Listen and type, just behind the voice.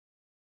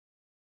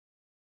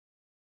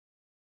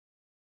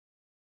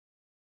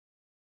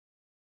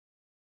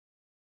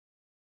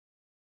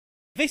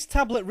This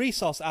tablet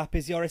resource app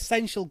is your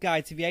essential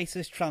guide to the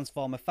Asus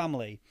Transformer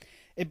family.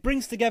 It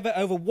brings together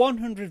over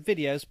 100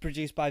 videos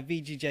produced by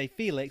VGJ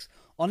Felix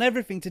on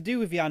everything to do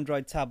with the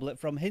Android tablet,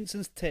 from hints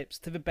and tips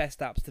to the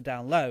best apps to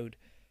download.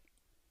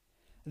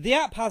 The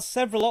app has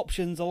several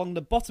options along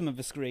the bottom of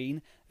the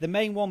screen, the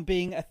main one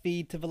being a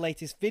feed to the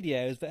latest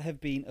videos that have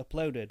been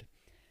uploaded.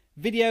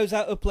 Videos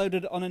are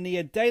uploaded on a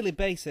near daily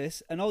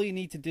basis, and all you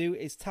need to do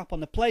is tap on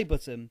the play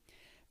button.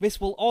 This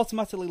will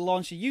automatically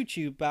launch a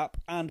YouTube app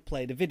and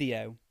play the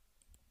video.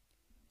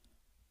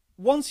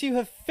 Once you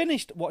have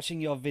finished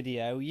watching your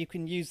video, you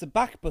can use the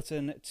back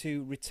button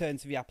to return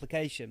to the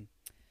application.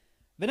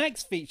 The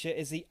next feature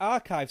is the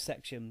archive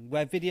section,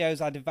 where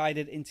videos are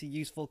divided into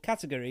useful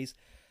categories,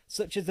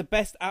 such as the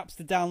best apps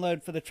to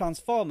download for the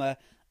Transformer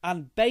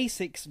and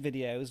basics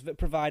videos that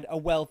provide a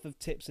wealth of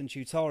tips and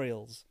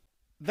tutorials.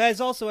 There's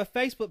also a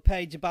Facebook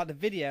page about the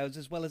videos,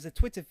 as well as a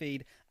Twitter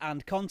feed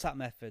and contact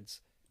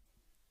methods.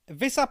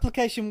 This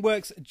application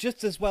works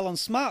just as well on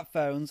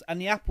smartphones,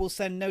 and the app will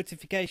send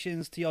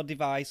notifications to your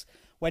device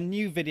when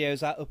new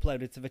videos are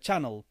uploaded to the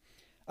channel.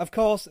 Of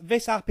course,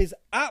 this app is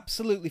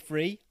absolutely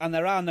free and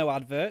there are no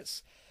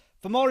adverts.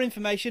 For more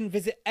information,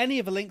 visit any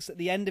of the links at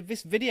the end of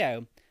this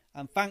video.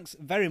 And thanks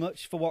very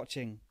much for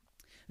watching.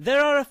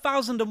 There are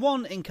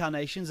 1001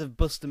 incarnations of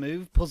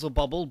Bust-A-Move, Puzzle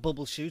Bobble,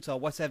 Bubble Shoot, or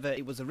whatever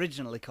it was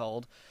originally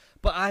called,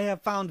 but I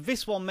have found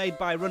this one made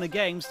by Runner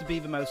Games to be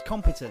the most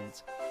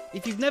competent.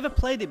 If you've never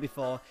played it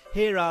before,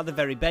 here are the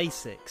very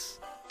basics.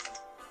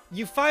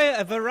 You fire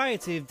a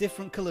variety of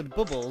different coloured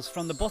bubbles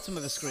from the bottom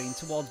of the screen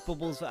towards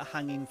bubbles that are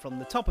hanging from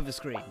the top of the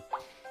screen.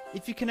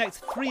 If you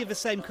connect 3 of the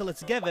same colour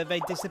together,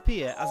 they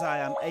disappear, as I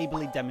am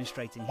ably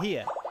demonstrating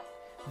here.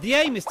 The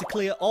aim is to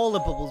clear all the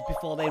bubbles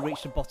before they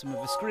reach the bottom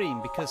of the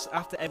screen, because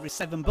after every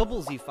 7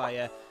 bubbles you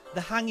fire,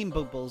 the hanging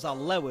bubbles are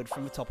lowered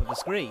from the top of the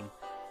screen.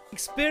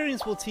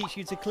 Experience will teach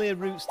you to clear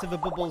routes to the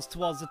bubbles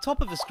towards the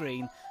top of the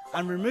screen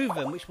and remove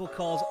them, which will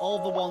cause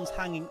all the ones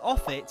hanging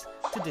off it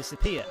to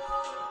disappear.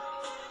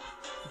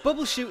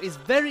 Bubble Shoot is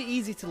very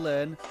easy to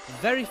learn,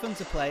 very fun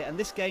to play, and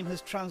this game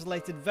has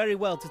translated very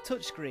well to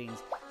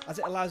touchscreens, as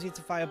it allows you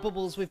to fire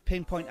bubbles with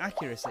pinpoint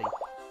accuracy.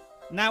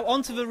 Now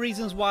on to the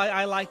reasons why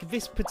I like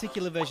this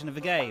particular version of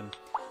the game.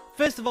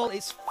 First of all,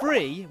 it's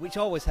free, which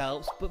always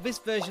helps, but this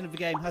version of the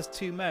game has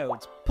 2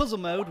 modes. Puzzle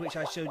mode, which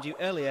I showed you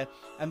earlier,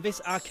 and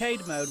this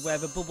arcade mode where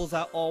the bubbles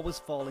are always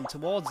falling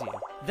towards you.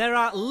 There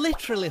are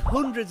literally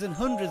hundreds and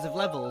hundreds of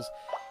levels,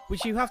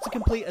 which you have to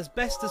complete as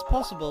best as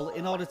possible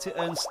in order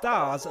to earn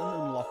stars and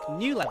unlock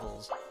new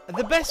levels.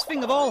 The best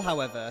thing of all,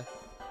 however,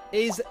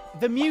 is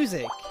the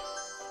music.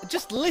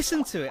 Just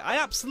listen to it, I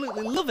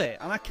absolutely love it,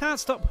 and I can't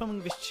stop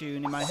humming this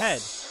tune in my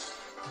head.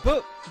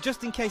 But,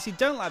 just in case you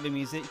don't like the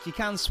music, you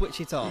can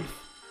switch it off.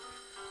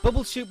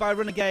 Bubble Shoot by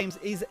Runner Games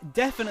is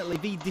definitely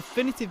the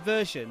definitive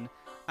version,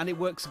 and it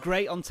works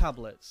great on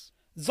tablets.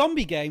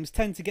 Zombie games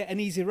tend to get an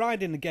easy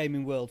ride in the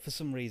gaming world for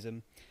some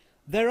reason.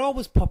 They're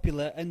always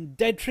popular, and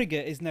Dead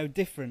Trigger is no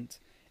different.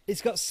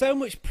 It's got so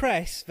much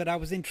press that I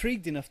was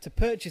intrigued enough to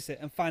purchase it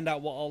and find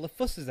out what all the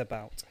fuss is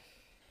about.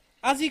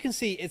 As you can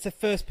see, it's a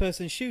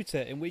first-person shooter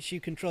in which you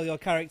control your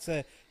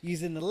character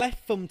using the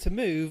left thumb to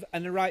move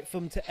and the right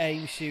thumb to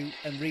aim, shoot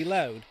and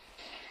reload.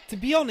 To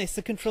be honest,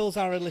 the controls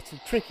are a little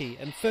tricky,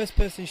 and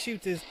first-person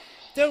shooters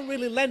don't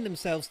really lend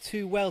themselves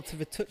too well to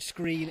the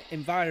touchscreen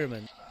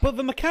environment. But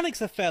the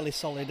mechanics are fairly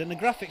solid and the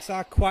graphics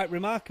are quite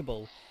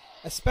remarkable,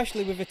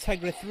 especially with the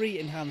Tegra 3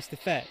 enhanced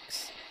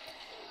effects.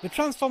 The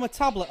Transformer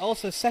tablet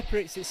also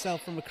separates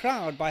itself from the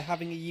crowd by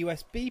having a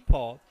USB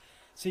port,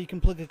 so you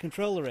can plug a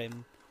controller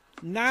in.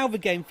 Now the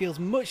game feels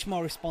much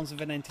more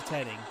responsive and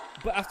entertaining,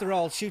 but after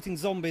all, shooting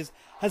zombies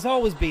has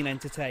always been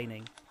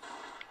entertaining.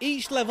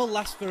 Each level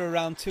lasts for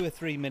around 2 or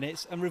 3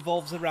 minutes and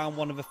revolves around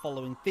one of the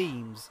following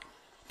themes: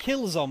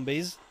 kill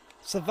zombies,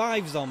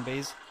 survive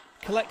zombies,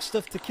 collect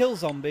stuff to kill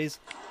zombies,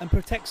 and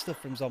protect stuff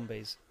from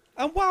zombies.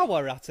 And while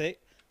we're at it,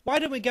 why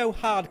don't we go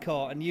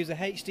hardcore and use a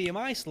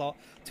HDMI slot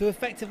to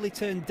effectively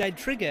turn Dead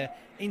Trigger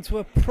into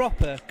a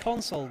proper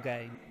console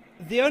game?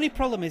 The only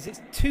problem is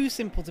it's too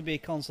simple to be a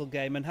console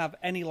game and have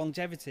any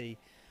longevity.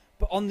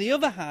 But on the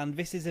other hand,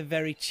 this is a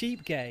very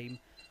cheap game.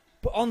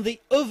 But on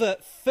the other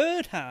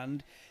third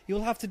hand,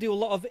 you'll have to do a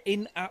lot of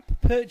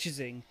in-app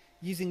purchasing,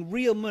 using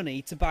real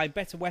money to buy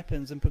better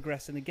weapons and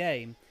progress in the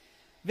game.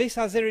 This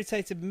has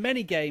irritated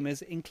many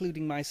gamers,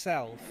 including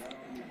myself.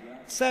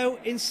 So,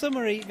 in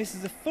summary, this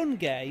is a fun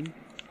game,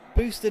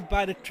 boosted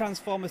by the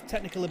Transformers'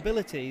 technical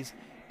abilities,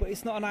 but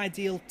it's not an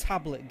ideal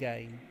tablet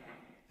game.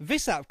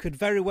 This app could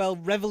very well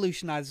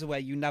revolutionise the way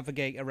you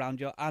navigate around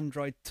your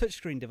Android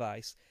touchscreen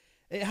device.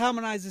 It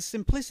harmonises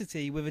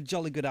simplicity with a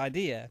jolly good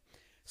idea.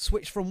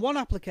 Switch from one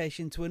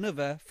application to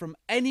another from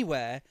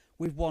anywhere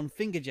with one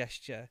finger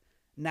gesture.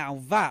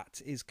 Now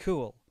that is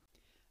cool.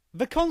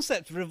 The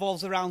concept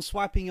revolves around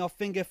swiping your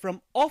finger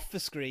from off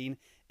the screen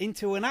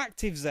into an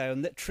active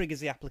zone that triggers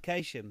the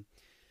application.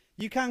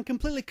 You can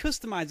completely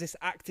customise this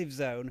active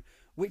zone,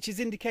 which is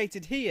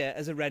indicated here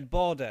as a red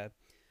border.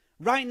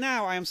 Right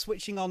now I am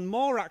switching on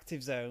more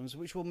active zones,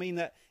 which will mean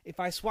that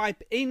if I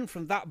swipe in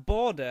from that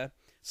border,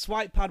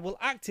 swipe pad will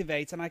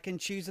activate and I can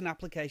choose an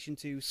application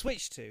to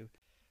switch to.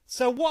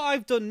 So what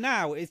I've done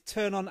now is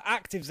turn on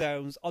active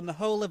zones on the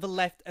whole of the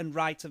left and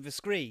right of the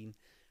screen.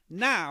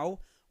 Now,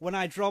 when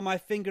I draw my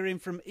finger in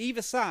from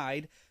either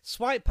side,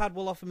 swipe pad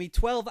will offer me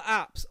 12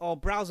 apps or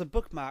browser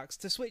bookmarks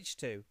to switch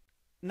to.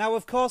 Now,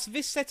 of course,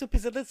 this setup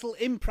is a little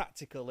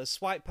impractical as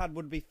swipe pad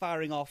would be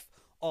firing off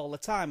all the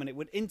time and it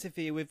would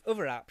interfere with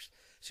other apps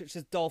such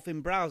as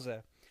Dolphin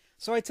Browser.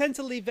 So I tend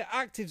to leave the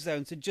active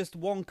zone to just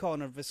one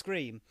corner of the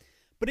screen.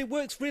 But it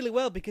works really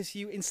well because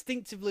you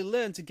instinctively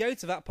learn to go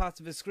to that part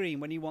of the screen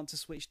when you want to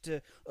switch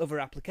to other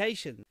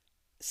applications.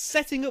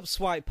 Setting up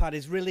swipe pad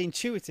is really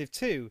intuitive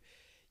too.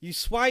 You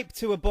swipe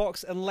to a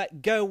box and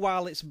let go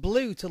while it's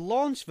blue to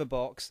launch the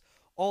box,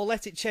 or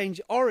let it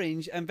change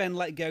orange and then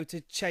let go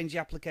to change the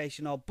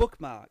application or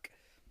bookmark.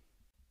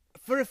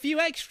 For a few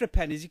extra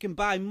pennies you can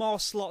buy more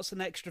slots and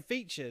extra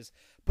features,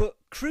 but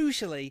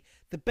crucially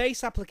the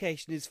base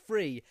application is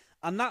free,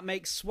 and that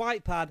makes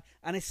swipe pad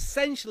an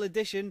essential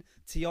addition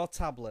to your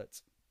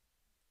tablet.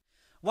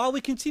 While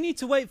we continue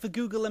to wait for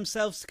Google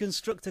themselves to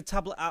construct a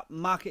tablet app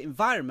market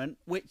environment,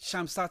 which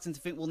I'm starting to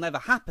think will never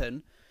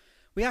happen,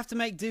 we have to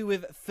make do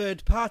with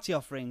third-party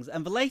offerings,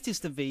 and the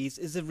latest of these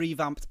is the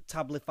revamped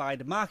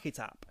Tablified Market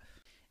app.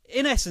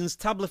 In essence,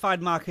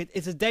 Tablified Market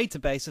is a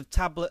database of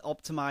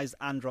tablet-optimized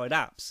Android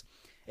apps.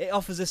 It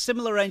offers a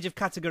similar range of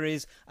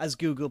categories as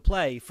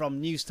Googleplay, from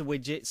news to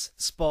widgets,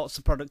 sports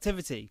to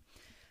productivity.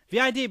 The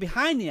idea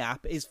behind the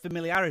app is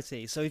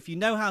familiarity, so if you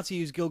know how to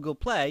use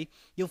Googleplay,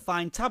 you'll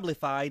find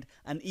Tablified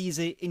an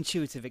easy,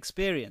 intuitive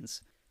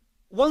experience.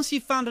 Once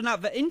you've found an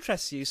app that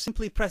interests you,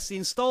 simply press the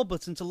install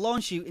button to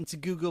launch you into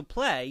Google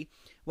Play,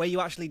 where you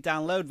actually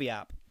download the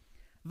app.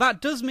 That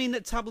does mean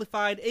that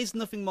Tablified is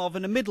nothing more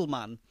than a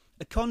middleman,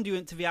 a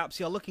conduit to the apps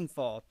you're looking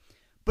for,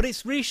 but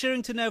it's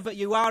reassuring to know that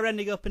you are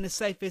ending up in the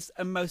safest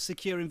and most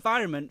secure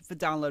environment for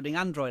downloading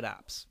Android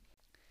apps.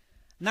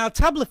 Now,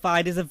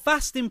 Tablified is a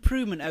vast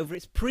improvement over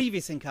its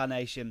previous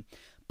incarnation,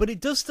 but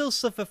it does still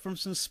suffer from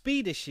some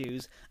speed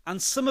issues,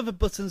 and some of the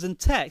buttons and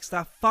text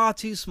are far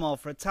too small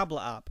for a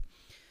tablet app.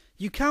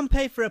 You can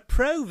pay for a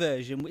Pro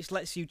version which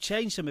lets you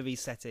change some of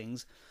these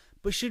settings,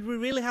 but should we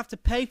really have to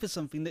pay for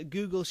something that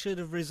Google should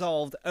have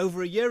resolved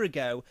over a year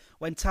ago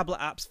when tablet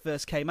apps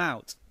first came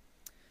out?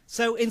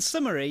 So in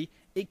summary,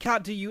 it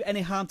can't do you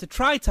any harm to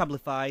try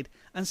Tablified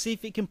and see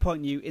if it can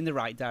point you in the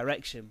right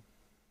direction.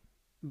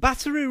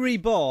 Battery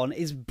Reborn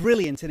is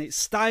brilliant in its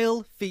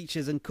style,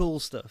 features and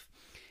cool stuff.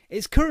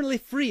 It's currently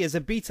free as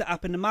a beta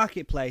app in the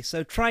marketplace,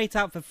 so try it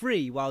out for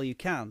free while you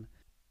can.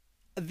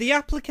 The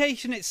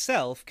application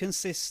itself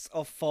consists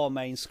of 4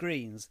 main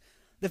screens,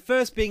 the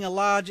first being a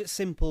large,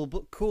 simple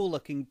but cool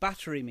looking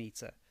battery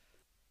meter.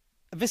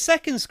 The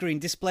second screen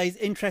displays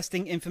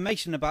interesting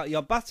information about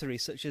your battery,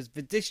 such as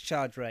the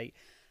discharge rate,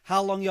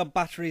 how long your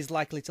battery is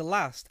likely to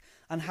last,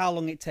 and how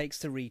long it takes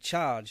to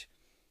recharge.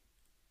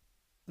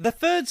 The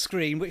third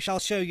screen, which I'll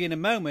show you in a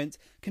moment,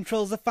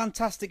 controls the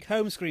fantastic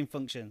home screen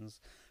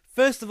functions.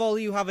 First of all,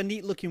 you have a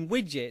neat looking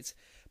widget,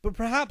 but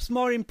perhaps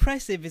more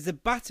impressive is the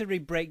battery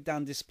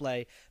breakdown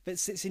display that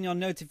sits in your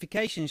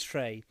notifications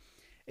tray.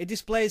 It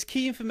displays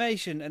key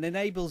information and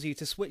enables you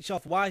to switch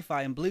off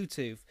Wi-Fi and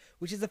Bluetooth,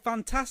 which is a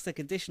fantastic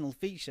additional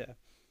feature.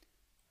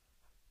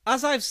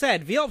 As I've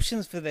said, the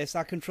options for this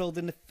are controlled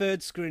in the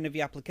third screen of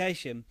the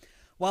application,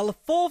 while the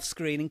fourth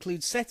screen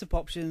includes setup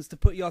options to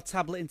put your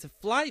tablet into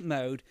flight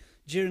mode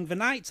during the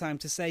night time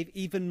to save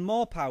even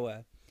more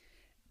power.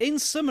 In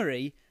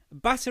summary,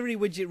 Battery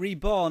Widget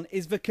Reborn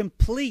is the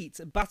complete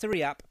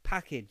battery app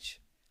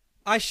package.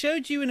 I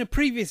showed you in a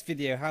previous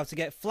video how to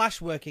get Flash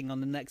working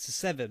on the Nexus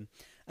 7,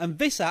 and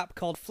this app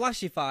called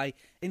Flashify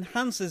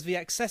enhances the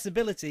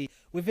accessibility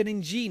with an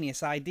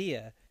ingenious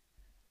idea.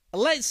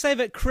 Let's say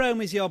that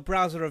Chrome is your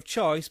browser of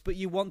choice, but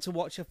you want to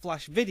watch a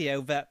Flash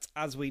video that,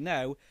 as we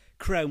know,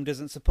 Chrome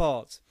doesn't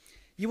support.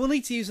 You will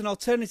need to use an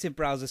alternative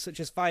browser such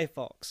as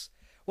Firefox.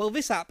 Well,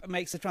 this app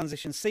makes the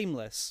transition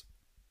seamless.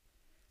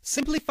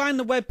 Simply find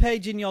the web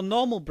page in your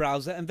normal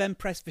browser and then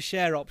press the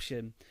share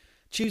option.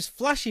 Choose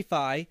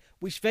Flashify,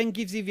 which then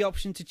gives you the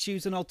option to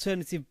choose an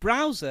alternative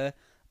browser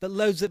that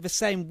loads at the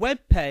same web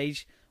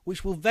page,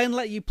 which will then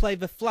let you play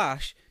the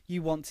Flash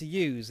you want to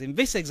use. In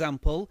this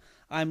example,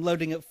 I'm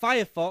loading up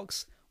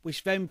Firefox,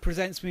 which then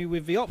presents me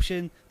with the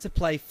option to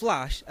play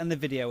Flash, and the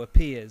video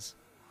appears.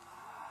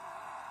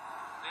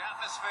 The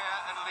atmosphere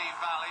in Lee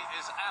Valley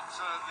is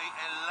absolutely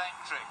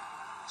electric.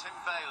 Tim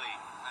Bailey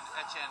and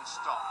Etienne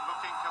Stock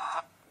looking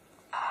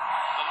the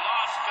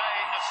last day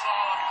of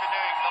slalom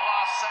canoeing, the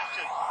last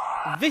section.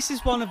 This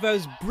is one of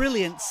those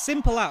brilliant,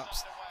 simple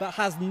apps that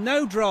has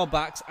no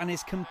drawbacks and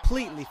is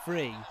completely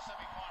free.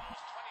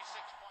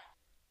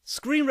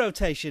 Screen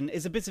rotation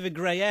is a bit of a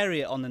grey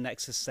area on the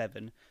Nexus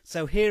 7,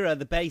 so here are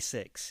the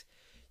basics.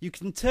 You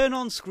can turn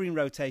on screen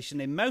rotation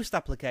in most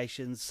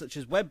applications, such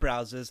as web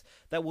browsers,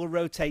 that will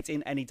rotate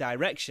in any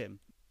direction.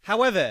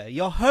 However,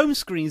 your home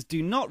screens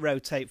do not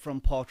rotate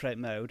from portrait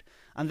mode,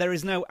 and there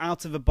is no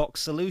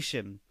out-of-the-box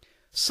solution.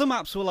 Some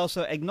apps will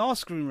also ignore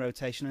screen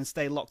rotation and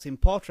stay locked in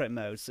portrait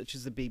mode, such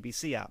as the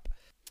BBC app.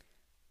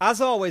 As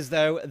always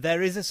though,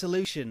 there is a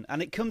solution,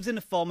 and it comes in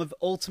the form of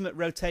ultimate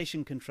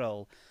rotation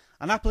control,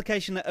 an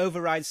application that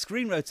overrides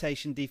screen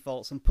rotation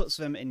defaults and puts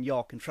them in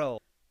your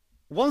control.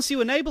 Once you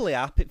enable the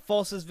app, it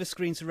forces the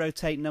screen to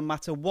rotate no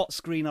matter what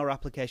screen or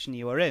application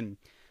you are in.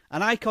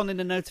 An icon in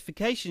the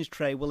notifications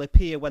tray will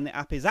appear when the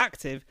app is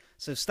active,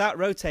 so start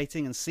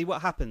rotating and see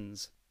what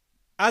happens.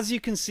 As you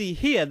can see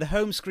here, the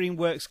home screen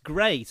works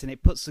great and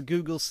it puts the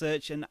Google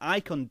search and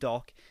icon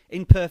dock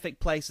in perfect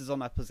places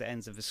on opposite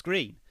ends of the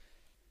screen.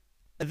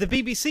 The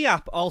BBC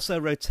app also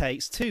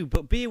rotates too,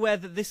 but be aware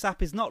that this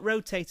app is not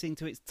rotating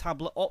to its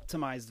tablet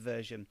optimized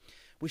version,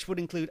 which would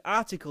include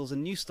articles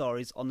and news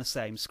stories on the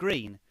same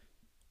screen.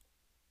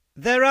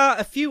 There are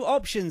a few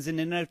options in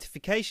the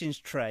notifications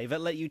tray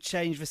that let you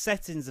change the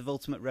settings of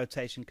ultimate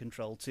rotation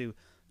control to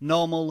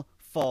normal,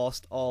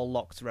 forced or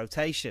locked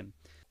rotation.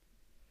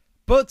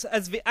 But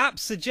as the app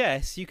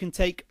suggests, you can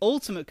take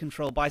ultimate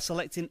control by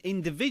selecting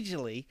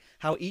individually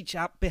how each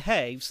app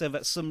behaves so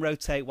that some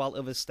rotate while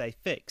others stay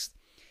fixed.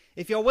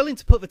 If you're willing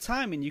to put the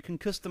time in, you can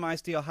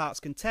customize to your heart's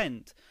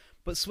content,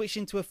 but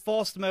switching to a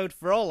forced mode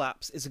for all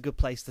apps is a good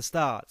place to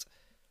start.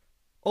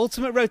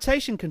 Ultimate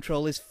rotation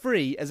control is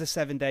free as a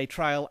 7-day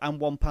trial and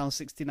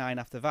 £1.69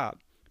 after that.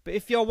 But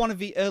if you're one of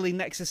the early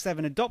Nexus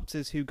 7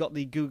 adopters who got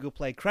the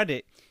Googleplay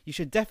credit, you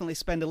should definitely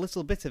spend a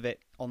little bit of it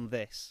on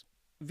this.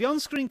 The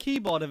on-screen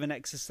keyboard of a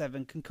Nexus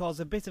 7 can cause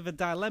a bit of a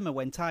dilemma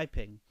when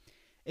typing.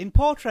 In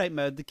portrait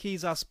mode, the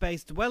keys are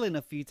spaced well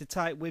enough for you to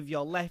type with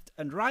your left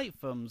and right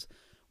thumbs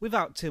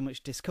without too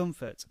much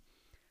discomfort.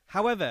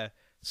 However,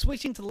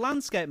 switching to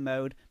landscape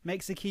mode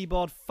makes the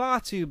keyboard far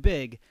too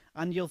big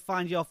and you'll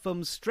find your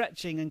thumbs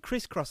stretching and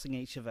crisscrossing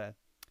each other.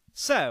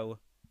 So,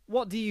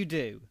 what do you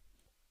do?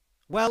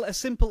 Well, a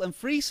simple and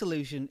free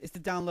solution is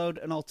to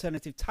download an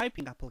alternative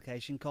typing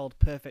application called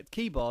Perfect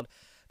Keyboard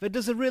that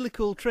does a really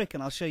cool trick,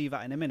 and I'll show you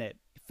that in a minute.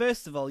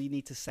 First of all, you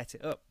need to set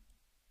it up.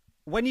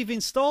 When you've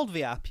installed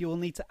the app, you will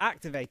need to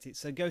activate it,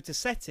 so go to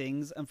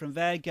Settings and from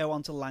there go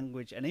on to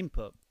Language and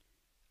Input.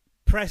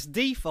 Press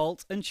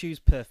Default and choose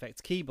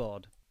Perfect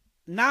Keyboard.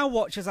 Now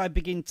watch as I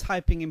begin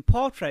typing in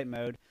portrait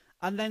mode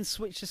and then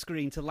switch the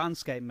screen to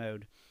landscape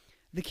mode.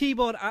 The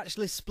keyboard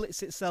actually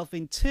splits itself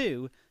in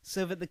two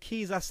so that the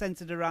keys are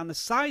centered around the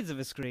sides of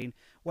the screen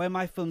where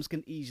my thumbs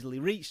can easily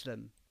reach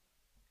them.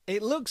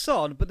 It looks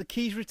odd, but the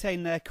keys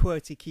retain their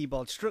QWERTY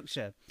keyboard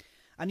structure,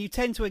 and you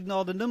tend to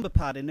ignore the number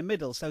pad in the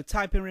middle, so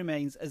typing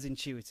remains as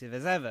intuitive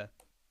as ever.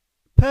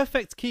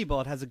 Perfect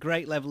Keyboard has a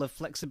great level of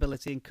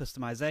flexibility and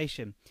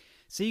customization,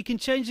 so you can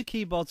change the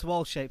keyboard to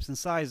all shapes and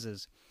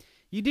sizes.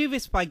 You do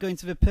this by going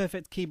to the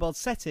Perfect Keyboard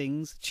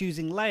settings,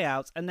 choosing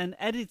layout and then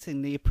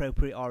editing the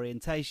appropriate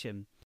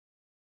orientation.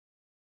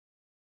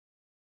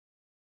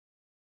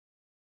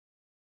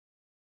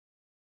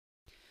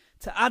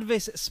 To add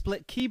this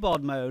split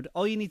keyboard mode,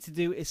 all you need to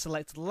do is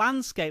select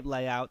landscape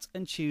layout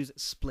and choose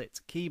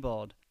split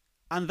keyboard.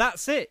 And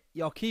that's it,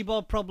 your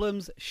keyboard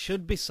problems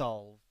should be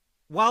solved.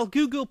 While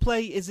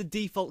Googleplay is a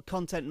default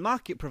content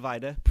market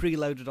provider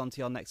preloaded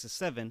onto your Nexus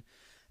 7,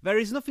 there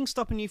is nothing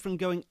stopping you from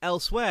going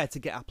elsewhere to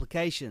get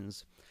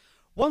applications.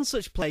 One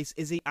such place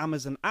is the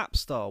Amazon App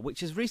Store,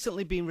 which has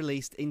recently been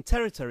released in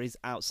territories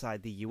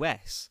outside the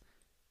US.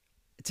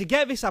 To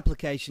get this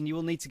application, you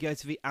will need to go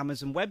to the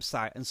Amazon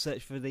website and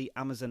search for the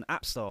Amazon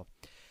App Store.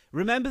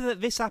 Remember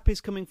that this app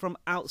is coming from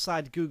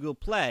outside Google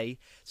Play,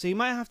 so you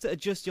might have to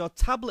adjust your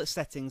tablet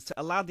settings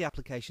to allow the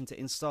application to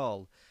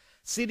install.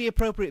 See the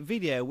appropriate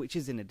video, which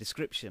is in the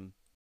description.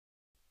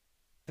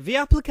 The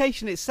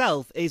application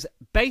itself is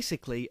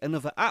basically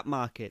another app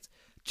market,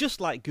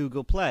 just like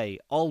Google Play,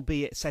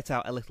 albeit set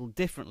out a little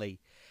differently.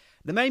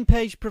 The main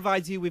page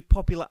provides you with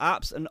popular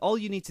apps, and all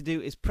you need to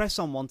do is press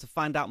on one to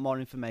find out more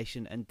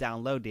information and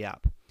download the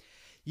app.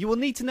 You will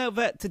need to know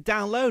that to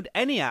download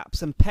any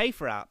apps and pay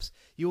for apps,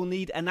 you will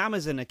need an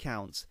Amazon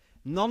account.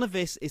 None of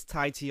this is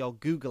tied to your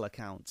Google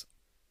account.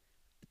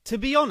 To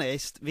be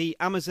honest, the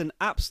Amazon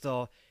App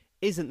Store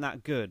isn't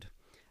that good.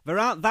 There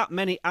aren't that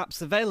many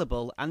apps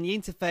available and the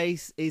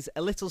interface is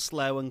a little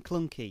slow and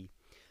clunky.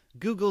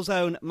 Google's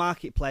own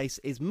marketplace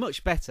is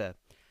much better.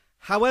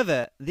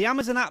 However, the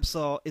Amazon App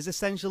Store is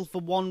essential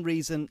for one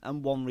reason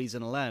and one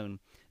reason alone: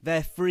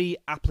 their free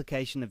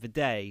application of the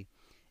day.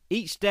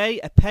 Each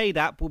day a paid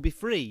app will be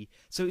free,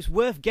 so it's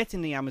worth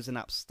getting the Amazon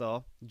App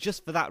Store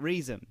just for that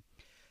reason.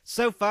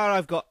 So far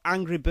I've got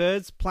Angry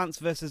Birds, Plants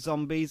vs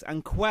Zombies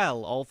and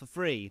Quell all for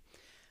free.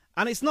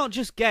 And it's not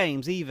just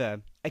games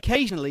either.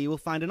 Occasionally you will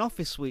find an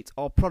office suite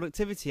or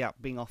productivity app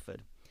being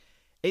offered.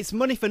 It's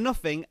money for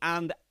nothing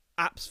and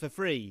apps for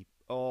free,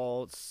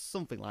 or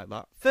something like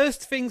that.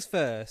 First things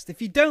first,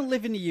 if you don't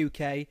live in the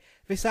UK,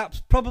 this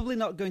app's probably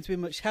not going to be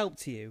much help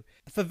to you.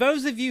 For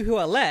those of you who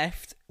are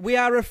left, we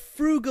are a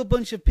frugal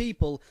bunch of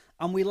people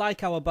and we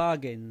like our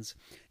bargains.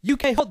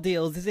 UK Hot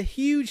Deals is a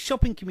huge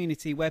shopping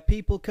community where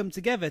people come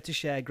together to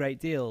share great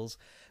deals.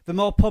 The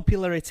more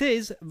popular it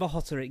is, the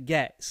hotter it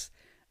gets.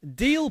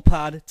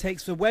 DealPad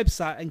takes the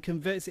website and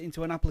converts it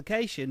into an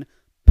application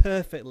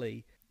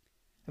perfectly.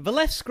 The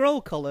left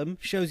scroll column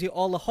shows you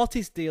all the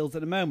hottest deals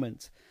at the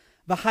moment.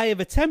 The higher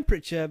the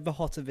temperature, the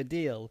hotter the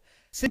deal.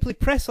 Simply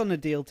press on the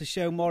deal to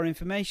show more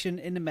information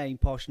in the main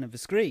portion of the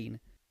screen.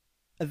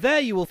 There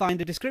you will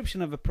find a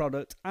description of the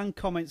product and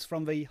comments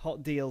from the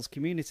Hot Deals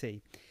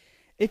community.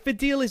 If the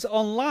deal is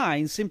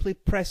online, simply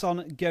press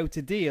on Go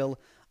to Deal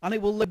and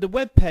it will load the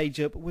web page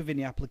up within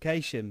the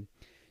application.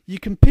 You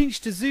can pinch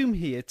to zoom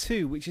here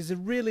too, which is a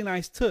really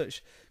nice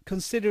touch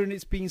considering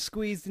it's being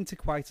squeezed into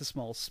quite a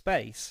small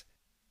space.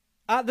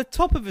 At the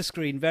top of the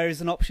screen there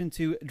is an option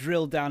to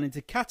drill down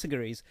into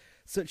categories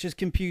such as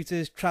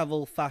computers,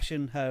 travel,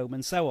 fashion, home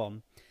and so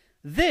on.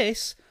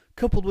 This,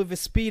 coupled with the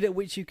speed at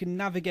which you can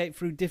navigate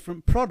through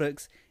different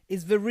products,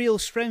 is the real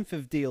strength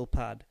of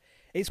DealPad.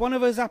 It's one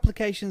of those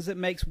applications that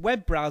makes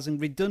web browsing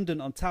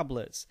redundant on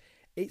tablets.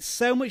 It's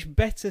so much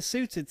better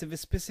suited to the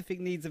specific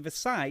needs of a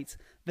site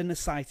than the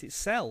site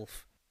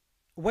itself.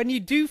 When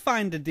you do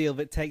find a deal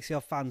that takes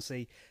your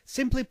fancy,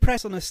 simply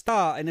press on a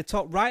star in the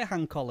top right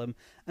hand column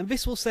and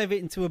this will save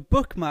it into a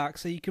bookmark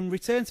so you can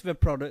return to the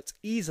product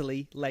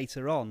easily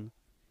later on.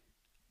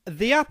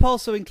 The app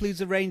also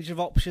includes a range of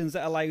options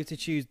that allow you to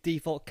choose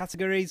default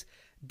categories,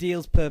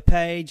 deals per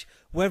page,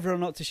 whether or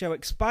not to show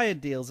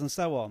expired deals and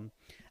so on.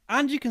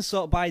 And you can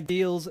sort by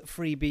deals,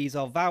 freebies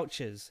or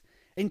vouchers.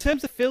 In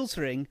terms of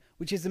filtering,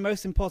 which is the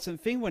most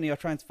important thing when you're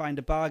trying to find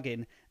a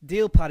bargain,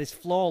 DealPad is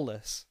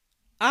flawless.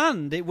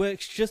 And it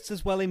works just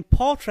as well in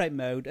portrait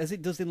mode as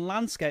it does in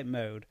landscape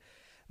mode.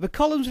 The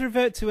columns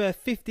revert to a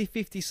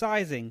 50-50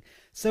 sizing,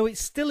 so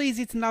it's still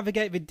easy to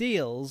navigate the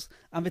deals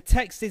and the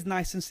text is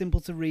nice and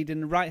simple to read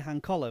in the right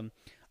hand column,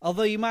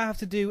 although you might have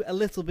to do a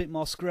little bit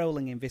more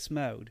scrolling in this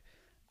mode.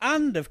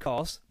 And of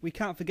course, we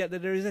can't forget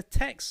that there is a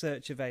text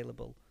search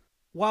available.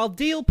 While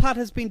DealPad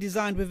has been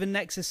designed with a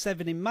Nexus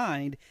 7 in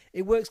mind,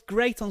 it works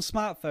great on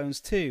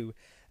smartphones too.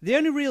 The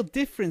only real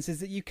difference is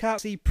that you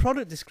can't see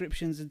product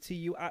descriptions until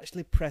you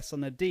actually press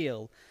on a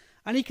deal,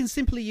 and you can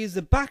simply use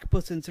the back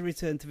button to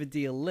return to the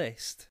deal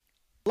list.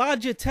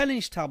 Larger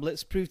 10-inch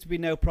tablets prove to be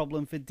no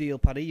problem for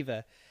DealPad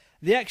either.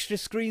 The extra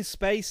screen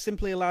space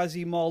simply allows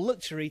you more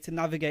luxury to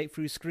navigate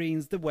through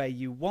screens the way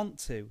you want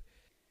to.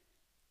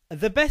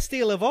 The best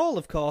deal of all,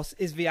 of course,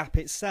 is the app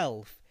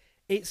itself.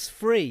 It's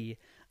free.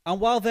 And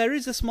while there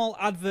is a small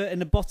advert in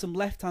the bottom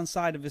left hand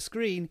side of the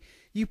screen,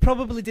 you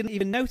probably didn't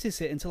even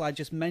notice it until I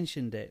just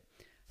mentioned it.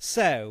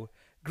 So,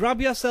 grab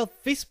yourself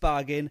this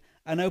bargain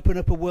and open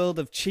up a world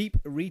of cheap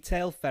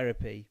retail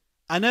therapy.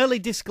 An early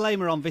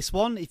disclaimer on this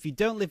one: if you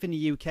don't live in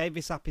the UK,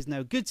 this app is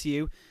no good to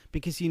you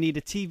because you need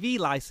a TV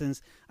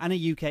licence and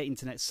a UK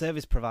internet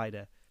service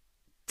provider.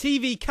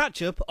 TV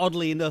catch-up,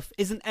 oddly enough,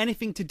 isn't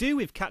anything to do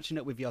with catching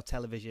up with your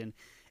television.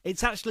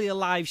 It's actually a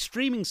live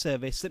streaming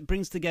service that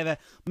brings together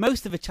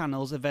most of the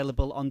channels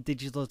available on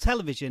digital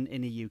television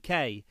in the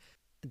UK.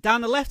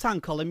 Down the left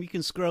hand column you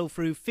can scroll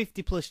through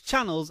 50 plus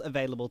channels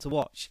available to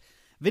watch.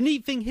 The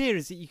neat thing here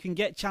is that you can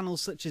get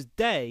channels such as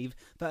Dave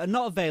that are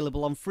not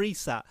available on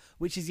FreeSat,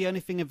 which is the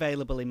only thing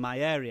available in my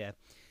area.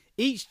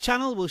 Each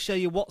channel will show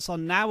you what's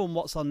on now and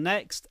what's on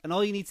next, and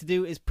all you need to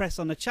do is press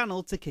on a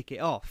channel to kick it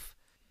off.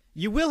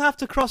 You will have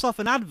to cross off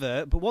an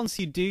advert, but once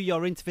you do,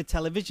 you're into the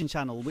television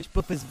channel, which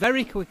buffers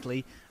very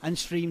quickly and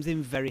streams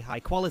in very high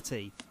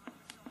quality.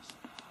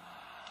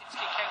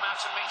 Came out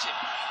to meet him.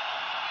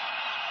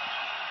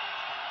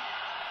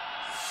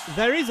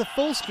 There is a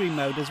full screen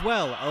mode as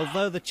well,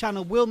 although the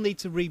channel will need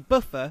to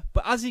rebuffer,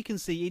 but as you can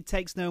see it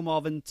takes no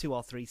more than 2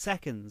 or 3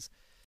 seconds.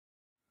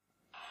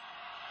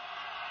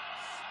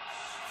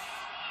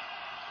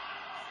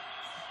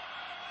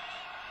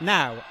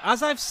 Now,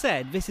 as I've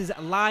said, this is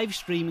live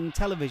streaming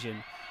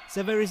television,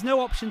 so there is no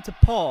option to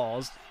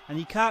pause, and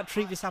you can't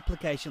treat this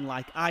application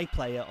like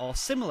iPlayer or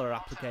similar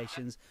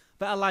applications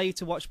that allow you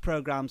to watch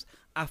programs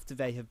after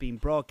they have been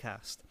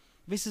broadcast.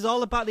 This is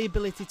all about the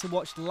ability to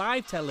watch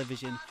live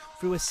television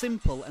through a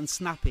simple and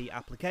snappy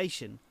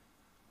application.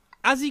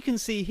 As you can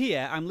see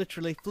here, I'm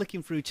literally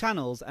flicking through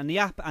channels, and the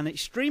app and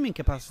its streaming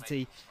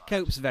capacity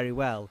copes very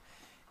well.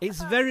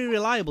 It's very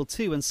reliable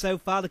too, and so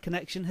far the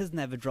connection has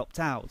never dropped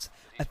out,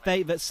 a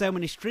fate that so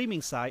many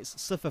streaming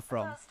sites suffer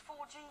from.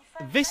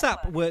 This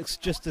app works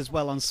just as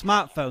well on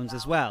smartphones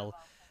as well,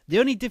 the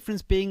only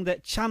difference being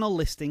that channel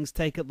listings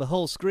take up the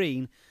whole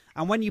screen,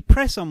 and when you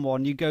press on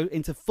one you go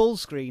into full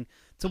screen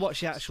to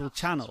watch the actual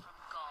channel.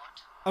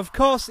 Of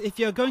course, if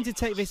you're going to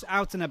take this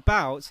out and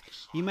about,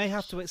 you may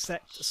have to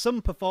accept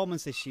some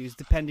performance issues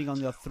depending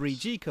on your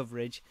 3G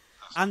coverage,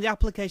 and the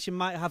application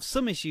might have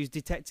some issues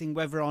detecting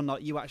whether or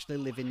not you actually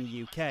live in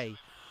the UK,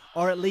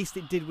 or at least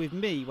it did with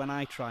me when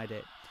I tried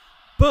it.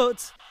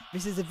 But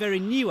this is a very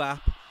new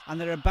app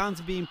and there are bound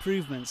to be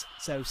improvements,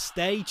 so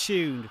stay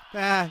tuned.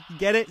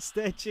 Get it?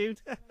 Stay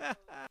tuned.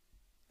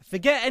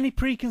 Forget any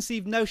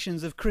preconceived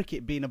notions of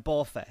cricket being a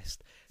bore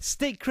fest.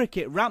 Stick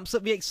cricket ramps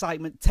up the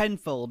excitement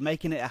tenfold,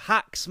 making it a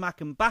hack, smack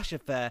and bash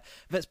affair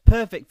that's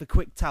perfect for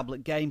quick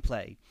tablet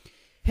gameplay.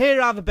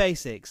 Here are the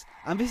basics,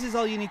 and this is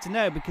all you need to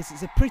know because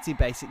it's a pretty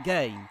basic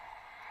game.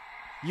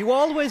 You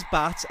always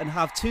bat and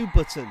have 2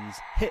 buttons,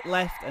 hit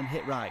left and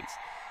hit right.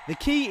 The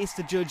key is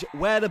to judge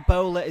where the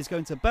bowler is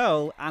going to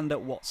bowl and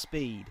at what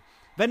speed.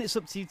 Then it's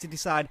up to you to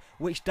decide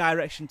which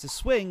direction to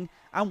swing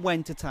and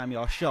when to time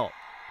your shot.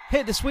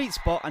 Hit the sweet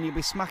spot and you'll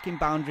be smacking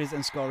boundaries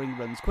and scoring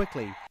runs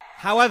quickly.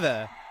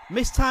 However,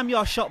 mistime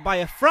your shot by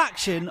a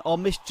fraction or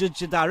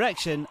misjudge your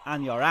direction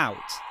and you're out.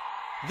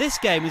 This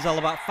game is all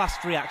about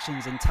fast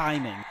reactions and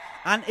timing,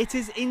 and it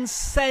is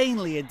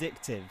insanely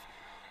addictive.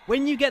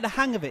 When you get the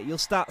hang of it, you'll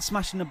start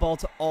smashing the ball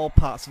to all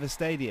parts of a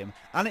stadium,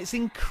 and it's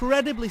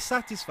incredibly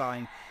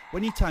satisfying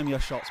when you time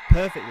your shots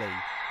perfectly.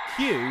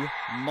 Cue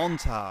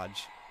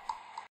montage.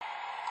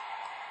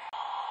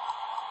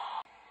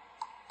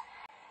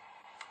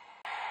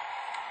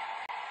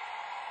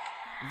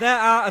 There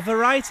are a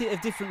variety of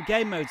different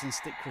game modes in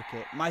stick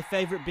cricket, my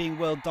favourite being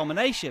World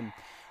Domination,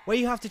 where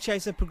you have to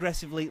chase a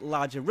progressively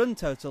larger run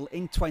total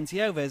in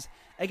 20 overs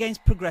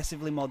against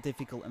progressively more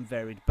difficult and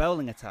varied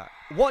bowling attack.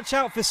 Watch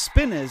out for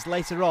spinners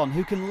later on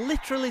who can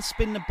literally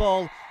spin the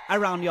ball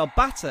around your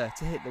batter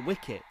to hit the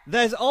wicket.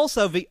 There's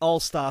also the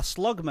All-Star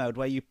Slog mode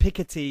where you pick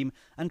a team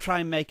and try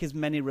and make as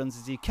many runs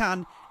as you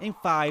can in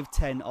 5,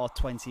 10 or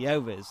 20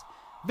 overs.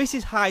 This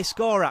is high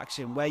score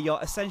action where you're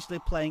essentially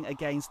playing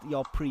against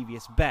your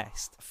previous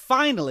best.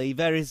 Finally,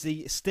 there is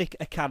the Stick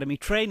Academy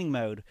training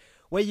mode,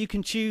 where you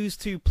can choose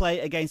to play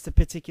against a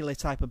particular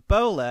type of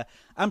bowler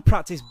and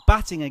practice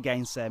batting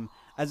against them,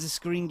 as the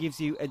screen gives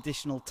you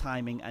additional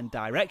timing and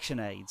direction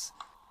aids.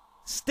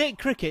 Stick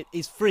cricket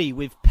is free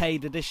with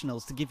paid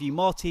additionals to give you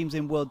more teams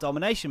in World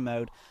Domination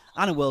mode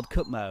and a World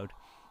Cup mode.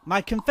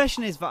 My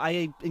confession is that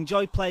I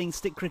enjoy playing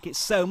stick cricket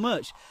so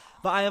much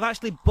that I have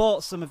actually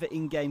bought some of the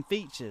in-game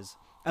features.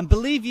 And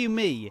believe you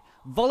me,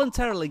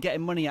 voluntarily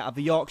getting money out of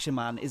a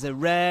Yorkshireman is a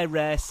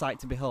rare sight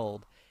to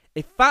behold.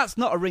 If that's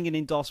not a ringing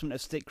endorsement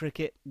of stick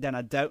cricket, then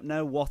I don't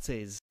know what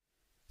is.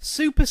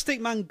 Super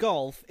Stickman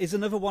Golf is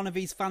another one of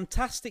these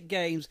fantastic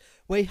games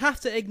where you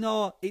have to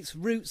ignore its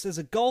roots as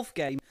a golf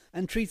game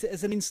and treat it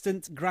as an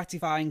instant,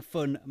 gratifying,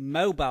 fun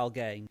mobile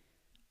game.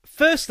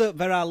 First up,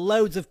 there are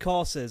loads of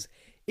courses,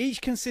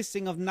 each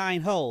consisting of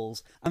 9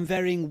 holes and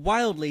varying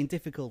wildly in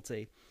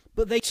difficulty,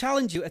 but they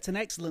challenge you at an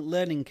excellent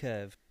learning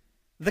curve.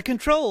 The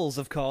controls,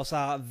 of course,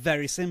 are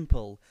very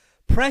simple.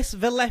 Press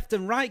the left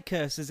and right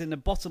cursors in the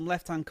bottom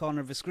left-hand corner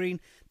of the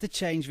screen to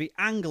change the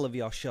angle of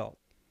your shot.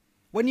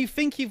 When you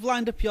think you've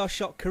lined up your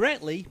shot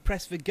correctly,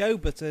 press the go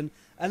button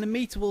and the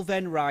meter will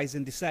then rise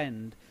and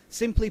descend.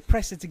 Simply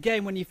press it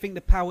again when you think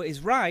the power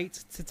is right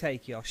to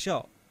take your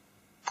shot.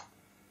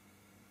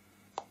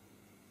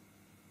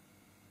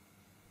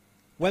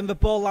 When the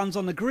ball lands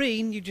on the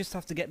green, you just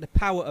have to get the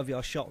power of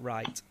your shot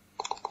right.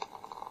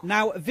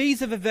 Now,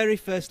 these are the very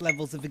first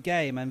levels of the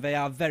game, and they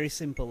are very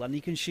simple, and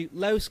you can shoot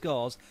low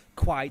scores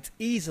quite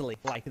easily,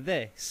 like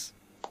this.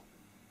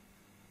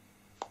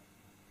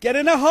 Get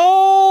in a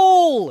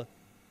hole!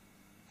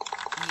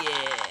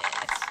 Yes!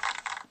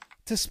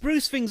 To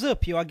spruce things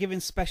up, you are given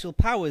special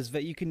powers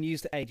that you can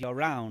use to aid your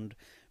round.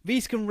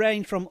 These can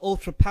range from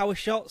ultra power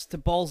shots to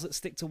balls that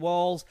stick to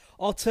walls,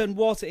 or turn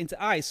water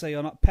into ice so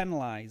you're not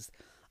penalised.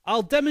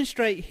 I'll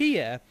demonstrate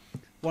here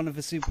one of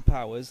the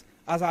superpowers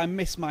as I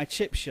miss my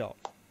chip shot.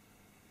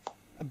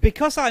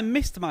 Because I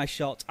missed my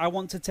shot, I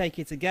want to take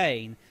it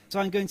again, so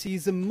I'm going to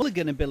use the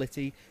mulligan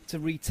ability to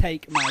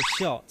retake my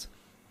shot.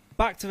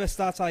 Back to the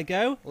start I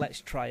go,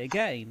 let's try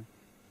again.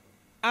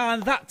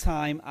 And that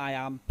time I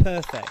am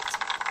perfect.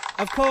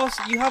 Of course,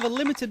 you have a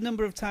limited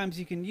number of times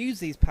you can use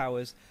these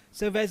powers,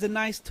 so there's a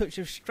nice touch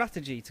of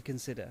strategy to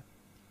consider.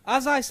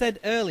 As I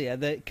said earlier,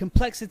 the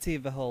complexity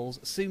of the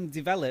holes soon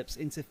develops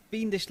into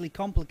fiendishly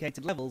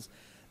complicated levels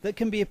that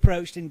can be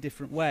approached in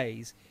different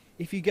ways.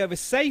 If you go the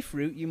safe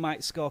route, you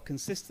might score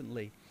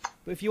consistently.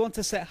 But if you want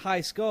to set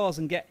high scores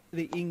and get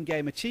the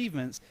in-game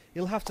achievements,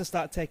 you'll have to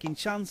start taking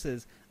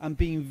chances and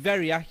being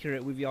very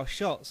accurate with your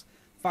shots,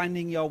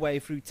 finding your way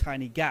through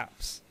tiny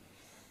gaps.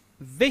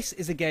 This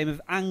is a game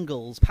of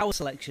angles, power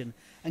selection,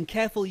 and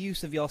careful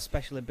use of your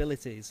special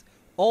abilities,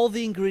 all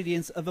the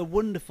ingredients of a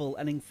wonderful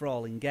and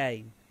enthralling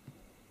game.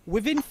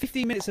 Within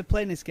 15 minutes of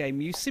playing this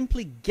game, you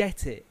simply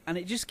get it, and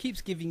it just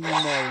keeps giving you more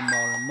and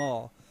more and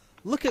more.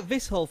 Look at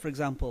this hole, for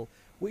example,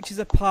 which is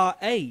a par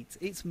 8.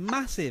 It's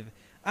massive,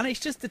 and it's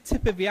just the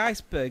tip of the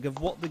iceberg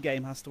of what the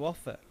game has to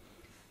offer.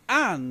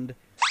 And,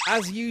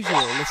 as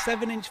usual, the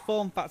 7-inch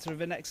form factor of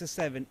the Nexus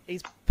 7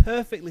 is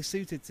perfectly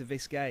suited to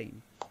this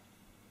game.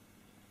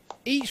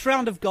 Each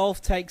round of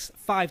golf takes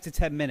 5 to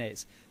 10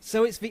 minutes,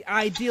 so it's the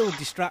ideal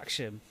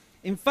distraction.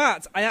 In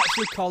fact, I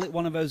actually call it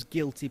one of those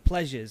guilty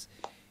pleasures.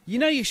 You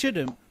know you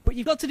shouldn't, but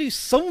you've got to do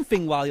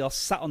something while you're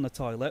sat on the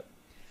toilet.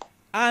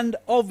 And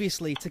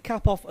obviously, to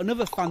cap off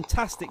another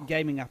fantastic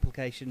gaming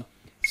application,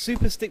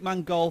 Super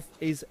Stickman Golf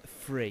is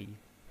free.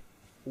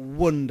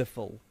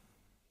 Wonderful.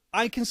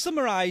 I can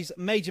summarise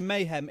Major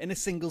Mayhem in a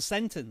single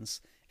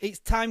sentence. It's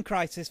Time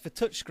Crisis for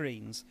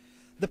touchscreens.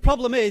 The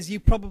problem is you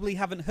probably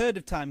haven't heard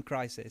of Time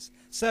Crisis,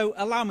 so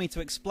allow me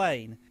to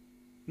explain.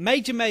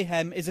 Major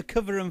Mayhem is a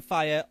cover and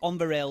fire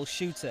on-the-rails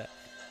shooter.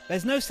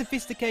 There's no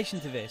sophistication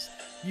to this.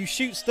 You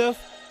shoot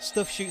stuff,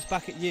 stuff shoots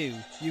back at you.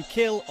 You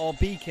kill or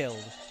be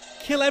killed.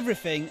 Kill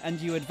everything and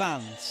you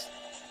advance,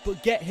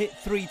 but get hit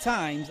 3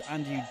 times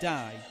and you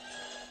die.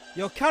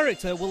 Your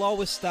character will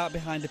always start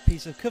behind a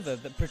piece of cover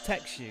that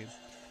protects you,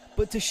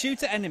 but to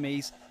shoot at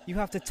enemies you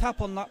have to tap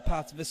on that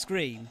part of the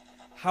screen.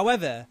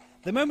 However,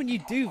 the moment you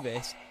do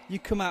this, you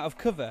come out of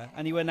cover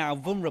and you are now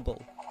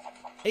vulnerable.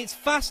 It's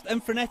fast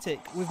and frenetic,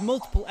 with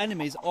multiple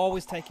enemies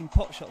always taking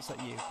pot shots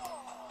at you.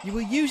 You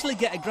will usually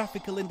get a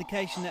graphical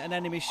indication that an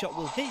enemy's shot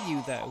will hit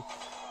you though,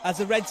 as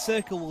a red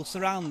circle will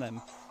surround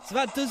them, so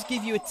that does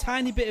give you a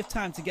tiny bit of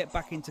time to get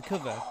back into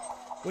cover.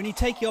 When you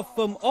take your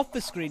thumb off the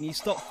screen, you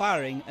stop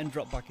firing and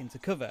drop back into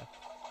cover.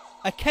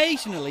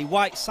 Occasionally,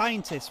 white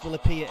scientists will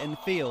appear in the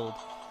field.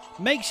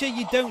 Make sure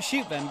you don't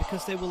shoot them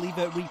because they will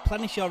either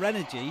replenish your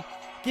energy,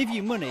 give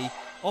you money,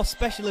 or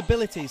special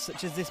abilities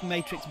such as this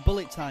Matrix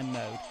bullet time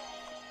mode.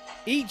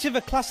 Each of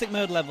the classic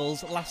mode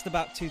levels last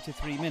about 2 to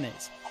 3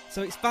 minutes,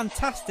 so it's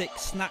fantastic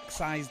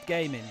snack-sized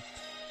gaming.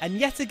 And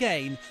yet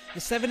again, the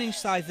 7-inch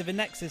size of the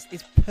Nexus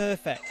is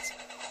perfect.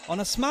 On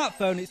a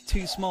smartphone it's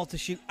too small to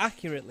shoot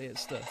accurately at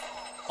stuff.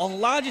 On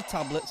larger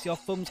tablets your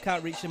thumbs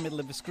can't reach the middle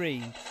of the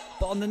screen,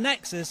 but on the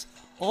Nexus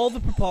all the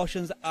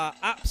proportions are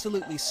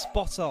absolutely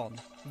spot on.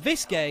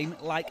 This game,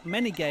 like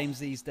many games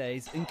these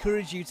days,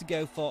 encourage you to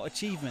go for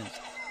achievements,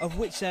 of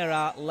which there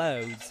are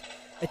loads.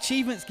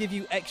 Achievements give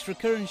you extra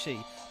currency,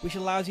 which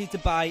allows you to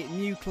buy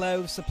new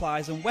clothes,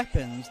 supplies and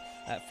weapons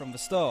from the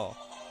store.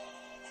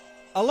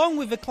 Along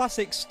with the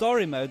classic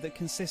story mode that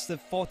consists of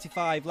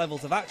 45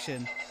 levels of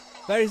action,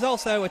 there is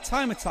also a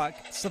time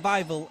attack,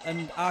 survival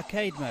and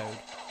arcade mode.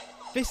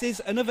 This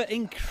is another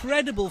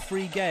incredible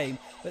free game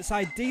that's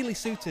ideally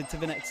suited to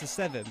the Nexus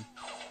 7.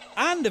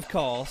 And of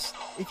course,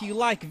 if you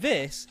like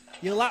this,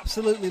 you'll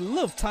absolutely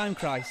love Time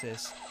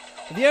Crisis.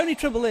 The only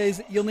trouble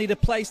is you'll need a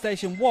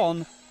PlayStation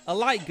 1, a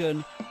light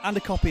gun and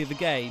a copy of the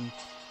game.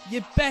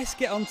 You best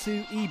get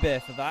onto eBay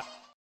for that.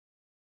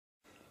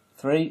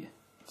 3,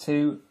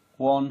 2,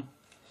 1.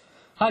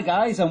 Hi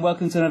guys and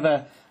welcome to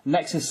another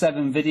Nexus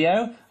 7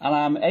 video, and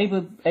I'm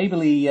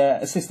ably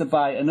assisted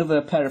by another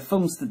pair of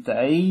thumbs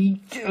today.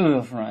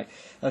 Right,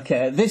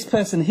 okay, this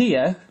person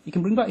here, you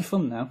can bring back your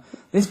thumb now.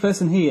 This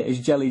person here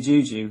is Jelly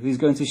Juju, who's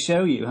going to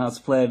show you how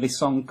to play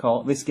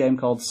this game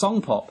called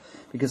Song Pop,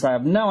 because I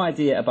have no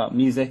idea about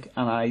music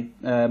and I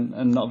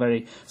am not a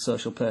very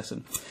social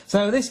person.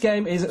 So this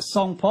game is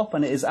Song Pop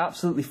and it is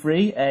absolutely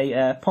free,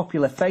 a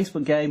popular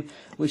Facebook game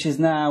which has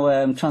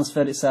now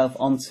transferred itself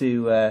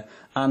onto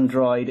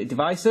Android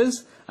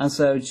devices. And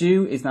so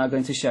Ju is now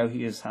going to show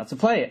you how to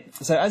play it.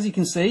 So as you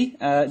can see,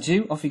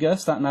 Ju, off you go,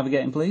 start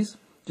navigating please.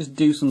 Just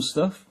do some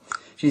stuff.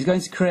 She's going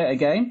to create a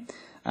game.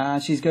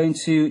 She's going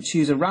to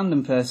choose a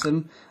random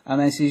person and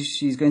then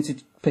she's going to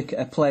pick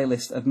a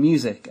playlist of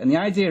music. And the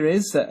idea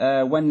is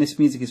that when this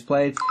music is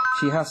played,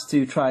 she has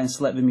to try and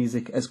select the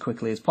music as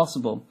quickly as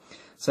possible.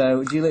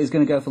 So Juliet is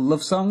going to go for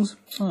love songs.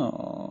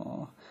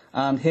 Aww.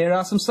 And here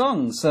are some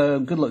songs. So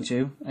good luck,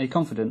 Ju. Are you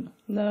confident?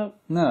 No.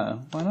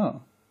 No? Why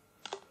not?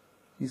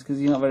 It's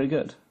because you're not very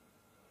good.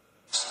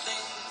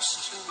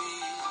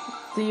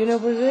 Do you know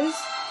what it is?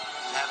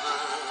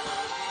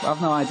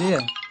 I've no idea.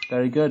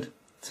 Very good.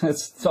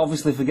 It's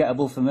obviously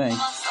forgettable for me.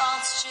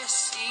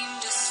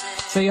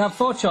 So you have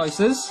 4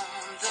 choices.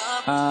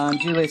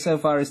 Julia so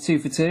far is 2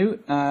 for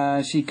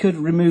 2. She could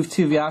remove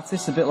 2 of the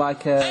artists, a bit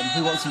like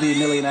Who Wants to Be a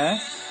Millionaire,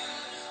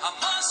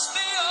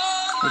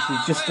 which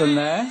we've just done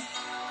there.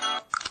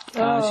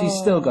 She's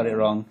still got it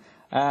wrong.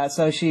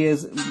 So she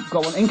has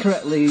got one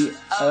incorrectly,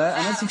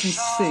 and as you can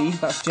see,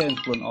 that's James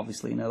Blunt,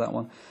 obviously, you know that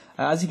one.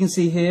 As you can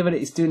see here, that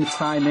it's doing the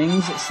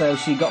timings, so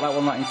she got that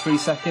one right in 3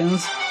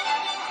 seconds.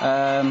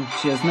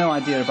 She has no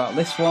idea about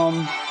this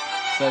one,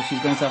 so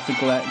she's going to have to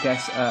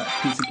guess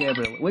Peter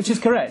Gabriel, which is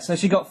correct. So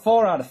she got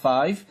 4 out of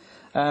 5,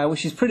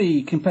 which is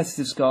pretty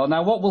competitive score.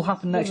 Now what will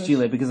happen next,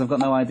 Julia, because I've got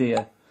no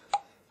idea.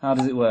 How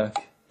does it work?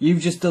 You've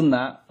just done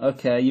that.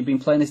 Okay, you've been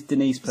playing this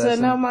Denise person.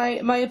 So now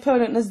my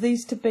opponent has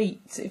these to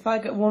beat. If I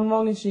get one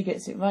wrong and she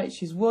gets it right,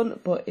 she's won.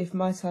 But if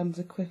my times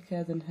are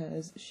quicker than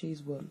hers,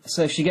 she's won.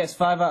 So if she gets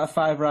 5 out of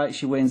 5 right,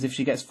 she wins. If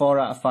she gets 4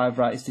 out of 5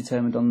 right, it's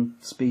determined on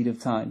speed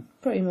of time.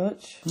 Pretty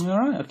much.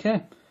 Alright,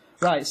 okay.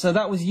 Right, so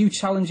that was you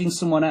challenging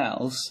someone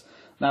else.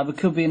 Now there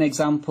could be an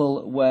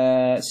example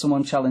where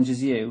someone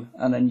challenges you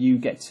and then you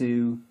get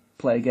to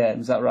play a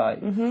game. Is that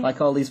right? Mm-hmm.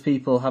 Like all these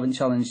people haven't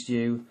challenged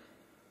you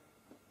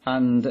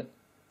and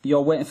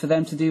you're waiting for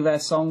them to do their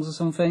songs or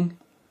something,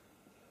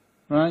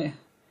 right?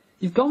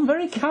 You've gone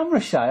very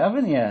camera shy,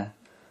 haven't you?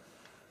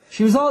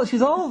 She's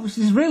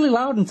really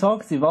loud and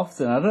talkative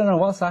often. I don't know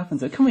what's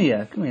happened to her. Come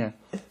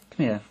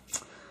here.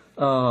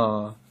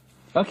 Oh,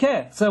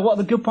 okay. So, what are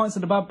the good points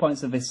and the bad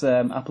points of this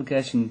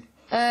application,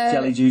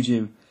 Jelly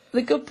Juju?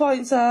 The good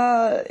points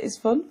are it's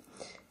fun.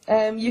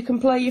 You can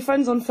play your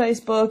friends on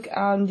Facebook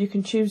and you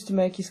can choose to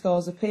make your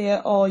scores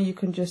appear, or you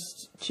can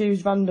just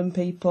choose random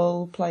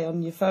people, play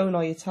on your phone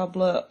or your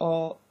tablet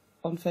or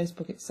on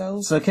Facebook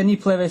itself. So can you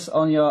play this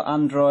on your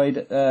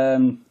Android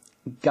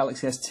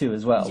Galaxy S2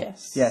 as well?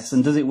 Yes. Yes,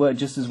 and does it work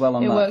just as well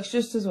on that? It works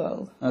just as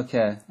well.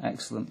 Okay,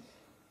 excellent.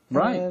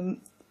 Right.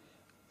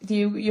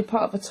 You're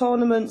part of a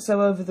tournament,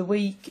 so over the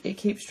week it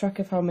keeps track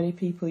of how many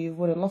people you've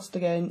won and lost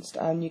against,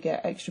 and you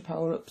get extra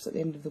power-ups at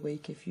the end of the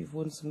week if you've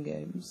won some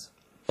games.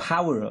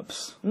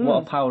 Power-ups? What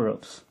are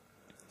power-ups?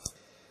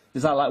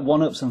 Is that like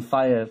one-ups and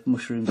fire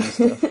mushrooms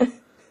and stuff?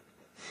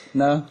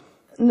 No?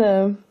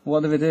 No.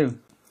 What do they do?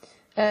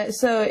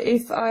 So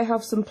if I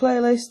have some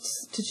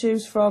playlists to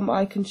choose from,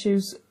 I can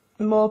choose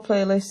more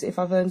playlists if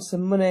I've earned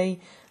some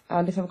money,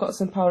 and if I've got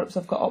some power-ups,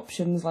 I've got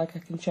options, like I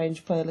can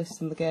change playlists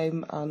in the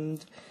game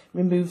and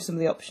remove some of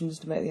the options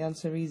to make the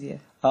answer easier.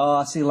 Oh,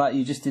 I see, like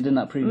you just did in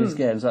that previous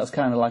game, so that's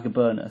kind of like a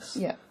bonus.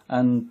 Yeah.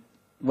 And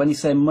when you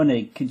say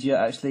money, could you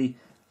actually,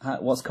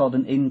 what's called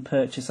an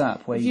in-purchase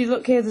app? Where if you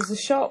look here, there's a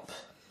shop,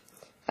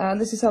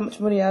 and this is how much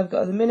money I've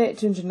got at the minute,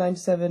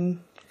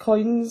 297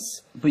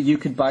 coins. But you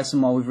could buy some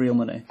more with real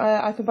money?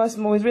 I can buy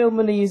some more with real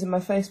money using my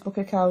Facebook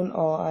account,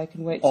 or I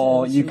can wait to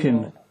Or you some can,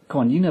 more.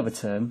 come on, you know the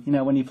term, you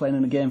know when you're playing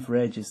in a game for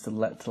ages to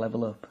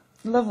level up.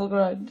 Level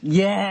grind.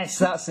 Yes,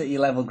 that's it,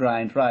 your level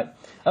grind, right.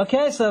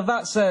 Okay, so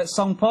that's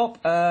Song Pop.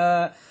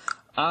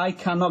 I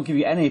cannot give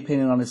you any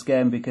opinion on this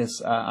game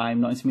because I'm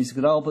not into music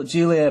at all, but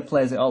Julia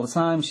plays it all the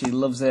time, she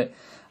loves it,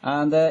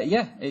 and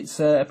yeah, it's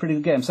a pretty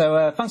good game.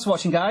 So thanks for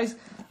watching, guys,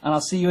 and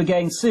I'll see you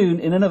again soon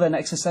in another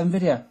Nexus 7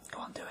 video. Go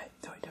on, do it.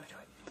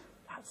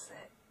 That's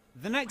it.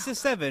 The Nexus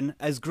 7,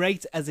 as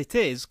great as it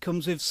is,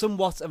 comes with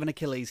somewhat of an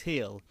Achilles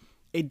heel.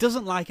 It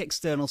doesn't like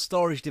external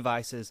storage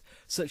devices,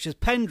 such as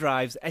pen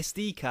drives,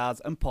 SD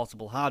cards and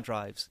portable hard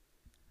drives.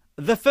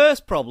 The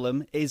first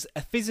problem is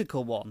a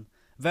physical one.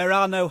 There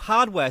are no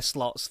hardware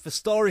slots for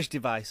storage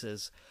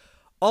devices.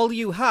 All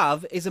you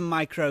have is a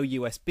micro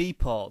USB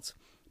port.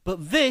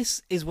 But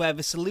this is where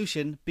the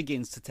solution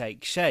begins to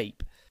take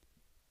shape.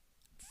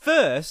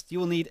 First, you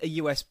will need a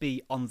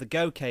USB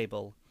on-the-go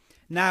cable.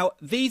 Now,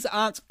 these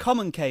aren't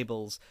common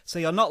cables, so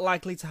you're not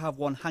likely to have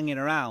one hanging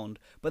around,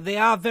 but they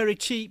are very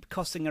cheap,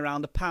 costing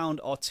around £1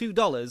 or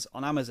 $2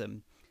 on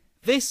Amazon.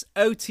 This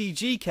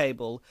OTG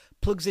cable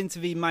plugs into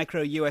the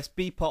micro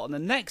USB port on the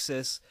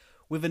Nexus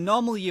with a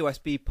normal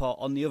USB port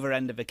on the other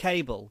end of the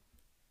cable.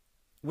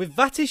 With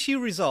that issue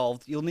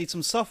resolved, you'll need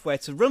some software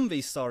to run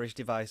these storage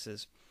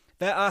devices.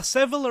 There are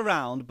several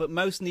around, but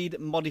most need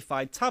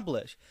modified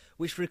tablets,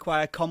 which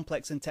require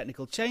complex and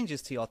technical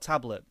changes to your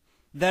tablet.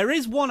 There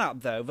is one app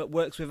though that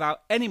works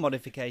without any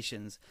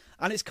modifications,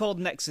 and it's called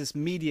Nexus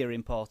Media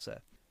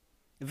Importer.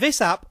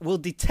 This app will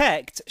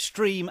detect,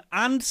 stream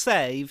and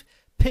save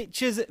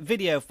pictures,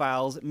 video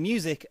files,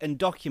 music and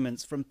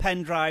documents from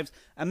pen drives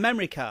and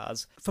memory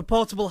cards. For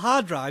portable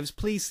hard drives,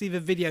 please see the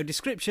video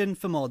description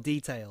for more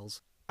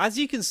details. As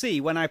you can see,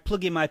 when I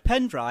plug in my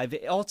pen drive,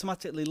 it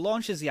automatically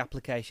launches the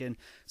application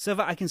so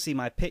that I can see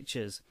my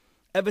pictures.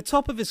 At the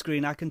top of the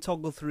screen, I can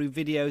toggle through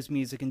videos,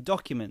 music and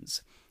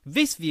documents.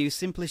 This view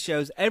simply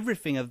shows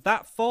everything of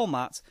that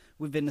format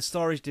within the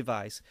storage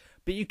device,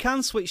 but you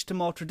can switch to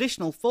more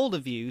traditional folder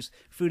views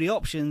through the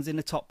options in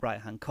the top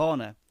right hand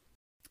corner.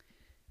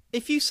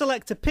 If you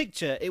select a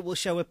picture, it will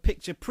show a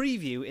picture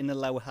preview in the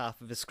lower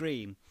half of the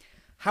screen.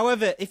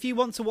 However, if you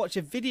want to watch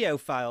a video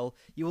file,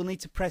 you will need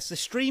to press the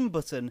stream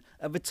button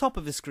at the top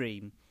of the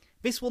screen.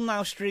 This will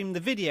now stream the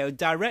video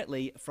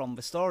directly from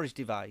the storage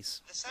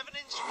device. The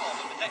 7-inch form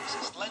of the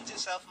Nexus lends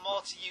itself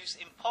more to use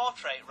in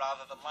portrait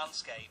rather than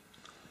landscape,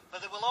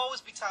 but there will always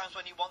be times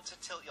when you want to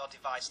tilt your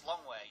device long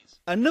ways.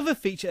 Another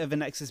feature of the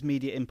Nexus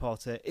Media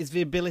Importer is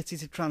the ability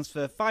to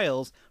transfer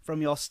files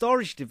from your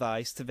storage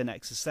device to the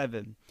Nexus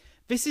 7.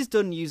 This is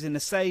done using the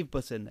Save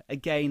button,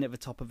 again at the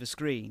top of the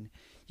screen.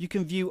 You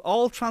can view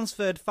all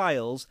transferred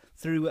files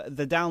through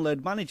the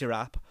Download Manager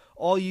app,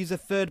 or use a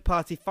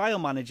third-party file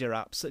manager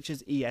app such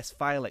as ES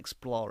File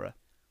Explorer.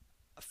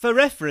 For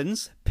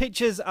reference,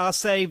 pictures are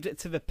saved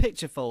to the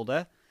Picture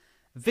folder,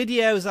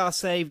 videos are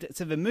saved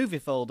to the Movie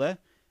folder,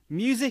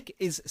 music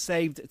is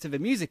saved to the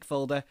Music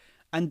folder,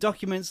 and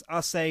documents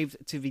are saved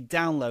to the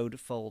Download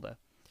folder.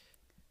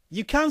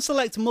 You can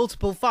select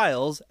multiple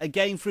files,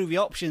 again through the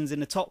options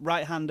in the top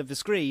right hand of the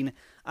screen,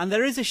 and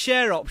there is a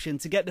share option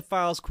to get the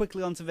files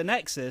quickly onto the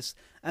Nexus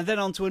and then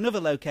onto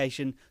another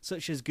location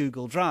such as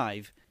Google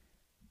Drive.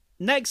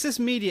 Nexus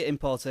Media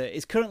Importer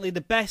is currently the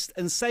best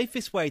and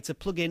safest way to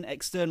plug in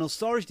external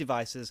storage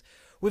devices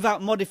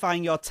without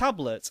modifying your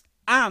tablet,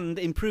 and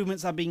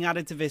improvements are being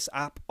added to this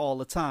app all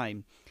the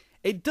time.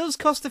 It does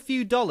cost a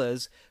few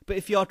dollars, but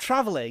if you're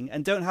travelling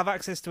and don't have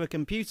access to a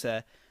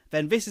computer,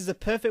 then this is a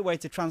perfect way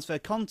to transfer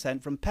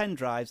content from pen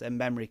drives and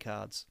memory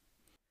cards.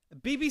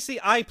 BBC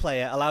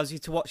iPlayer allows you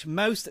to watch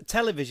most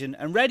television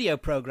and radio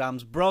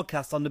programmes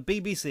broadcast on the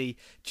BBC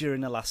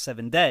during the last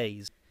 7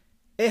 days.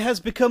 It has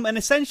become an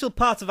essential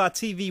part of our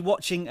TV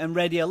watching and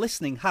radio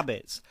listening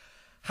habits.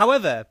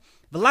 However,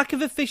 the lack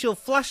of official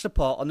flash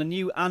support on the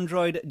new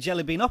Android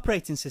Jelly Bean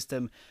operating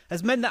system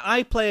has meant that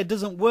iPlayer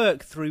doesn't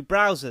work through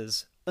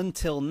browsers,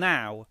 until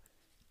now.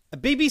 A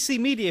BBC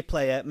Media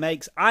Player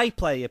makes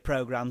iPlayer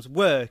programmes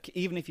work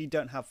even if you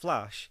don't have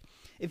Flash.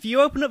 If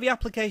you open up the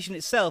application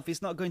itself,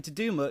 it's not going to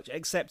do much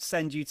except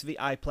send you to the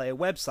iPlayer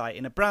website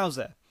in a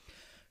browser.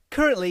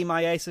 Currently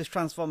my Asus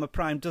Transformer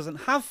Prime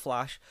doesn't have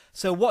flash,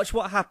 so watch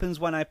what happens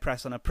when I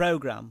press on a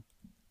program.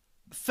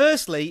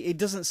 Firstly, it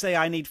doesn't say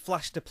I need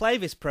flash to play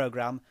this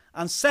program,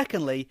 and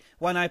secondly,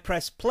 when I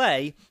press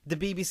play, the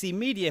BBC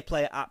Media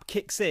Player app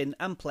kicks in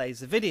and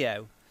plays the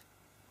video.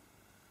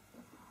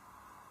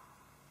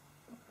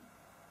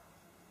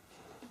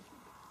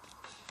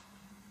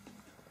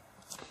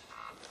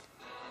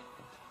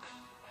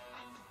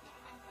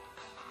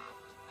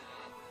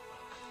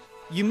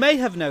 You may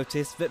have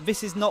noticed that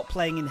this is not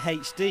playing in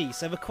HD,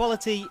 so the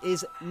quality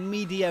is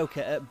mediocre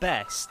at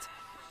best.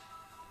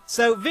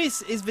 So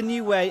this is the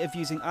new way of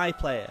using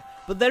iPlayer,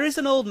 but there is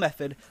an old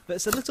method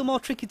that's a little more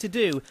tricky to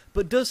do,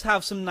 but does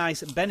have some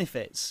nice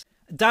benefits.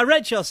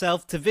 Direct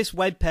yourself to this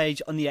web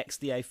page on the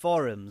XDA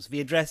forums,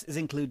 the address is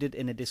included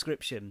in a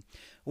description,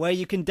 where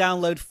you can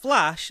download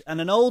Flash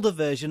and an older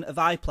version of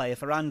iPlayer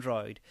for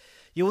Android.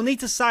 You will need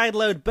to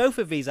sideload both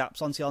of these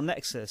apps onto your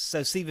Nexus,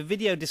 so see the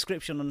video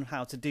description on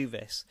how to do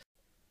this.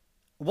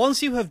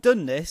 Once you have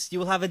done this, you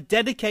will have a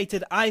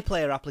dedicated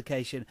iPlayer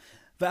application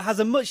that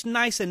has a much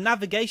nicer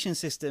navigation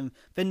system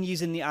than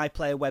using the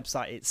iPlayer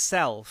website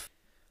itself.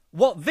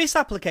 What this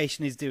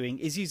application is doing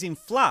is using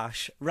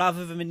Flash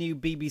rather than the new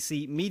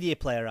BBC Media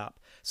Player app,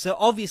 so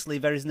obviously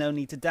there is no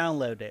need to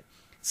download it.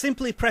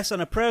 Simply press on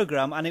a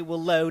program and it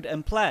will load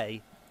and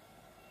play.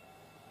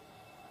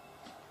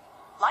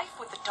 Life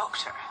with the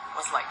Doctor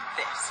was like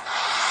this.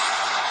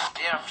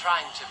 Dear, I'm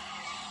trying to...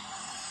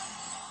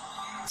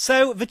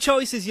 So the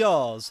choice is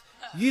yours.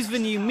 Use the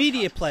new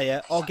Media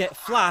Player or get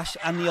Flash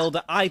and the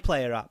older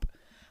iPlayer app.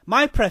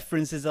 My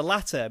preference is the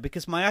latter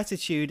because my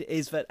attitude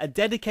is that a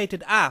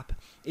dedicated app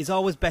is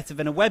always better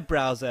than a web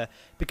browser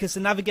because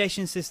the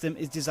navigation system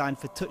is designed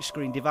for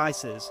touchscreen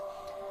devices.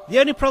 The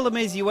only problem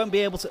is you won't be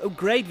able to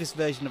upgrade this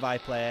version of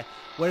iPlayer,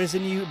 whereas a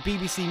new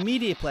BBC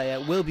Media Player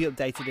will be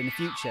updated in the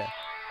future.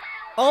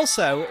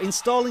 Also,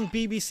 installing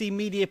BBC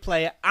Media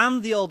Player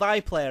and the old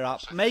iPlayer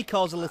app may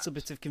cause a little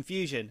bit of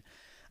confusion,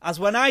 as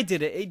when I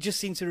did it, it just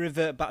seemed to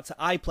revert back to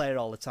iPlayer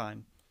all the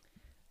time.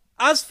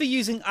 As for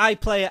using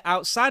iPlayer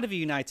outside of the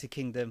United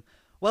Kingdom,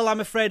 well, I'm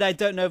afraid I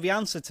don't know the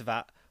answer to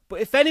that, but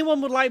if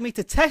anyone would like me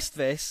to test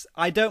this,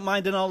 I don't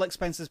mind an all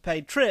expenses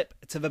paid trip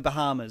to the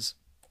Bahamas.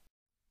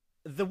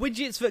 The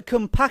widgets that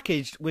come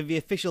packaged with the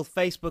official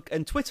Facebook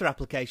and Twitter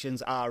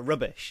applications are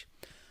rubbish.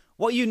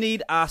 What you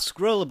need are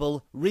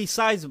scrollable,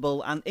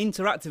 resizable and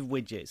interactive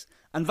widgets,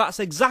 and that's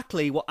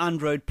exactly what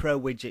Android Pro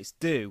widgets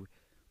do.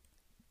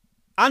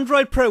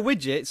 Android Pro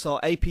Widgets, or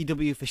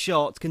APW for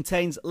short,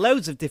 contains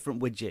loads of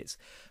different widgets,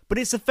 but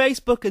it's the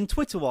Facebook and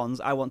Twitter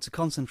ones I want to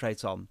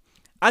concentrate on.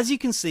 As you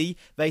can see,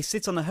 they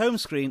sit on the home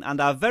screen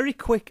and are very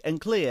quick and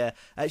clear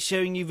at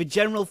showing you the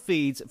general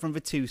feeds from the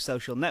two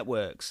social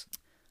networks.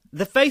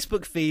 The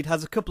Facebook feed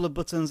has a couple of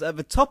buttons at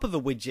the top of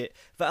the widget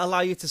that allow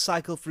you to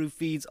cycle through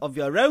feeds of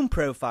your own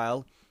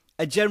profile,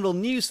 a general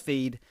news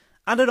feed,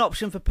 and an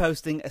option for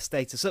posting a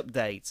status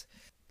update.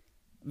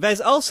 There's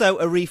also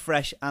a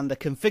refresh and a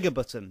configure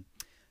button.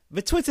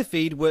 The Twitter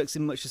feed works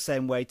in much the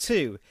same way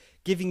too,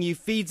 giving you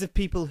feeds of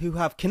people who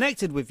have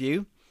connected with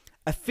you,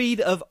 a feed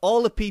of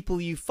all the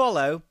people you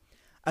follow,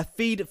 a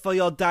feed for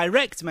your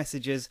direct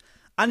messages,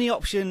 and the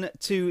option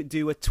to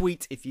do a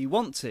tweet if you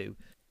want to.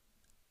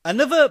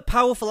 Another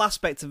powerful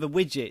aspect of the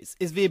widgets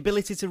is the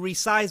ability to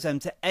resize them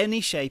to any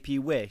shape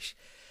you wish.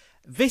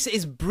 This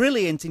is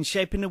brilliant in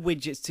shaping the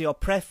widgets to your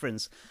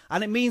preference,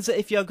 and it means that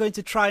if you're going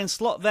to try and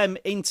slot them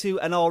into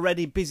an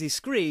already busy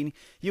screen,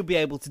 you'll be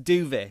able to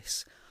do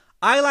this.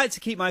 I like to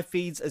keep my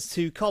feeds as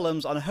two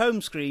columns on a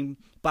home screen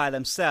by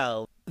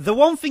themselves. The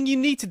one thing you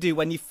need to do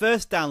when you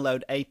first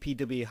download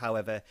APW,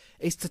 however,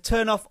 is to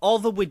turn off all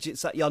the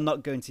widgets that you're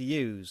not going to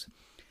use.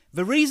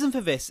 The reason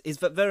for this is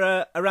that there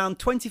are around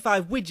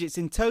 25 widgets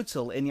in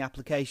total in the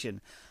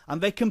application, and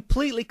they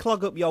completely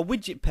clog up your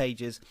widget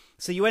pages,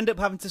 so you end up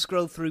having to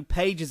scroll through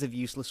pages of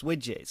useless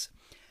widgets.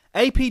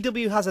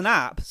 APW has an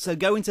app, so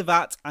go into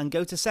that and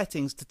go to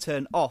settings to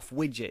turn off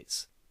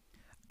widgets.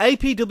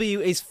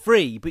 APW is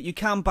free, but you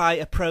can buy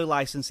a pro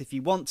license if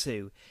you want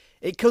to.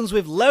 It comes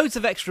with loads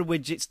of extra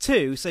widgets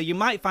too, so you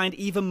might find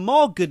even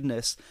more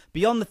goodness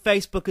beyond the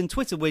Facebook and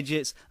Twitter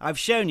widgets I've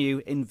shown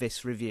you in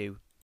this review.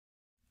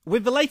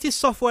 With the latest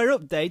software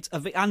update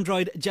of the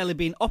Android Jelly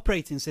Bean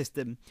operating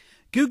system,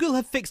 Google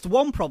have fixed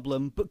one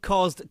problem but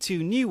caused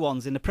two new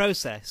ones in the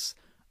process.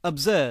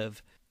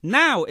 Observe.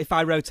 Now if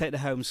I rotate the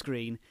home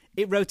screen,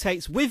 it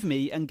rotates with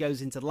me and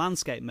goes into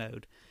landscape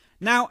mode.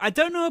 Now, I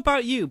don't know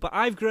about you, but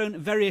I've grown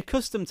very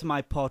accustomed to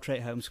my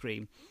portrait home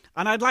screen,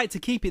 and I'd like to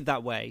keep it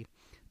that way.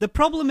 The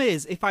problem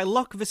is, if I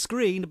lock the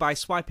screen by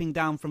swiping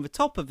down from the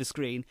top of the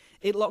screen,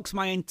 it locks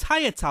my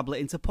entire tablet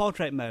into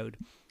portrait mode.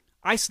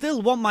 I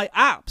still want my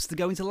apps to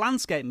go into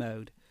landscape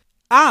mode.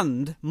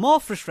 And, more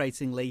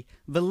frustratingly,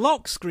 the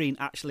lock screen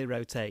actually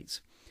rotates.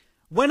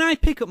 When I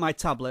pick up my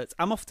tablet,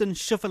 I'm often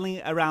shuffling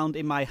it around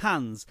in my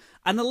hands,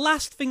 and the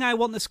last thing I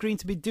want the screen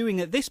to be doing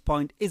at this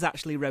point is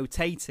actually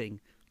rotating.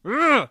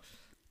 Ugh!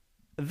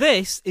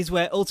 This is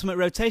where Ultimate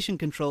Rotation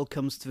Control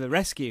comes to the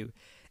rescue.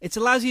 it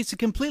allows you to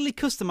completely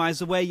customize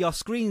the way your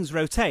screens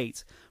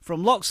rotate,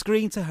 from lock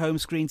screen to home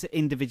screen to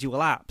individual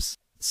apps.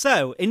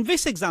 So, in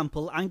this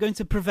example, I'm going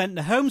to prevent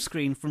the home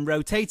screen from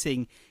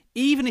rotating,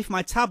 even if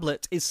my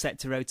tablet is set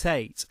to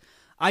rotate.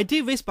 I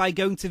do this by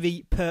going to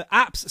the Per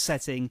Apps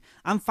setting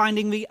and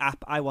finding the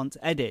app I want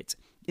to edit.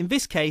 In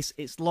this case,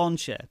 it's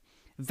Launcher.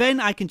 Then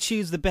I can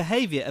choose the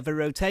behaviour of a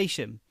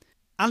rotation.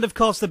 And of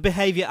course, the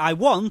behaviour I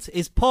want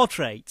is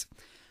Portrait.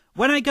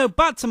 When I go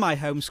back to my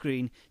home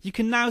screen, you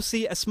can now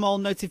see a small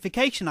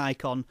notification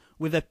icon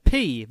with a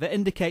P that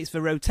indicates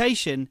the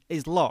rotation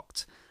is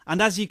locked.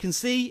 And as you can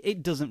see,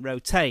 it doesn't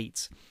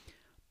rotate.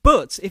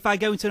 But if I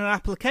go into an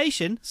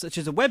application, such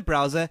as a web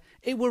browser,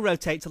 it will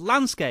rotate to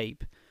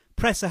landscape.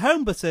 Press the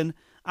home button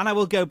and I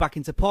will go back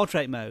into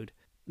portrait mode.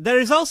 There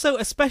is also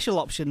a special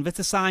option that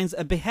assigns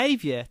a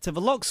behaviour to the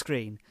lock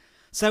screen.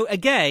 So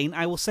again,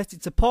 I will set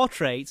it to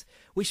portrait,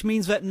 which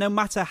means that no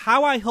matter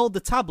how I hold the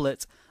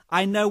tablet,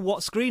 I know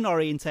what screen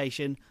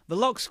orientation the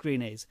lock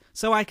screen is,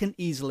 so I can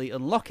easily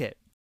unlock it.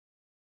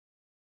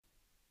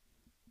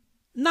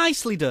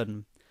 Nicely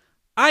done.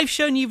 I've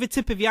shown you the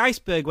tip of the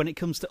iceberg when it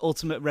comes to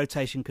ultimate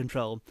rotation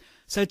control,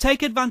 so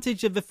take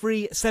advantage of the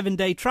free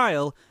 7-day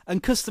trial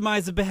and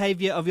customise the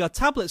behaviour of your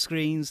tablet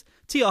screens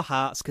to your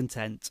heart's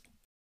content.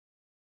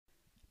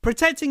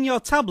 Protecting your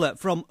tablet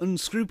from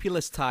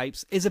unscrupulous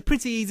types is a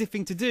pretty easy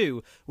thing to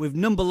do with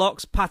number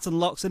locks, pattern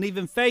locks and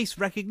even face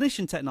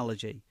recognition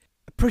technology.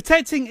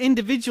 Protecting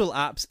individual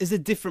apps is a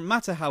different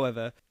matter,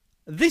 however.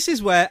 This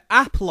is where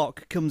App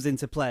Lock comes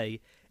into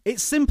play.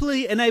 It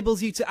simply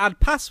enables you to add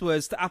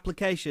passwords to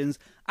applications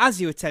as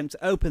you attempt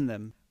to open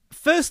them.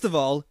 First of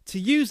all, to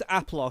use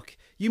App Lock,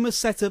 you must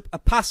set up a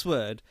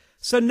password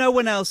so no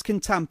one else can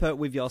tamper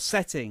with your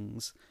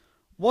settings.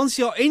 Once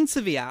you're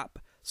into the app,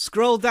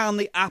 scroll down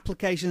the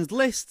applications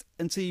list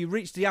until you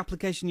reach the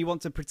application you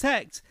want to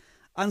protect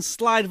and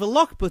slide the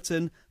lock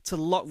button to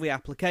lock the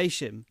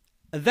application.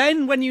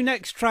 Then when you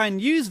next try and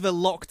use the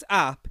locked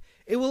app,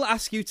 it will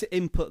ask you to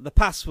input the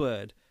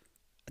password.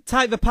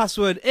 Type the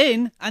password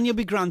in and you'll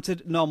be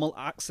granted normal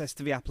access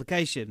to the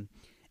application.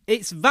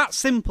 It's that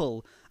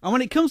simple, and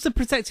when it comes to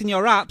protecting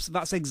your apps,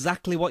 that's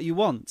exactly what you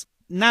want.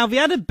 Now, the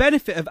added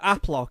benefit of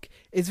App Lock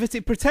is that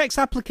it protects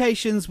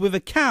applications with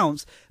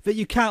accounts that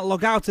you can't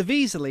log out of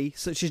easily,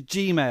 such as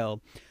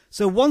Gmail.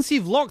 So once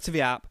you've locked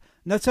the app,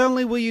 not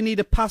only will you need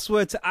a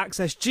password to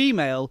access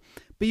Gmail,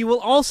 but you will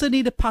also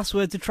need a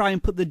password to try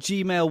and put the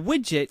Gmail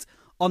widget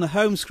on a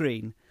home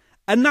screen.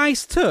 A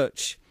nice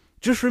touch.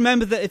 Just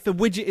remember that if the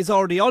widget is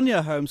already on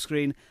your home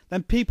screen,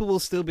 then people will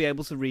still be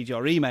able to read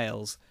your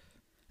emails.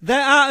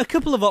 There are a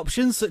couple of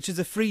options, such as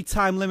a free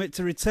time limit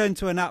to return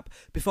to an app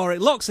before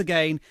it locks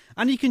again,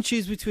 and you can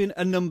choose between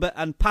a number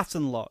and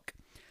pattern lock.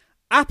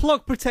 App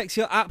Lock protects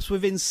your apps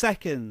within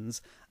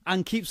seconds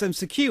and keeps them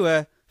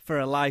secure for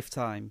a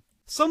lifetime.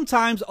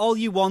 Sometimes all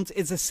you want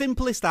is the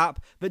simplest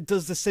app that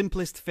does the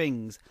simplest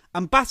things,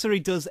 and Battery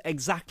does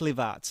exactly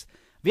that.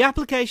 The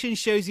application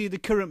shows you the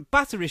current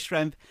battery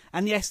strength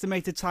and the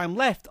estimated time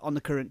left on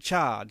the current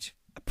charge.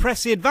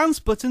 Press the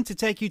Advanced button to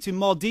take you to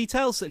more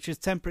details such as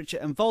temperature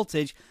and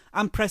voltage,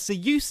 and press the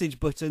Usage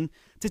button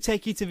to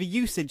take you to the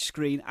usage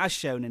screen as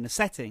shown in the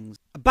settings.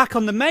 Back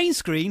on the main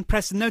screen,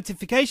 press the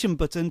Notification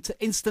button to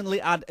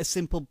instantly add a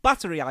simple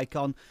battery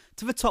icon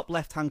to the top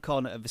left hand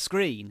corner of the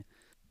screen.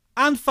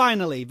 And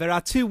finally, there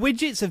are 2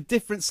 widgets of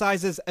different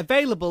sizes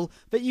available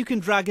that you can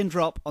drag and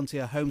drop onto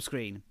your home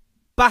screen.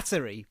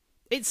 Battery.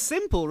 It's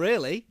simple,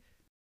 really.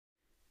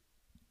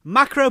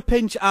 Macro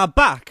Pinch are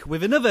back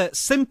with another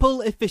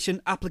simple,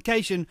 efficient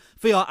application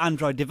for your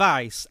Android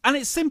device, and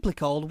it's simply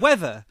called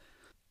Weather.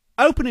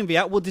 Opening the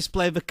app will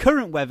display the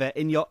current weather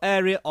in your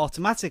area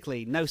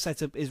automatically. No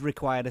setup is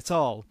required at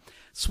all.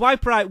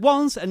 Swipe right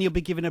once and you'll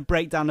be given a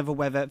breakdown of the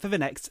weather for the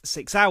next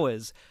 6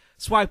 hours.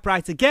 Swipe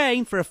right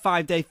again for a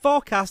 5-day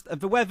forecast of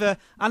the weather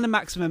and the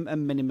maximum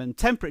and minimum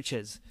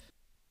temperatures.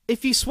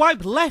 If you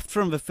swipe left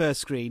from the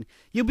first screen,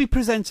 you'll be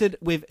presented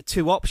with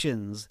 2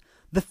 options.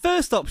 The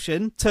first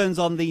option turns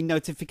on the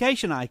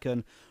notification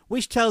icon,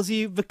 which tells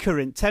you the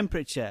current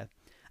temperature.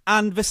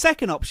 And the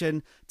second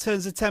option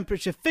turns the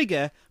temperature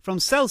figure from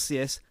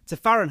Celsius to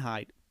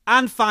Fahrenheit.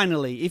 And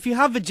finally, if you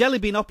have the Jelly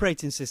Bean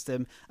operating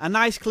system, a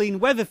nice clean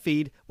weather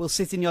feed will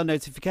sit in your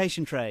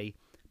notification tray.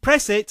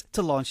 Press it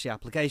to launch the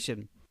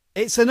application.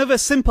 It's another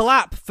simple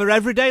app for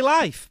everyday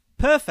life.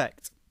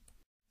 Perfect.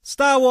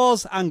 Star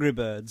Wars Angry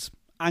Birds.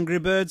 Angry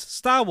Birds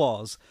Star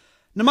Wars.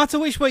 No matter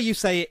which way you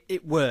say it,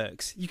 it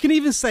works. You can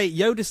even say it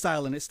Yoda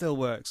style and it still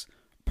works.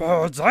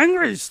 Birds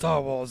angry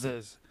Star Wars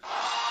is.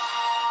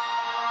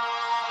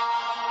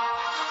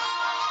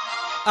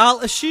 I'll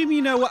assume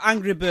you know what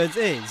Angry Birds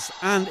is,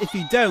 and if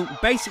you don't,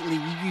 basically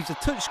you use a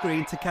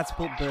touchscreen to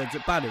catapult birds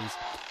at baddies.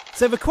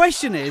 So the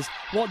question is,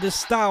 what does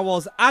Star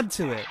Wars add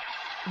to it?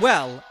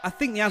 Well, I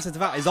think the answer to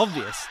that is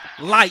obvious.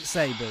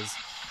 Lightsabers.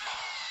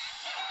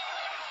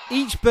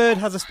 Each bird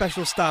has a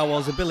special Star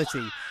Wars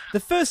ability, the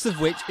first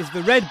of which is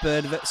the red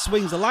bird that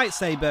swings a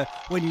lightsaber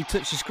when you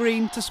touch the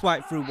screen to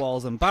swipe through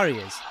walls and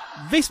barriers.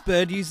 This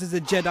bird uses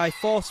a Jedi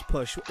Force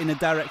push in a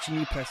direction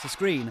you press the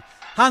screen.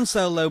 Han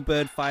Solo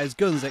bird fires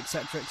guns,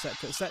 etc,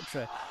 etc,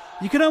 etc.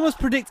 You can almost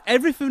predict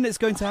everything that's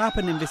going to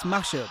happen in this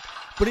mashup,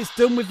 but it's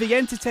done with the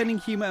entertaining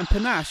humour and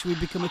panache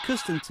we've become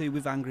accustomed to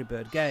with Angry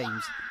Bird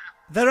games.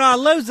 There are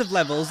loads of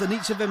levels and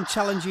each of them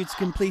challenge you to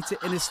complete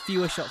it in as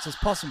fewer shots as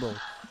possible.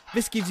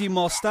 This gives you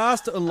more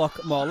stars to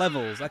unlock more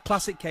levels, a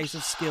classic case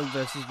of skill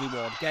versus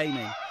reward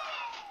gaming.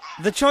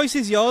 The choice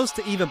is yours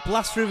to either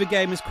blast through the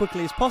game as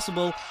quickly as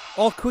possible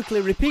or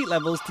quickly repeat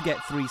levels to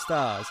get 3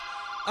 stars.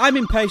 I'm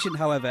impatient,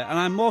 however, and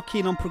I'm more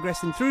keen on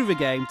progressing through the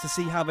game to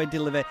see how they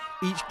deliver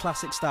each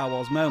classic Star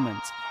Wars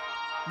moment.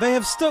 They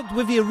have stuck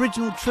with the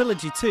original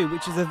trilogy too,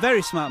 which is a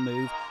very smart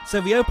move, so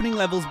the opening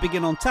levels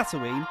begin on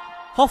Tatooine.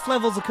 Hoth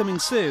levels are coming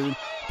soon,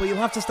 but you'll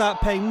have to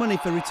start paying money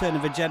for Return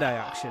of the Jedi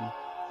action.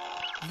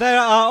 There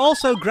are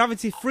also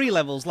gravity-free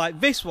levels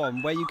like this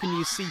one, where you can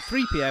use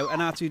C-3PO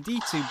and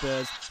R2-D2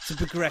 birds to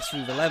progress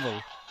through the level.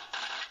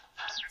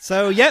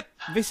 So yep,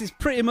 this is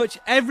pretty much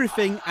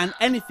everything and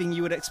anything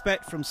you would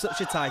expect from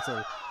such a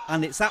title,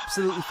 and it's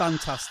absolutely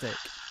fantastic.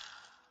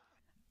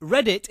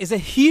 Reddit is a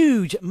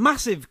huge,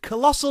 massive,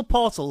 colossal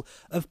portal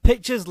of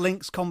pictures,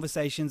 links,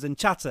 conversations and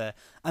chatter,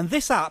 and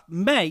this app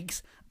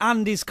makes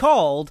and is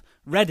called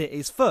Reddit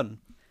is Fun.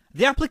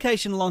 The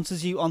application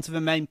launches you onto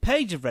the main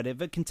page of Reddit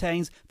that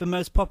contains the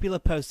most popular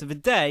posts of the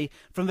day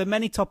from the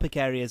many topic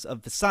areas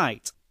of the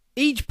site.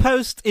 Each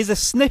post is a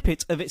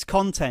snippet of its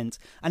content,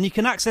 and you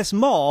can access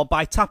more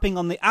by tapping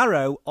on the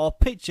arrow or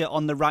picture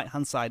on the right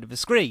hand side of the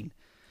screen.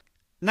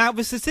 Now,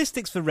 the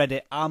statistics for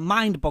Reddit are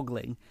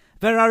mind-boggling.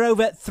 There are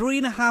over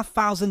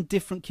 3,500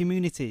 different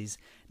communities,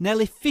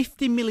 nearly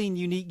 50 million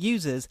unique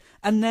users,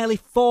 and nearly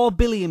 4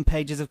 billion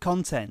pages of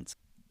content.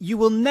 You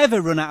will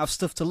never run out of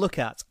stuff to look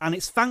at, and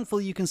it's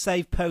thankful you can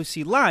save posts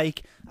you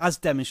like, as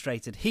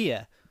demonstrated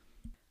here.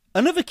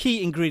 Another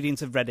key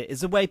ingredient of Reddit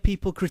is the way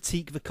people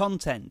critique the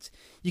content.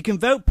 You can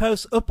vote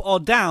posts up or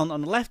down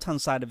on the left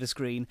hand side of the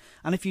screen,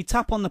 and if you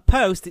tap on the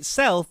post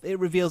itself, it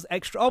reveals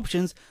extra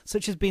options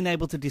such as being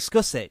able to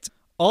discuss it.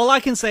 All I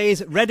can say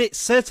is Reddit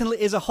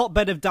certainly is a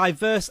hotbed of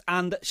diverse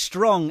and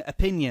strong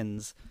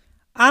opinions.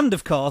 And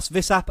of course,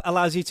 this app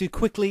allows you to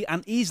quickly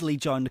and easily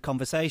join the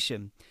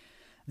conversation.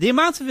 The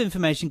amount of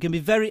information can be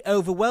very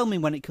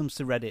overwhelming when it comes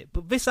to Reddit,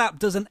 but this app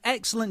does an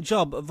excellent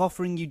job of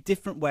offering you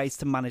different ways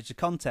to manage the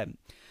content.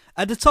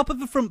 At the top of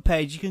the front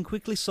page, you can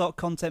quickly sort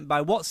content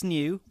by what's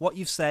new, what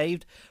you've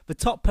saved, the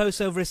top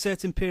posts over a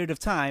certain period of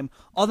time,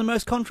 or the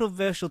most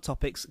controversial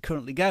topics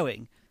currently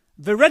going.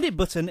 The Reddit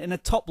button in the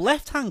top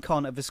left-hand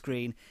corner of the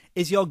screen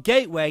is your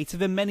gateway to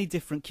the many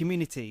different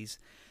communities.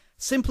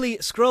 Simply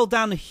scroll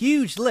down a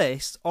huge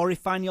list or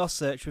refine your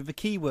search with a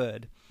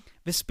keyword.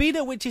 The speed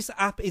at which this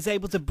app is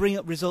able to bring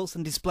up results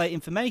and display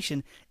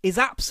information is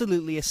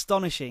absolutely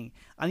astonishing,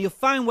 and you'll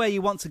find where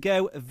you want to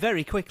go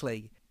very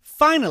quickly.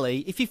 Finally,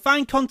 if you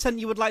find content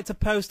you would like to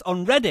post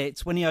on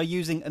Reddit when you are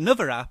using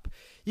another app,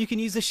 you can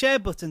use the share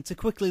button to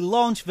quickly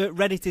launch the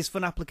Reddit is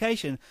Fun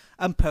application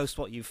and post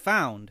what you've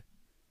found.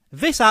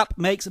 This app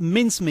makes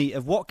mincemeat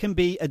of what can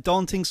be a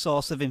daunting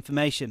source of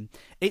information.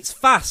 It's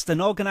fast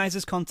and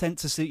organises content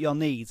to suit your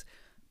needs.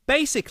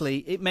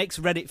 Basically, it makes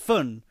Reddit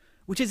fun,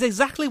 which is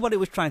exactly what it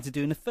was trying to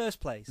do in the first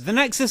place. The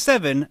Nexus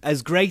 7,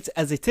 as great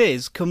as it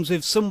is, comes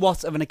with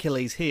somewhat of an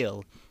Achilles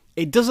heel.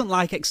 It doesn't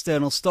like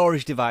external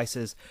storage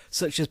devices,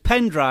 such as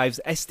pen drives,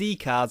 SD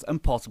cards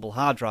and portable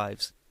hard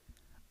drives.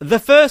 The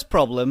first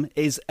problem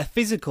is a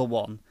physical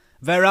one.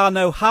 There are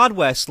no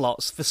hardware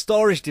slots for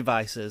storage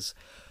devices.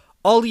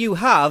 All you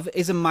have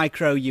is a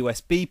micro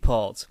USB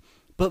port.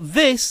 But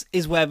this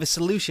is where the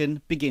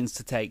solution begins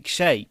to take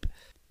shape.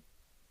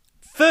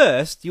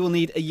 First, you will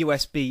need a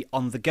USB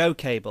on-the-go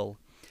cable.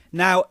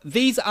 Now,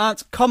 these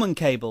aren't common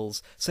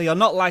cables, so you're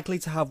not likely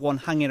to have one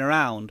hanging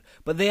around,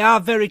 but they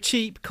are very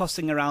cheap,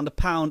 costing around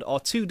 £1 or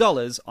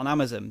 $2 on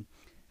Amazon.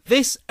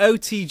 This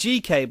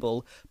OTG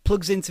cable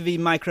plugs into the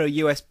micro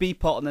USB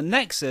port on the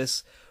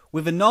Nexus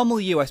with a normal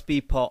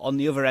USB port on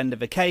the other end of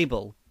the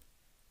cable.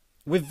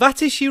 With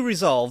that issue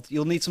resolved,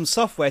 you'll need some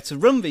software to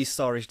run these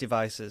storage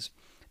devices.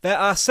 There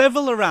are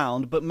several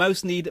around, but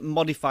most need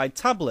modified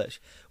tablets,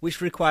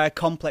 which require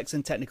complex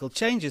and technical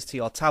changes to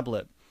your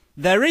tablet.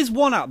 There is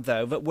one app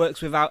though that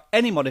works without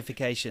any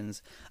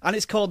modifications, and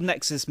it's called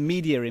Nexus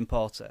Media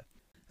Importer.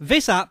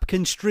 This app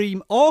can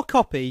stream or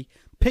copy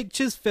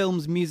pictures,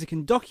 films, music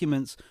and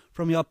documents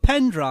from your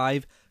pen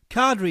drive,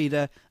 card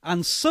reader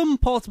and some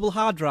portable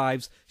hard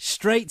drives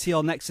straight to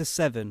your Nexus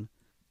 7.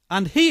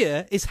 And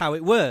here is how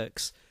it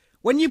works.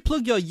 When you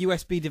plug your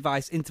USB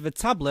device into the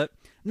tablet,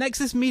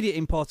 Nexus Media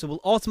Importer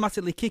will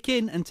automatically kick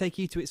in and take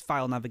you to its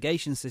file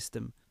navigation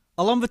system.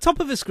 Along the top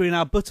of the screen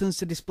are buttons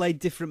to display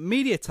different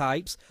media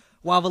types,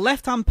 while the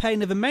left-hand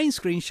pane of the main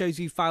screen shows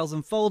you files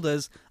and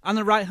folders, and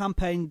the right-hand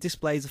pane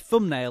displays a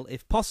thumbnail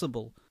if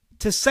possible.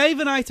 To save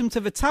an item to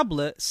the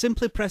tablet,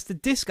 simply press the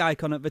disk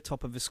icon at the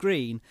top of the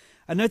screen,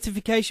 a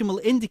notification will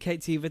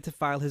indicate to you that a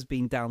file has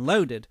been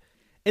downloaded.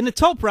 In the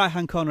top right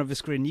hand corner of the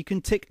screen you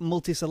can tick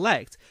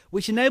multi-select,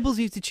 which enables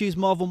you to choose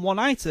more than one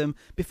item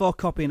before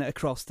copying it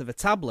across to the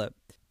tablet.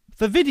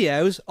 For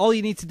videos, all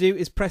you need to do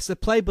is press the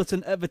play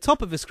button at the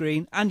top of the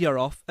screen and you're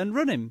off and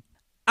running.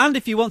 And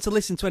if you want to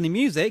listen to any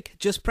music,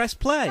 just press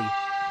play.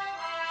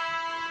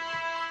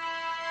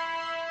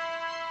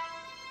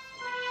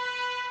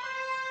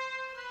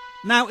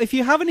 Now, if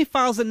you have any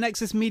files that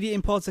Nexus Media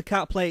Importer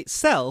can't play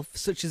itself,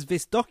 such as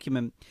this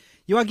document,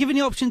 you are given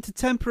the option to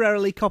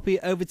temporarily copy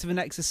it over to the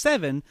Nexus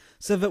 7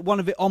 so that one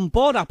of the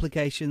onboard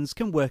applications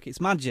can work its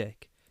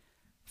magic.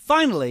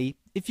 Finally,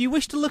 if you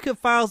wish to look at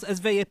files as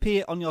they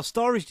appear on your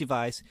storage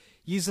device,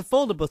 use the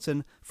folder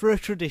button for a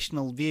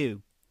traditional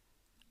view.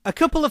 A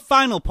couple of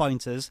final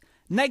pointers.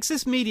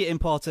 Nexus Media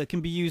Importer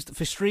can be used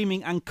for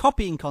streaming and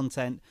copying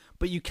content,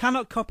 but you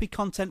cannot copy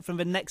content from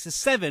the Nexus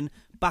 7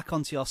 back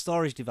onto your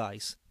storage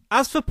device.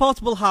 As for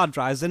portable hard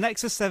drives, the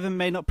Nexus 7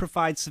 may not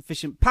provide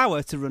sufficient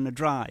power to run a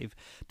drive.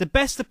 The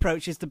best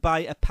approach is to buy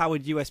a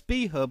powered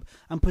USB hub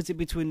and put it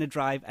between the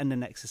drive and the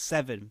Nexus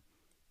 7.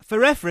 For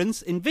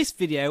reference, in this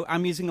video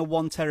I'm using a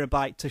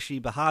 1TB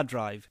Toshiba hard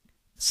drive.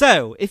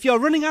 So, if you're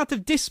running out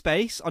of disk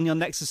space on your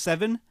Nexus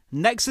 7,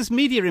 Nexus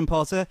Media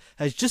Importer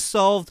has just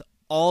solved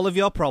all of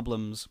your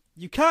problems.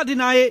 You can't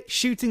deny it,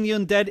 shooting the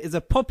undead is a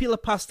popular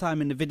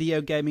pastime in the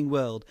video gaming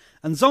world,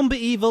 and Zombie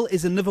Evil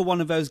is another one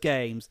of those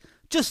games.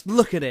 Just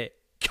look at it.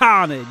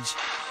 Carnage.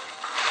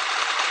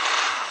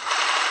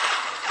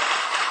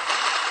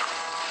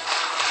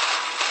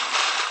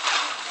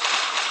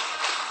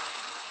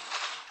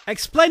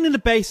 Explaining the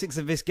basics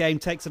of this game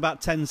takes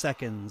about 10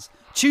 seconds.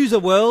 Choose a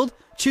world,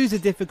 choose a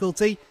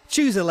difficulty,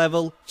 choose a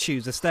level,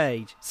 choose a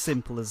stage.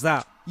 Simple as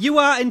that. You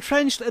are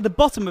entrenched at the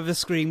bottom of the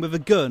screen with a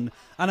gun,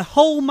 and a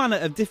whole manner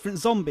of different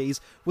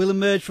zombies will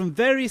emerge from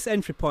various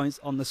entry points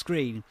on the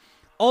screen.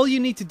 All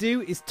you need to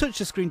do is touch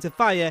the screen to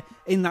fire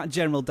in that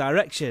general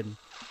direction.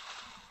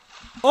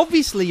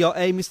 Obviously your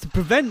aim is to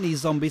prevent these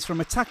zombies from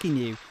attacking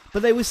you,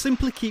 but they will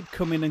simply keep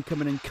coming and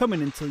coming and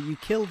coming until you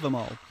kill them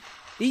all.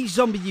 Each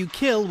zombie you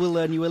kill will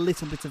earn you a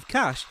little bit of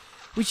cash,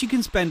 which you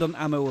can spend on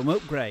ammo and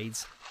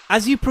upgrades.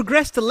 As you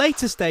progress to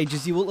later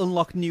stages you will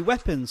unlock new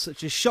weapons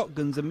such as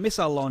shotguns and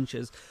missile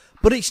launchers,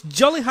 but it's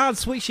jolly hard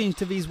switching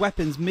to these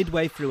weapons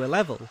midway through a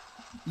level.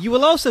 You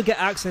will also get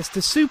access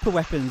to super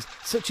weapons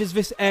such as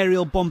this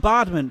aerial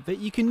bombardment that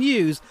you can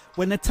use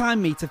when the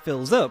time meter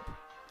fills up.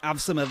 Have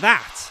some of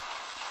that.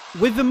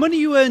 With the money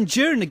you earn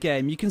during the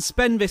game you can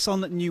spend this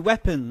on new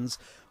weapons.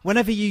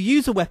 Whenever you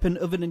use a weapon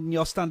other than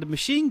your standard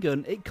machine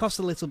gun, it costs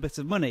a little bit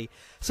of money,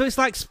 so it's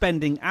like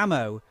spending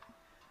ammo.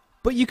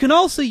 But you can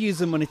also use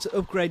the money to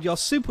upgrade your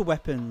super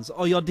weapons,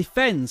 or your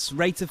defense,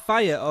 rate of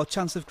fire, or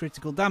chance of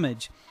critical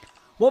damage.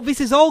 What this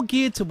is all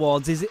geared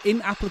towards is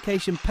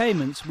in-application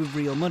payments with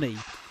real money.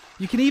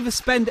 You can either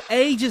spend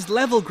ages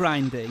level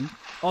grinding,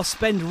 or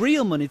spend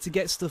real money to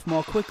get stuff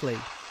more quickly.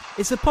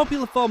 It's a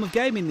popular form of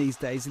gaming these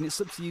days, and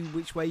it's up to you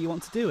which way you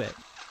want to do it.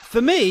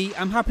 For me,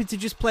 I'm happy to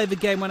just play the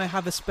game when I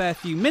have a spare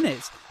few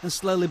minutes and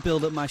slowly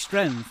build up my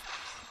strength.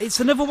 It's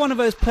another one of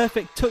those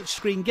perfect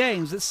touchscreen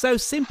games that's so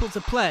simple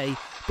to play,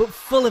 but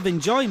full of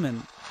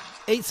enjoyment.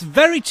 It's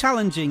very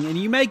challenging and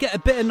you may get a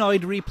bit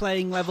annoyed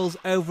replaying levels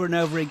over and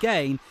over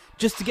again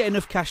just to get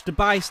enough cash to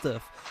buy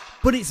stuff,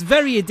 but it's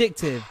very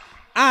addictive,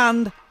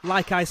 and,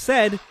 like I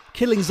said,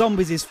 killing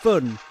zombies is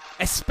fun,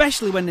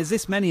 especially when there's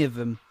this many of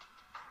them.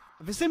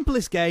 The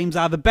simplest games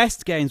are the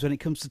best games when it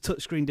comes to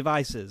touchscreen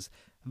devices.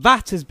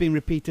 That has been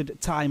repeated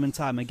time and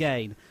time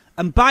again,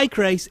 and Bike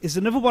Race is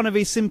another one of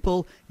these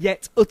simple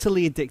yet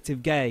utterly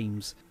addictive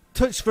games.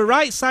 Touch the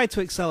right side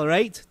to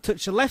accelerate,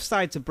 touch the left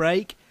side to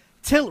brake,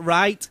 tilt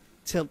right,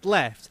 tilt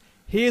left.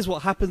 Here's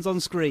what happens on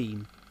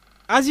screen.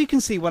 As you can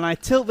see, when I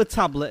tilt the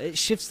tablet it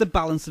shifts the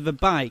balance of the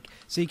bike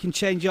so you can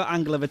change your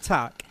angle of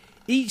attack.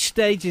 Each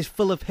stage is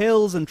full of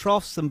hills and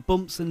troughs and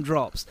bumps and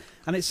drops,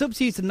 and it's up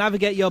to you to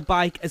navigate your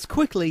bike as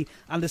quickly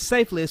and as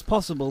safely as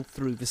possible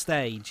through the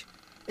stage.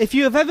 If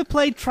you have ever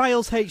played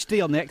Trials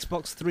HD on the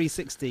Xbox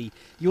 360,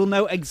 you will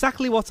know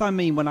exactly what I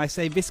mean when I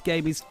say this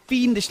game is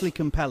fiendishly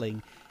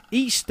compelling.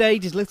 Each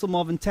stage is little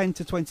more than 10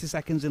 to 20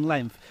 seconds in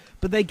length,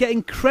 but they get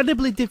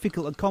incredibly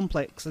difficult and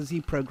complex as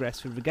you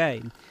progress through the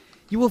game.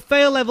 You will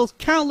fail levels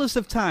countless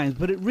of times,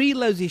 but it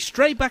reloads you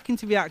straight back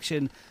into the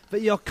action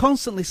that you're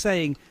constantly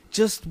saying,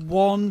 just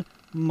one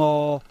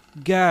more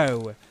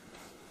go.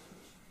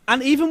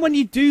 And even when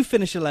you do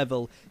finish a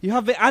level, you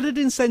have the added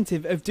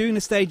incentive of doing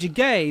the stage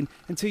again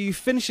until you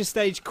finish a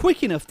stage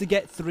quick enough to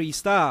get 3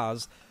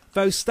 stars.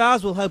 Those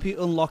stars will help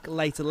you unlock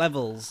later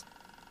levels.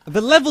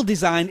 The level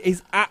design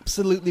is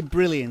absolutely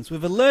brilliant,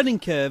 with a learning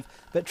curve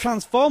that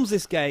transforms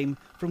this game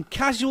from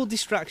casual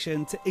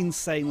distraction to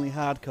insanely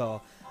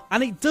hardcore.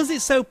 And it does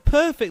it so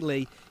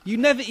perfectly, you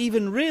never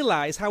even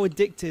realise how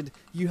addicted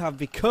you have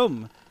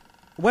become.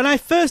 When I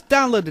first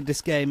downloaded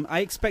this game, I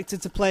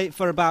expected to play it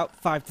for about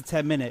 5 to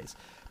 10 minutes.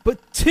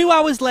 But 2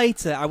 hours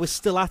later, I was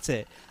still at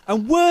it.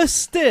 And worse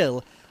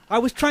still, I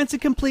was trying to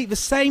complete the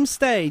same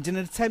stage in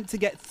an attempt to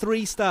get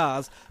 3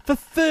 stars for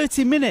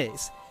 30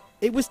 minutes.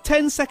 It was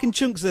 10-second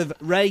chunks of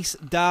race,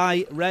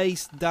 die,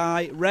 race,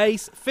 die,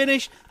 race,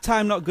 finish,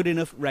 time not good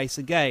enough, race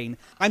again.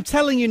 I'm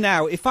telling you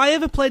now, if I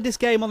ever played this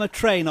game on a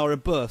train or a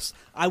bus,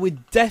 I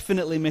would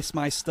definitely miss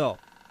my stop.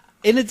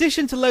 In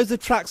addition to loads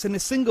of tracks in the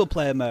single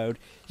player mode,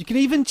 you can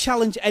even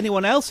challenge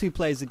anyone else who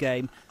plays the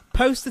game,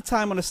 post the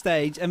time on a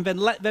stage and then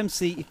let them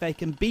see if they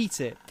can beat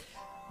it.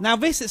 Now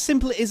this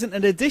simply isn't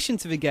an addition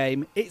to the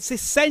game, it's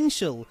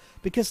essential,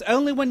 because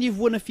only when you've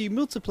won a few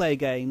multiplayer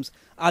games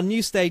are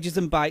new stages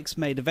and bikes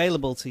made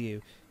available to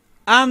you.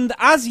 And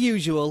as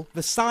usual,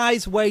 the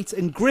size, weight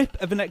and grip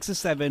of the Nexus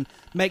 7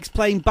 makes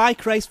playing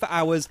Bike Race for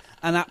hours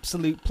an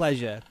absolute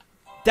pleasure.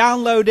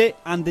 Download it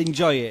and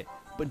enjoy it,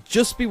 but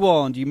just be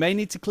warned, you may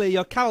need to clear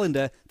your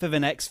calendar for the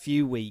next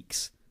few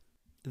weeks.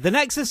 The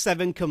Nexus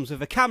 7 comes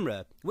with a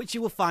camera, which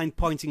you will find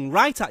pointing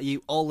right at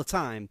you all the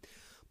time.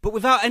 But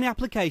without any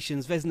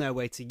applications, there's no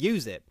way to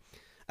use it.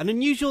 An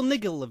unusual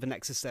niggle of the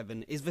Nexus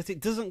 7 is that it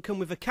doesn't come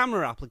with a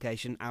camera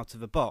application out of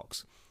the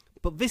box.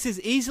 But this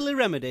is easily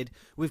remedied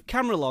with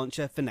Camera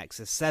Launcher for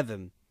Nexus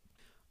 7.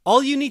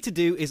 All you need to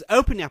do is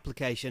open the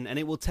application and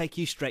it will take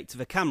you straight to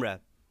the camera.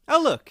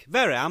 Oh look,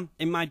 there I am,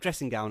 in my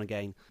dressing gown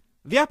again.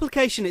 The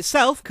application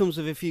itself comes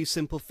with a few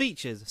simple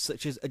features,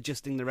 such as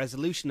adjusting the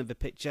resolution of the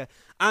picture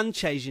and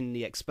changing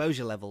the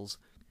exposure levels.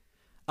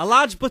 A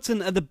large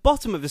button at the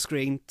bottom of the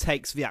screen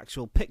takes the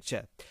actual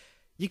picture.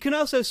 You can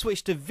also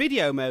switch to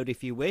video mode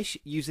if you wish,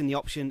 using the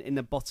option in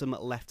the bottom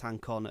left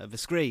hand corner of the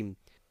screen.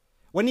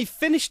 When you've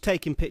finished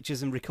taking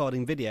pictures and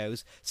recording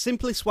videos,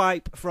 simply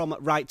swipe from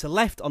right to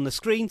left on the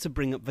screen to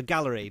bring up the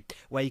gallery,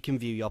 where you can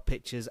view your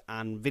pictures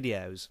and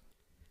videos.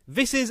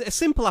 This is a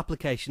simple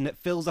application that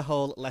fills a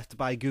hole left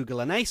by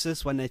Google and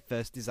Asus when they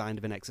first designed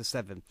the Nexus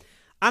 7.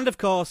 And of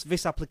course,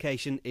 this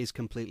application is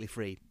completely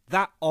free.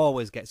 That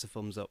always gets a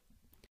thumbs up.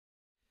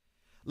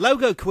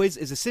 Logo Quiz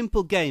is a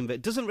simple game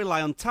that doesn't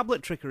rely on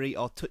tablet trickery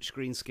or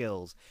touchscreen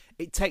skills.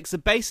 It takes the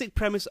basic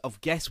premise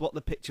of guess what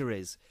the picture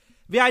is.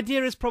 The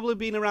idea has probably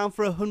been around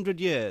for 100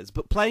 years,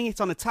 but playing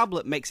it on a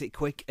tablet makes it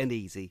quick and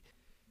easy.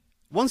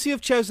 Once you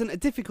have chosen a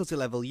difficulty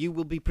level, you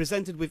will be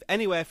presented with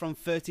anywhere from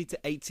 30 to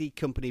 80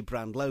 company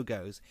brand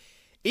logos.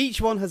 Each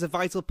one has a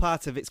vital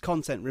part of its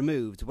content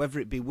removed, whether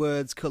it be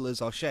words,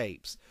 colours or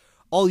shapes.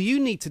 All you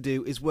need to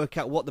do is work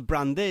out what the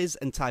brand is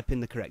and type in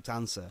the correct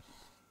answer.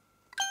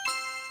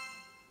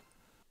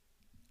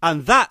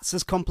 And that's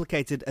as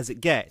complicated as it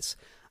gets.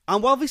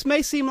 And while this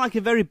may seem like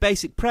a very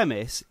basic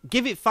premise,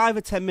 give it 5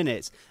 or 10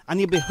 minutes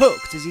and you'll be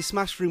hooked as you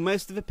smash through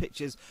most of the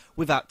pictures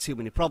without too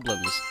many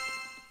problems.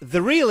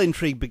 The real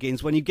intrigue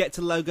begins when you get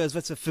to logos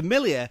that are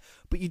familiar,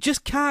 but you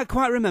just can't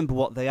quite remember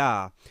what they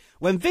are.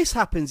 When this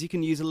happens, you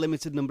can use a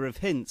limited number of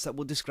hints that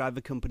will describe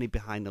the company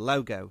behind the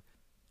logo.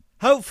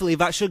 Hopefully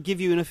that should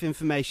give you enough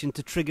information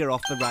to trigger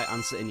off the right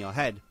answer in your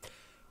head.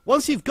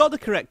 Once you've got the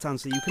correct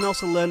answer, you can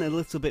also learn a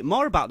little bit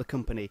more about the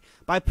company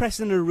by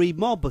pressing the Read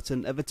More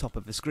button at the top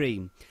of the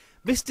screen.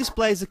 This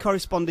displays the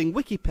corresponding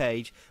wiki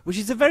page, which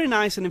is a very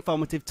nice and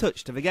informative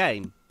touch to the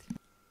game.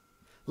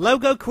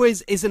 Logo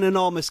Quiz is an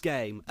enormous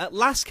game. At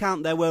last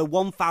count there were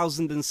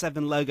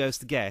 1007 logos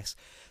to guess,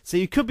 so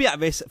you could be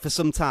at this for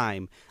some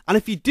time. And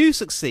if you do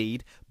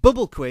succeed,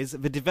 Bubble Quiz,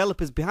 the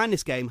developers behind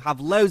this game, have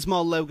loads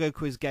more Logo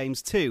Quiz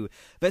games too,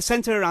 that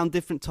centre around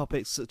different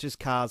topics such as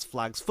cars,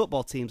 flags,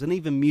 football teams and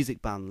even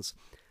music bands.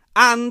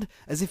 And,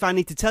 as if I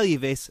need to tell you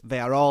this, they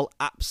are all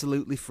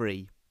absolutely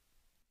free.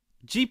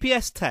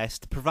 GPS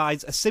Test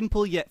provides a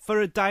simple yet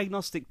thorough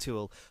diagnostic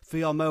tool for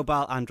your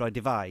mobile Android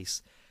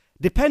device.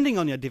 Depending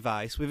on your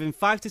device, within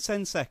 5 to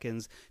 10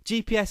 seconds,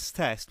 GPS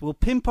Test will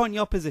pinpoint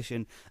your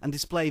position and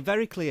display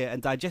very clear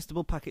and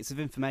digestible packets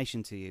of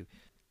information to you.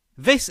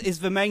 This is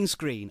the main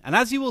screen, and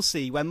as you will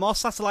see, when more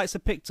satellites are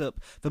picked up,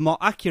 the more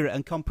accurate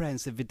and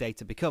comprehensive the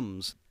data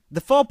becomes.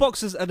 The 4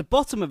 boxes at the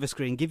bottom of the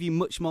screen give you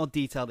much more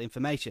detailed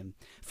information.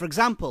 For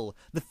example,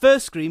 the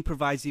first screen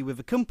provides you with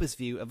a compass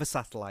view of the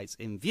satellites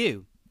in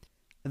view.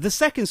 The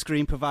second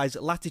screen provides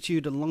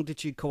latitude and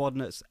longitude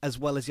coordinates as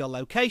well as your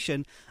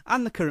location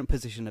and the current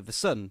position of the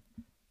sun.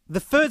 The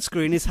third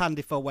screen is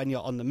handy for when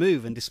you're on the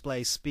move and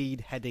displays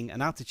speed, heading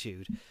and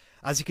altitude.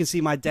 As you can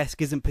see, my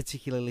desk isn't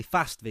particularly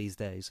fast these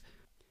days.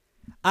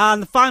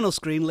 And the final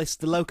screen lists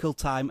the local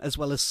time as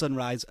well as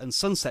sunrise and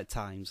sunset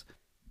times.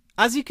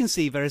 As you can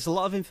see, there is a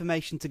lot of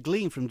information to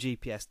glean from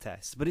GPS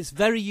Tests, but it's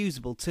very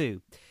usable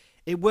too.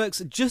 It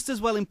works just as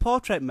well in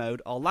portrait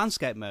mode or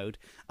landscape mode,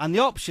 and the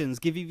options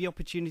give you the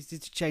opportunity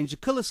to change the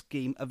colour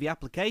scheme of the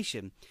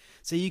application,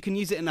 so you can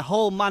use it in a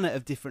whole manner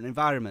of different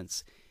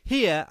environments.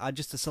 Here are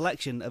just a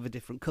selection of the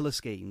different colour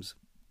schemes.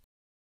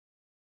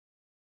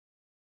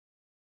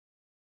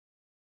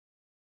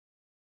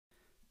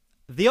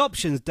 The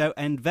options don't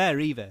end there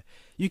either.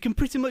 You can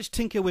pretty much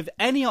tinker with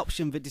any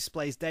option that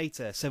displays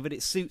data so that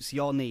it suits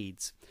your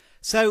needs.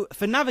 So,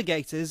 for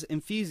navigators,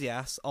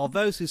 enthusiasts, or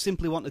those who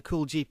simply want a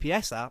cool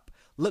GPS app,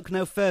 look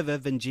no further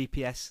than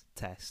GPS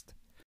Test.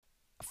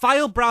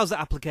 File browser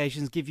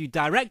applications give you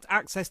direct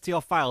access to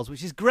your files,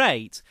 which is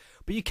great,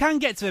 but you can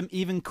get to them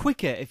even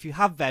quicker if you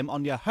have them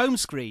on your home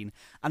screen,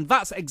 and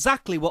that's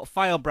exactly what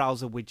File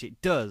Browser widget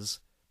does.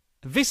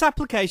 This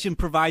application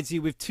provides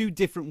you with two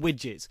different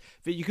widgets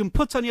that you can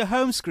put on your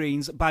home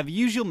screens by the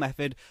usual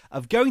method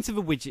of going to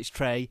the widgets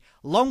tray,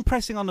 long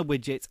pressing on the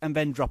widget and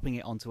then dropping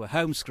it onto a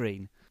home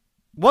screen.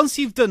 Once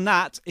you've done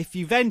that, if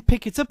you then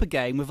pick it up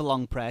again with a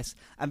long press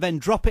and then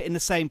drop it in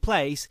the same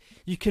place,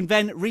 you can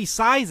then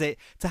resize it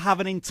to have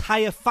an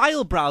entire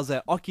file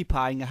browser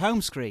occupying a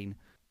home screen.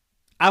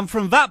 And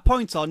from that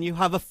point on, you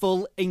have a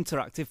full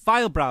interactive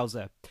file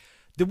browser.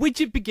 The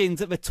widget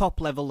begins at the top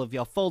level of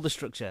your folder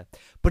structure,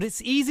 but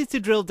it's easy to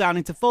drill down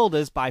into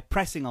folders by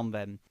pressing on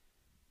them.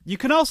 You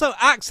can also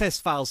access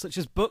files such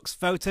as books,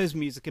 photos,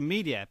 music and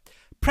media.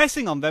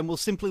 Pressing on them will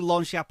simply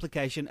launch the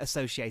application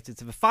associated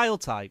to the file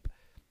type.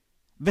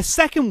 The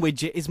second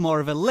widget is more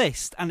of a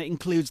list, and it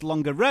includes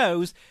longer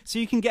rows so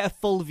you can get a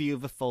full view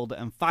of the folder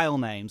and file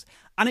names,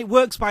 and it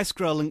works by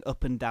scrolling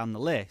up and down the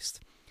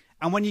list.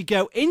 And when you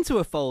go into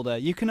a folder,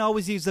 you can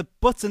always use the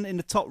button in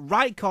the top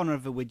right corner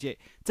of the widget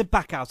to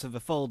back out of a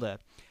folder.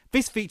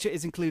 This feature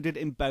is included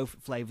in both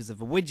flavours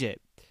of a widget.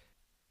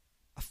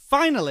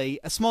 Finally,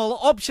 a small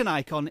option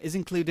icon is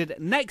included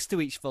next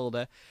to each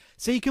folder,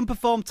 so you can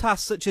perform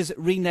tasks such as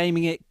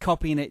renaming it,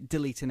 copying it,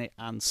 deleting it,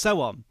 and so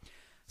on.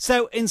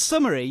 So, in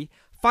summary,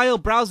 File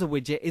Browser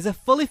Widget is a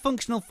fully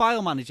functional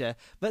file manager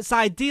that's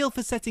ideal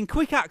for setting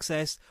quick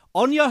access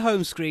on your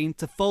home screen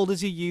to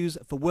folders you use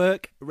for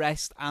work,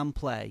 rest, and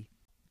play.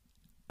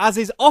 As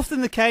is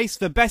often the case,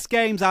 the best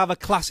games are the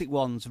classic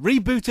ones,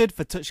 rebooted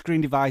for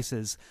touchscreen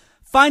devices.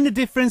 Find the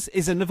Difference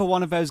is another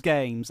one of those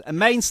games, a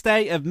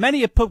mainstay of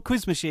many a pub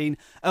quiz machine,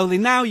 only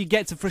now you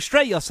get to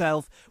frustrate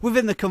yourself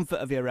within the comfort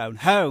of your own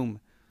home.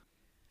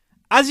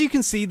 As you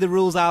can see, the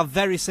rules are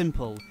very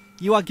simple.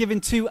 You are given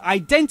two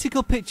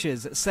identical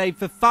pictures, save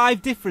for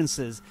 5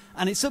 differences,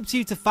 and it's up to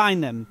you to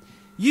find them.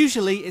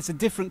 Usually it's a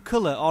different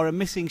colour or a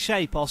missing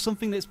shape or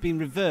something that's been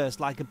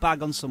reversed like a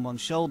bag on someone's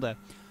shoulder.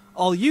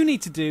 All you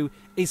need to do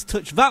is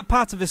touch that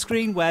part of the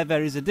screen where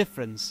there is a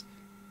difference.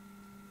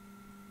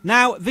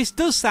 Now, this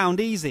does sound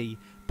easy,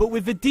 but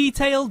with the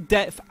detail,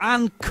 depth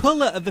and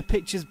colour of the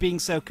pictures being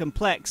so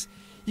complex,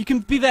 you can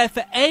be there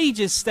for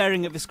ages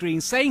staring at the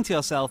screen saying to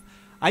yourself,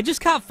 I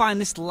just can't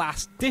find this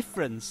last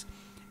difference.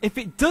 If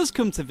it does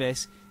come to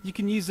this, you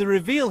can use the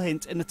reveal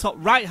hint in the top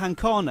right hand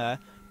corner,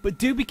 but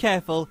do be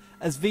careful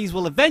as these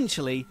will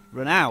eventually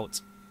run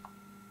out.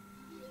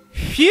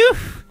 Phew!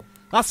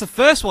 That's the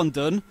first one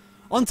done.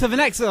 On to the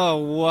next. Oh,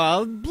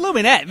 well,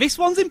 blooming heck, this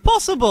one's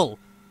impossible.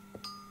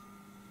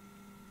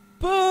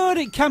 But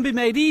it can be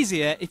made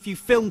easier if you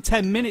film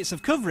 10 minutes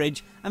of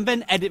coverage and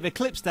then edit the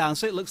clips down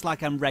so it looks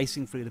like I'm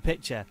racing through the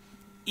picture.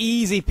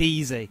 Easy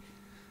peasy.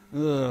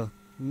 Ugh,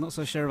 I'm not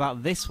so sure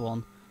about this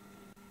one.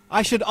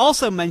 I should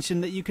also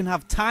mention that you can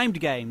have timed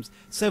games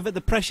so that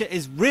the pressure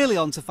is really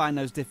on to find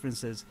those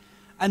differences.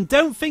 And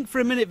don't think for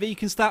a minute that you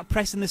can start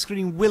pressing the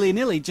screen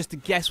willy-nilly just to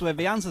guess where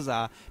the answers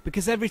are,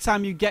 because every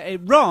time you get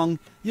it wrong,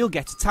 you'll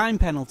get a time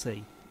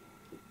penalty.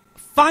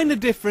 Find the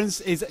Difference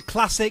is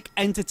classic,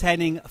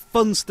 entertaining,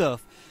 fun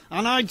stuff.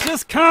 And I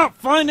just can't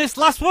find this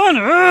last one!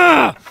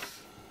 Ugh!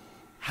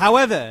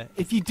 However,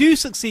 if you do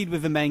succeed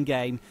with the main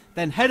game,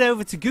 then head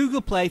over to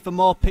Googleplay for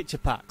more picture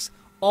packs.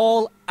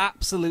 All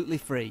absolutely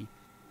free.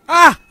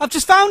 Ah! I've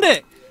just found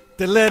it!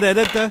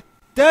 Da-da-da-da-da,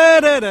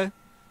 da-da-da,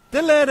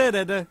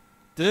 da-da-da-da-da.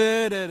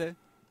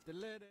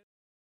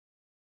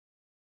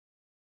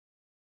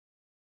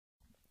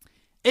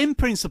 In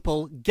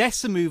principle,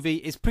 Guess the Movie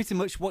is pretty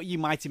much what you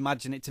might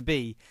imagine it to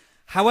be.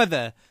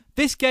 However,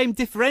 this game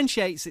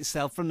differentiates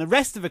itself from the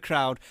rest of the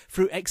crowd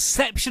through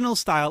exceptional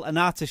style and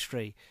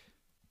artistry.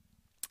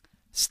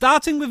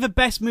 Starting with the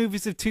best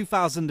movies of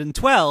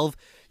 2012,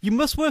 you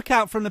must work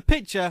out from the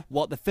picture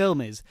what the film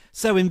is.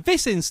 So in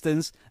this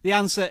instance, the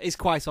answer is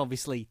quite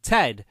obviously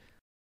Ted.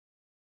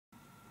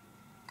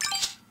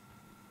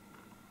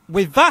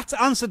 With that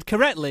answered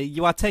correctly,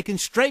 you are taken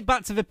straight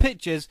back to the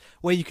pictures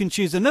where you can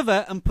choose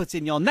another and put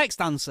in your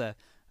next answer.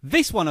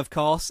 This one, of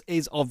course,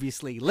 is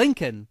obviously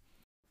Lincoln.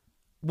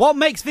 What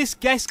makes this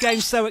guess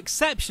game so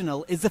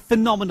exceptional is the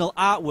phenomenal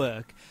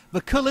artwork. The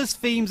colours,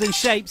 themes and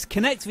shapes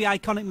connect to the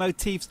iconic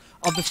motifs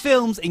of the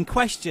films in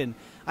question,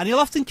 and you'll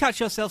often catch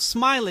yourself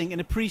smiling in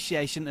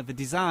appreciation of the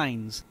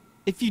designs.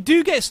 If you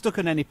do get stuck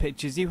on any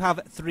pictures, you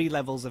have 3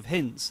 levels of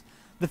hints.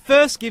 The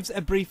first gives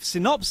a brief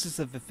synopsis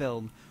of the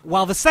film,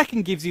 while the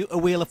second gives you a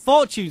Wheel of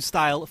Fortune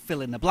style fill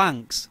in the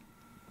blanks.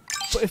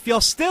 But if you're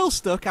still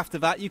stuck after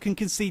that, you can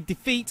concede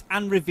defeat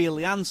and reveal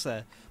the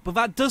answer, but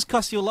that does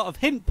cost you a lot of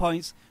hint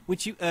points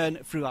which you earn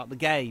throughout the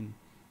game.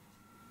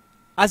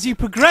 As you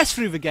progress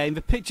through the game,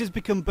 the pictures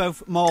become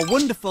both more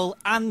wonderful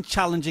and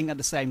challenging at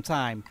the same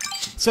time.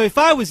 So if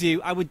I was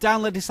you, I would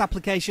download this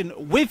application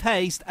with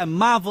haste and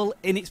marvel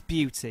in its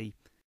beauty.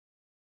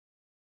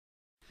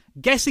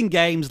 Guessing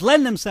games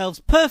lend themselves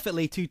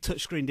perfectly to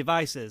touchscreen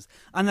devices,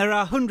 and there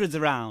are hundreds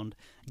around.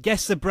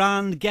 Guess the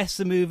brand, guess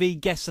the movie,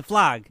 guess the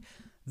flag.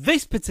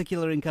 This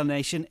particular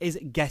incarnation is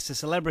Guess the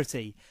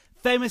Celebrity,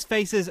 famous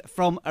faces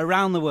from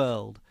around the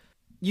world.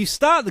 You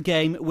start the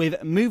game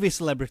with movie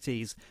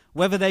celebrities,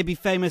 whether they be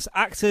famous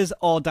actors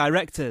or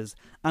directors,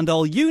 and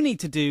all you need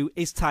to do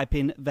is type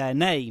in their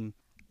name.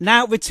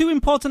 Now, the two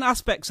important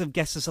aspects of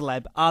Guess a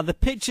Celeb are the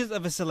pictures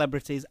of the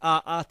celebrities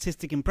are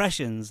artistic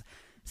impressions.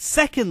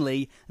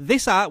 Secondly,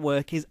 this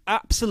artwork is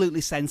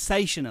absolutely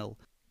sensational.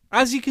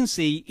 As you can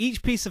see,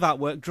 each piece of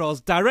artwork draws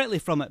directly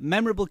from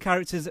memorable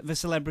characters the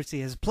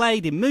celebrity has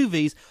played in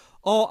movies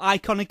or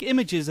iconic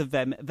images of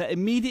them that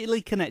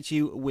immediately connect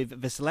you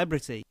with the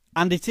celebrity.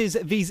 And it is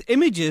these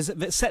images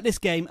that set this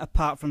game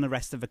apart from the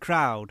rest of the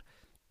crowd.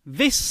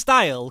 This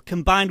style,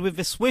 combined with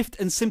the swift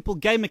and simple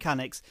game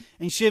mechanics,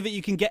 ensure that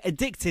you can get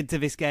addicted to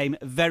this game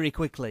very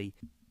quickly.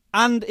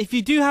 And if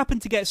you do happen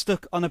to get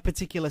stuck on a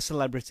particular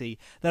celebrity,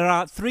 there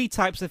are 3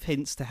 types of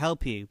hints to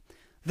help you.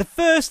 The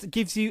first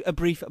gives you a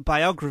brief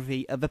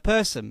biography of the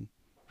person.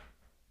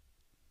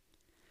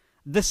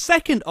 The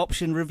second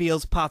option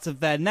reveals part of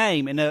their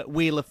name in a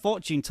Wheel of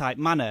Fortune type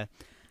manner.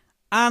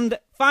 And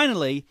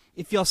finally,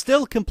 if you're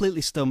still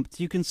completely stumped,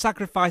 you can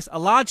sacrifice a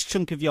large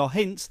chunk of your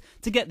hints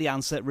to get the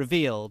answer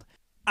revealed.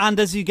 And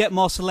as you get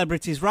more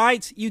celebrities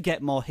right, you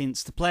get more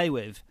hints to play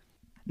with.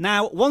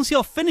 Now, once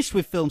you're finished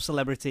with film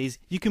celebrities,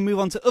 you can move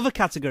on to other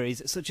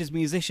categories such as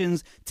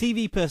musicians,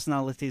 TV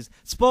personalities,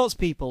 sports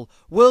people,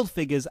 world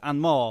figures and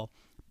more.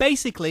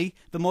 Basically,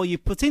 the more you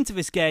put into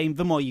this game,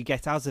 the more you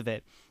get out of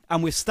it.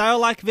 And with style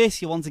like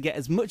this, you want to get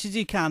as much as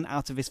you can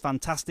out of this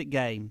fantastic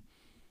game.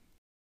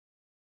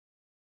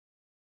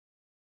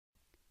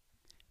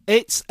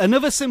 It's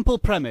another simple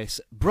premise,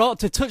 brought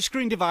to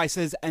touchscreen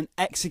devices and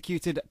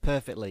executed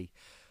perfectly.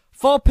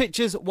 4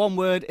 pictures, 1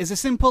 word is a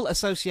simple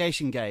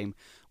association game,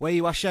 where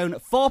you are shown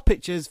 4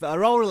 pictures that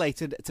are all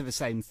related to the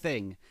same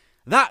thing.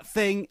 That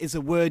thing is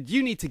a word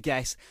you need to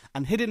guess,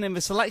 and hidden in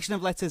the selection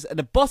of letters at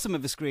the bottom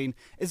of the screen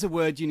is a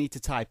word you need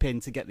to type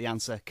in to get the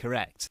answer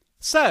correct.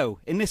 So,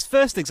 in this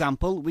first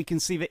example, we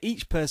can see that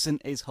each person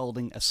is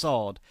holding a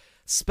sword.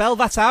 Spell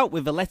that out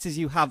with the letters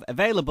you have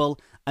available,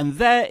 and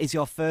there is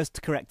your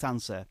first correct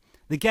answer.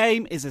 The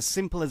game is as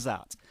simple as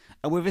that,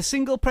 and with a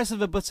single press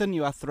of a button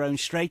you are thrown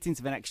straight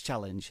into the next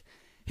challenge.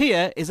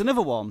 Here is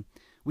another one.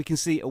 We can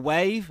see a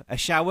wave, a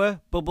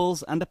shower,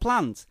 bubbles and a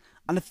plant,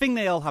 and the thing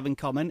they all have in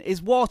common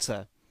is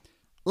water.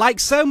 Like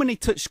so many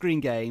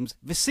touchscreen games,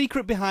 the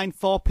secret behind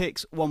 4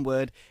 picks, 1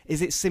 word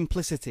is its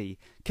simplicity,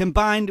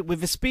 combined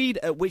with the speed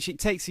at which it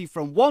takes you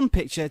from one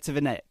picture to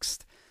the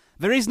next.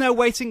 There is no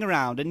waiting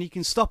around, and you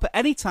can stop at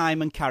any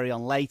time and carry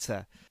on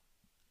later.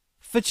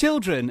 For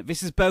children,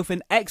 this is both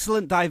an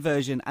excellent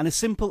diversion and a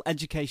simple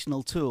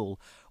educational tool,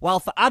 while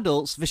for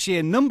adults, the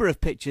sheer number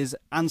of pictures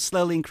and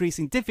slowly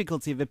increasing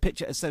difficulty of the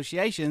picture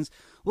associations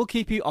will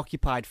keep you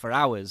occupied for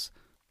hours.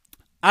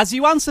 As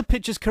you answer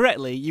pictures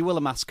correctly, you will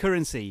amass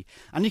currency,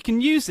 and you can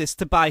use this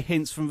to buy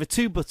hints from the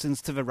 2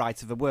 buttons to the right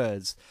of the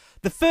words.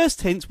 The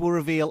first hint will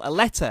reveal a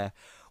letter,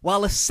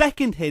 while a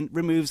second hint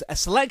removes a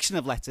selection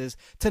of letters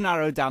to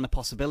narrow down the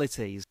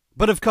possibilities.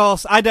 But of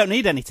course, I don't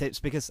need any tips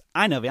because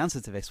I know the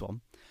answer to this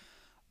one.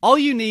 All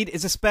you need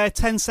is a spare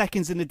 10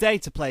 seconds in a day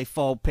to play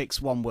 4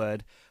 picks 1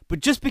 word,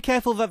 but just be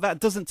careful that that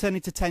doesn't turn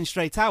into 10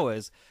 straight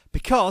hours,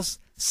 because,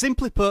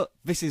 simply put,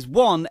 this is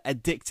one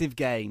addictive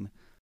game.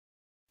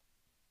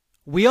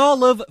 We all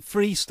love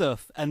free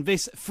stuff, and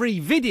this free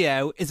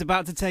video is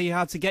about to tell you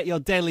how to get your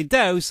daily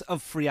dose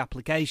of free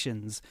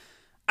applications.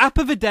 App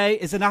of the Day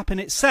is an app in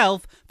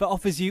itself that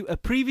offers you a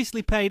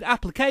previously paid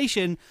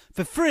application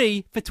for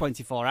free for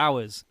 24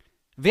 hours.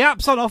 The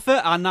apps on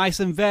offer are nice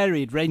and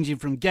varied, ranging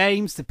from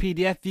games to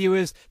PDF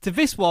viewers to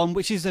this one,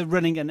 which is a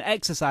running and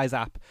exercise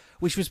app,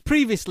 which was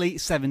previously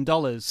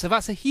 $7, so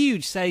that's a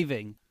huge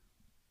saving.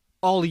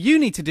 All you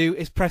need to do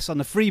is press on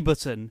the free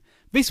button.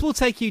 This will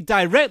take you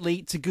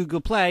directly to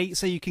Googleplay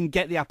so you can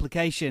get the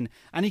application,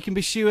 and you can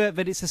be sure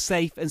that it's a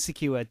safe and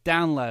secure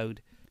download.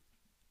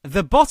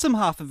 The bottom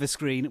half of the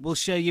screen will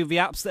show you the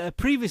apps that have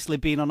previously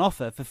been on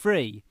offer for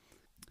free.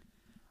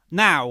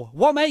 Now,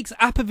 what makes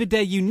App of the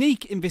Day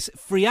unique in this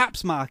free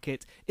apps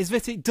market is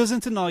that it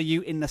doesn't annoy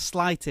you in the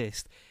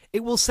slightest.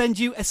 It will send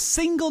you a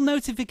single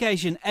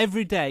notification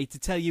every day to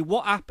tell you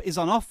what app is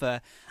on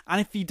offer,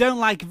 and if you don't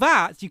like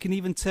that, you can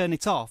even turn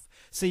it off,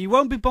 so you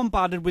won't be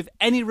bombarded with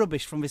any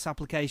rubbish from this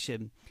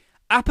application.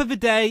 App of the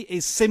Day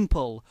is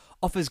simple,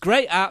 offers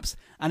great apps,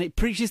 and it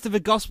preaches to the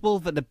gospel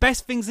that the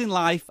best things in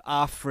life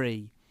are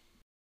free.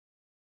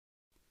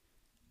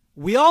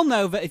 We all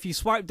know that if you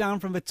swipe down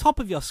from the top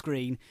of your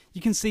screen,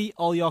 you can see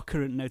all your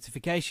current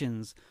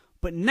notifications.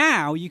 But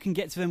now you can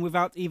get to them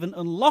without even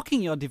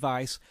unlocking your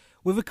device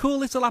with a cool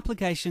little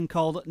application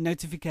called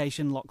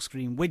Notification Lock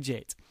Screen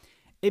Widget.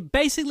 It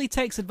basically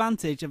takes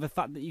advantage of the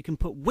fact that you can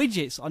put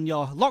widgets on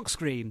your lock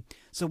screen,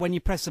 so when you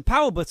press the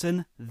power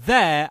button,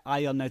 there are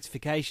your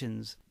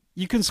notifications.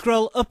 You can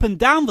scroll up and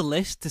down the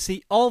list to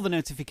see all the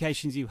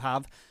notifications you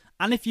have,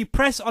 and if you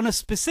press on a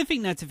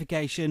specific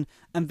notification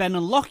and then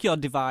unlock your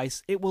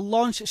device, it will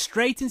launch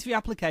straight into the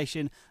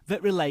application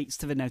that relates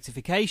to the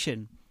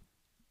notification.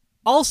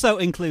 Also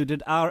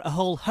included are a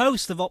whole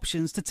host of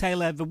options to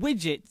tailor the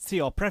widget to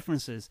your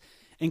preferences,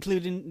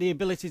 including the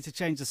ability to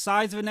change the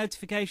size of the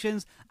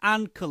notifications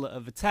and colour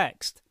of the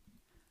text.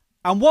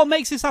 And what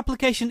makes this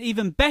application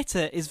even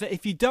better is that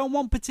if you don't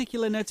want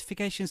particular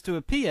notifications to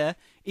appear,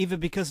 either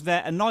because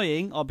they're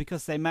annoying or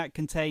because they might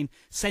contain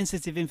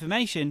sensitive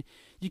information,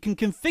 you can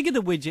configure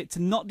the widget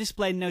to not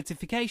display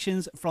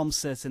notifications from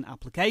certain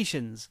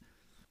applications.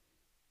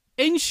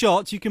 In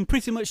short, you can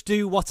pretty much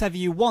do whatever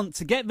you want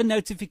to get the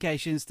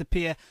notifications to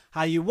appear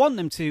how you want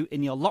them to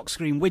in your lock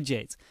screen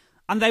widget.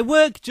 And they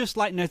work just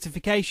like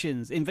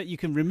notifications in that you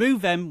can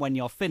remove them when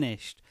you're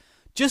finished.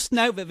 Just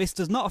note that this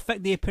does not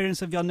affect the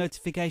appearance of your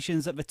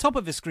notifications at the top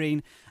of the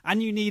screen,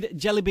 and you need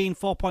Jelly Bean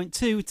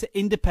 4.2 to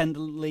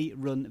independently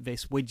run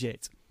this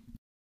widget.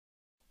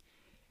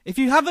 If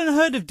you haven't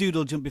heard of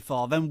Doodle Jump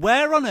before, then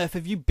where on earth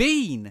have you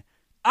been?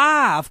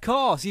 Ah, of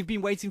course, you've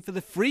been waiting for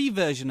the free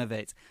version of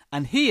it,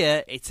 and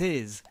here it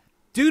is.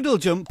 Doodle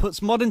Jump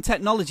puts modern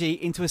technology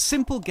into a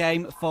simple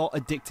game for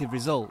addictive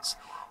results.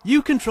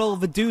 You control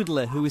the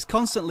doodler, who is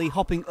constantly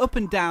hopping up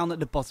and down at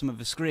the bottom of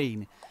the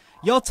screen.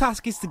 Your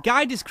task is to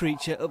guide this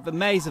creature up the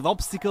maze of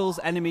obstacles,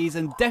 enemies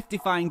and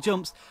death-defying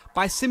jumps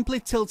by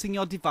simply tilting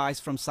your device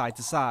from side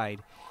to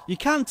side. You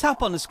can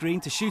tap on the screen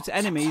to shoot at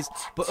enemies,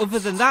 but other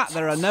than that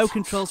there are no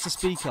controls to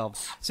speak of,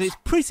 so it's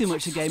pretty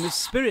much a game of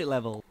spirit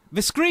level.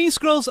 The screen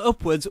scrolls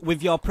upwards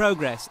with your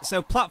progress,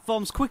 so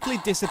platforms quickly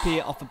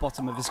disappear off the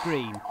bottom of the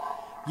screen.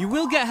 You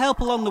will get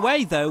help along the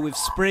way though, with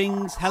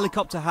springs,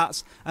 helicopter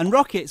hats and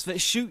rockets that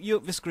shoot you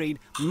up the screen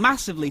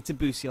massively to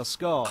boost your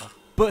score.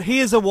 But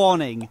here's a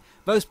warning,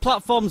 those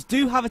platforms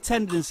do have a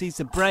tendency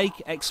to break,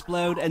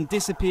 explode and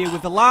disappear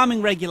with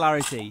alarming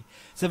regularity,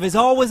 so there's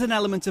always an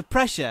element of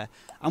pressure,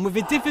 and with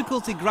the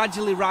difficulty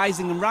gradually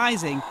rising and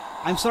rising,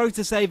 I'm sorry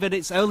to say that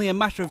it's only a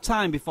matter of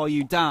time before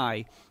you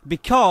die,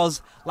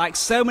 because, like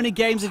so many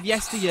games of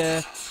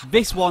yesteryear,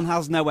 this one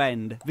has no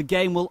end. The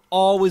game will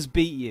always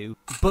beat you,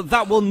 but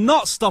that will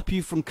not stop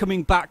you from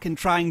coming back and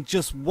trying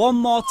just one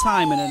more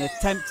time in an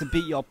attempt to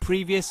beat your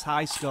previous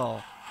high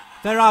score.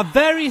 There are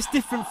various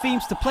different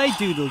themes to play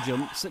Doodle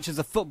Jump, such as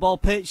a football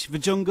pitch, the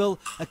jungle,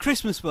 a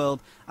Christmas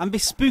world, and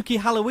this spooky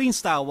Halloween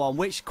style one,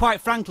 which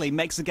quite frankly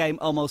makes the game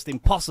almost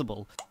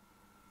impossible.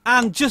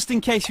 And just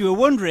in case you were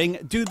wondering,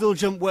 Doodle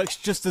Jump works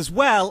just as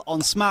well on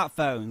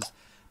smartphones.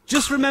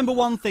 Just remember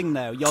one thing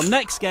though, your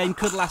next game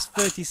could last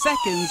 30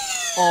 seconds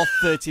or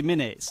 30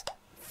 minutes.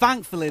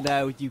 Thankfully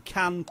though, you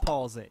can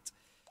pause it.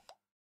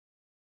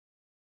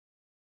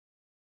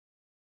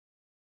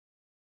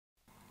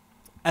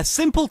 A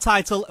simple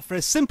title for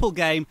a simple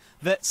game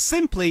that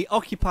simply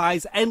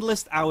occupies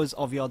endless hours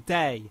of your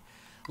day.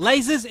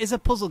 Lasers is a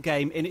puzzle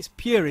game in its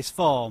purest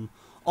form.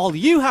 All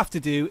you have to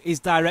do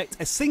is direct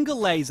a single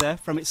laser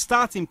from its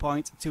starting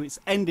point to its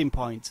ending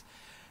point.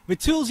 The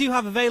tools you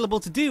have available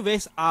to do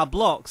this are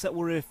blocks that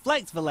will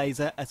reflect the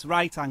laser at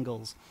right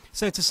angles.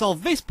 So to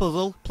solve this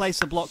puzzle,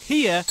 place a block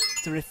here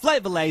to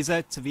reflect the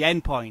laser to the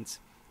end point.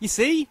 You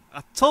see?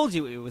 I told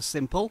you it was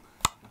simple.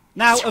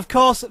 Now, of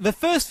course, the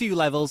first few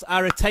levels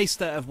are a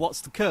taster of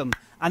what's to come,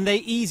 and they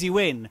ease you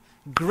in,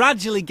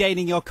 gradually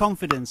gaining your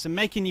confidence and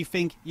making you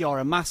think you're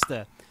a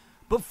master.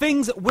 But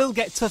things will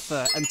get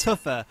tougher and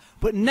tougher,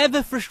 but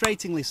never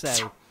frustratingly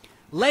so.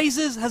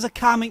 Lasers has a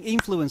calming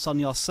influence on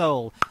your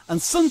soul, and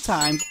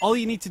sometimes all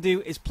you need to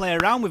do is play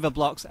around with the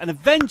blocks and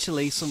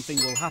eventually something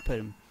will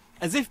happen.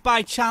 As if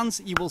by chance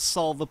you will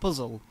solve the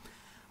puzzle.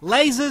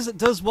 Lasers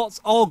does what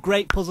all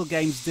great puzzle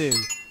games do.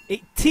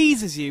 It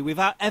teases you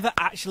without ever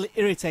actually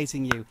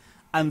irritating you.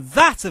 And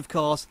that, of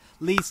course,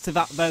 leads to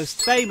that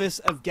most famous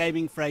of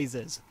gaming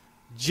phrases.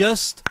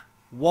 Just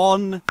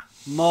one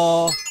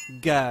more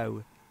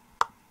go.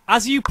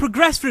 As you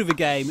progress through the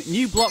game,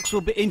 new blocks will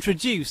be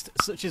introduced,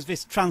 such as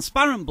this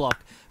transparent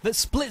block that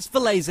splits the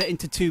laser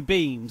into two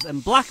beams,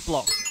 and black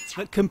blocks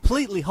that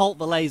completely halt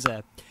the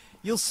laser.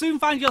 You'll soon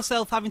find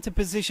yourself having to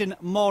position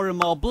more and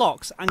more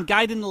blocks and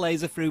guiding the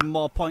laser through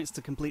more points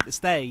to complete the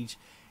stage.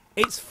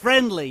 It's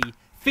friendly,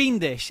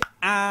 fiendish,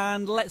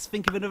 and let's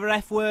think of another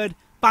F word,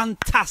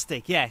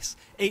 fantastic. Yes,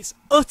 it's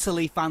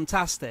utterly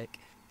fantastic.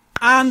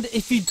 And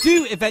if you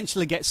do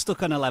eventually get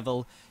stuck on a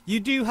level, you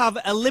do have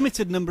a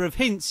limited number of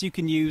hints you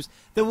can use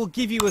that will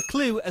give you a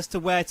clue as to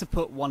where to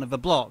put one of the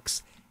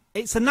blocks.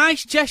 It's a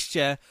nice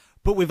gesture,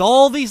 but with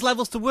all these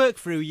levels to work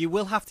through, you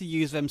will have to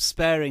use them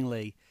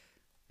sparingly.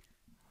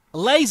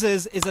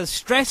 Lasers is as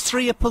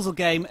stress-free a puzzle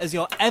game as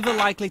you're ever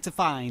likely to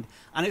find,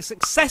 and it's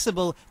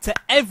accessible to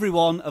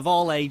everyone of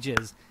all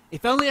ages.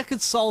 If only I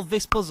could solve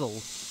this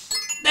puzzle.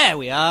 There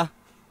we are.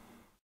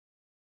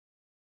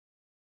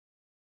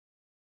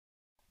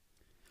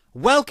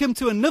 Welcome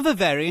to another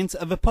variant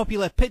of the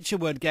popular picture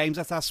word games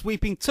that are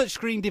sweeping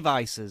touchscreen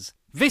devices.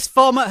 This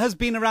format has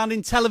been around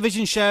in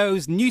television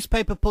shows,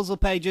 newspaper puzzle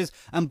pages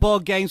and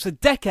board games for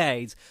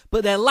decades,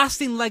 but their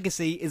lasting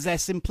legacy is their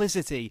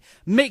simplicity,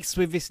 mixed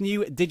with this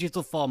new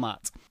digital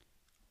format.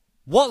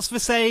 What's for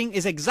saying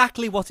is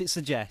exactly what it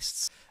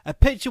suggests. A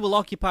picture will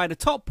occupy the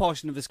top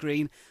portion of the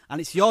screen, and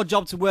it's your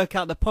job to work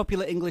out the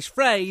popular English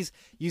phrase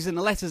using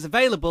the letters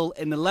available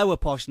in the lower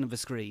portion of the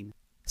screen.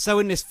 So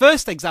in this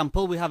first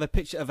example, we have a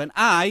picture of an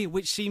eye,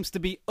 which seems to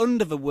be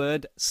under the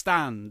word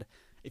stand.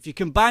 If you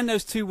combine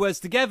those two words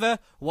together,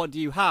 what do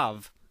you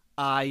have?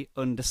 I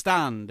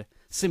understand.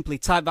 Simply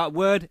type that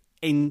word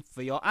in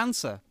for your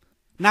answer.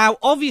 Now,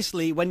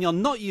 obviously, when you're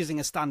not using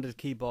a standard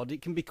keyboard,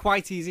 it can be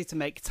quite easy to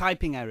make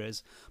typing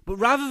errors. But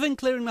rather than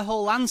clearing the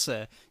whole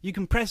answer, you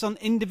can press on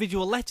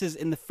individual letters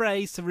in the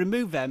phrase to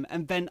remove them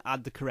and then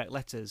add the correct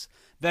letters.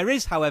 There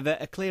is, however,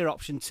 a clear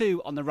option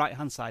too on the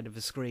right-hand side of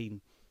the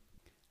screen.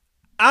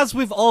 As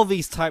with all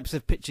these types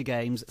of picture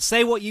games,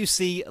 Say What You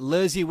See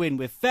lures you in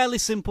with fairly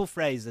simple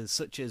phrases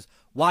such as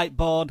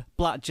whiteboard,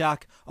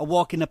 blackjack, a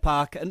walk in the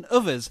park, and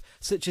others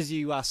such as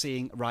you are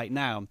seeing right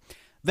now.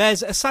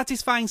 There's a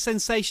satisfying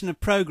sensation of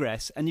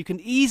progress, and you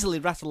can easily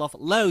rattle off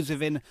loads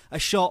within a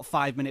short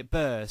 5-minute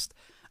burst.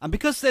 And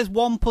because there's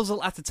one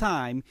puzzle at a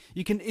time,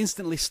 you can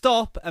instantly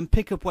stop and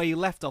pick up where you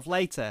left off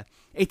later.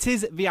 It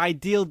is the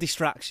ideal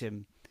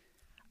distraction.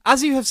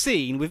 As you have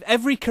seen, with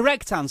every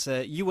correct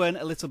answer, you earn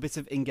a little bit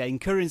of in-game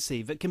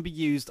currency that can be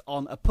used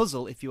on a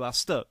puzzle if you are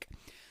stuck.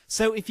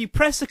 So if you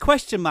press the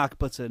question mark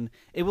button,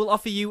 it will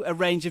offer you a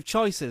range of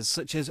choices,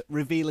 such as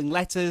revealing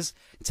letters,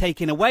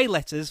 taking away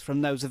letters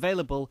from those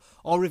available,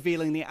 or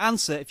revealing the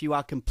answer if you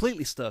are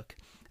completely stuck.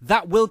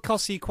 That will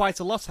cost you quite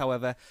a lot,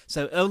 however,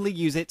 so only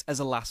use it as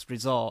a last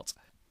resort.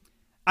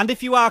 And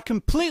if you are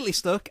completely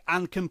stuck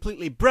and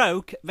completely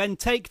broke, then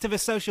take to the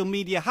social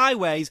media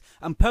highways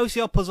and post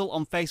your puzzle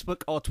on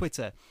Facebook or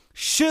Twitter.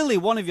 Surely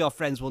one of your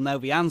friends will know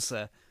the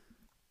answer.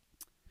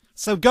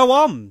 So go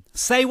on,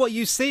 say what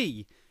you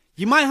see.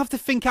 You might have to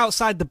think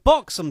outside the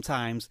box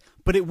sometimes,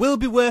 but it will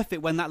be worth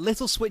it when that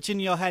little switch in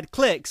your head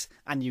clicks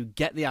and you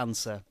get the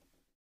answer.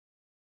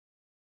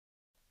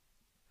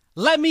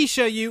 Let me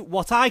show you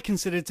what I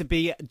consider to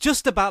be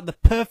just about the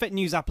perfect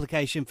news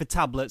application for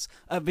tablets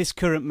at this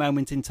current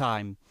moment in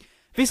time.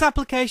 This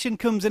application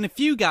comes in a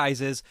few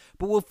guises,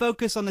 but we'll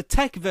focus on the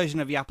tech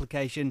version of the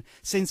application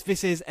since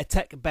this is a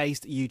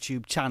tech-based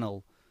YouTube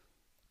channel.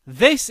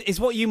 This is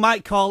what you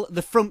might call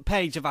the front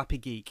page of Appy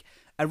Geek.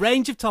 A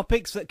range of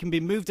topics that can be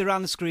moved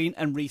around the screen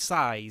and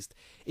resized.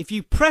 If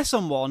you press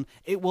on one,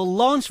 it will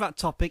launch that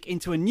topic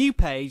into a new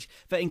page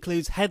that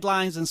includes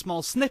headlines and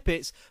small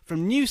snippets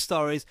from news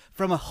stories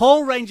from a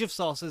whole range of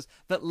sources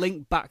that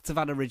link back to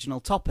that original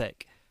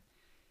topic.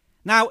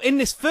 Now, in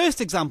this first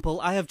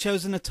example, I have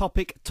chosen a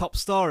topic top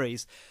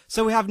stories.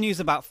 So we have news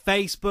about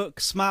Facebook,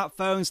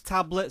 smartphones,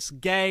 tablets,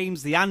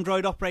 games, the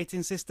Android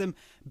operating system,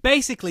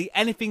 basically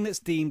anything that's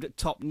deemed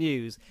top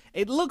news.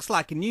 It looks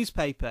like a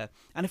newspaper,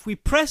 and if we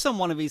press on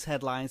one of these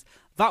headlines,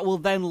 that will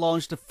then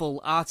launch the full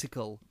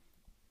article.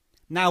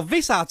 Now,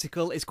 this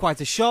article is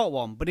quite a short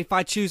one, but if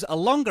I choose a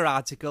longer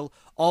article,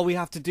 all we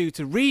have to do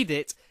to read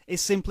it is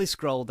simply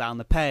scroll down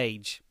the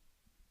page.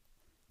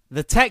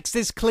 The text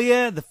is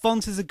clear, the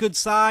font is a good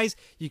size,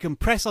 you can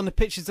press on the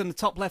pictures in the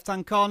top left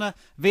hand corner,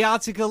 the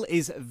article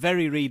is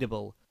very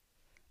readable.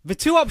 The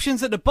two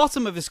options at the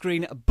bottom of the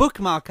screen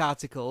bookmark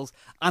articles,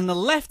 and the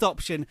left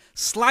option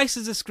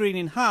slices the screen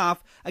in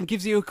half and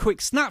gives you a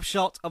quick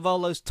snapshot of all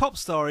those top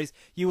stories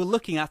you were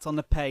looking at on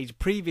the page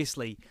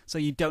previously, so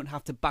you don't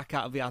have to back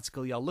out of the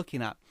article you're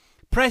looking at.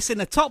 Press in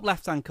the top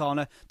left hand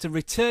corner to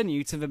return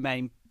you to the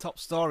main top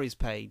stories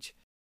page.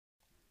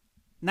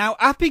 Now,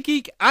 Appy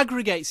Geek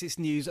aggregates its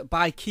news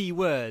by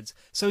keywords,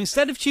 so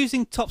instead of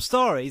choosing top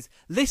stories,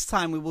 this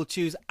time we will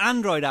choose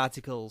Android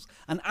articles,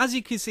 and as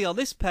you can see on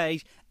this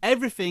page,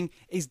 everything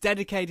is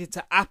dedicated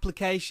to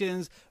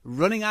applications,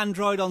 running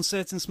Android on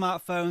certain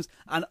smartphones,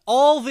 and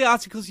all the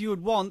articles you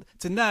would want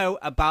to know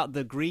about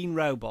the green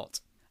robot.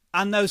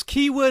 And those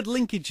keyword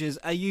linkages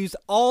are used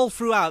all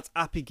throughout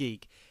Appy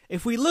Geek.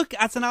 If we look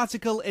at an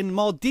article in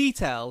more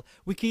detail,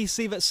 we can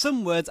see that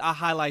some words are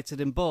highlighted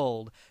in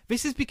bold.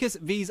 This is because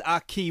these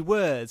are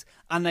keywords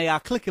and they are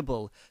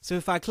clickable. So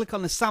if I click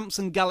on the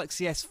Samsung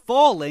Galaxy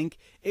S4 link,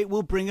 it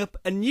will bring up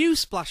a new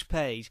splash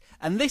page.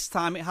 And this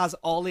time it has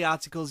all the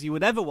articles you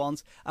would ever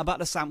want about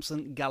the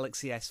Samsung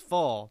Galaxy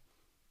S4.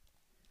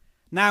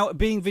 Now,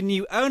 being the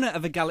new owner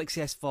of a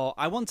Galaxy S4,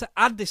 I want to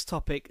add this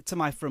topic to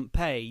my front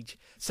page.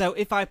 So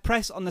if I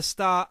press on the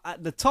star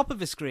at the top of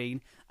the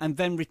screen and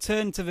then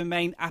return to the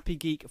main Appy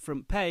Geek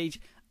front page,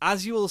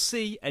 as you will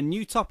see, a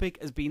new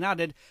topic has been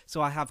added,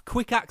 so I have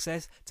quick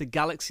access to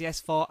Galaxy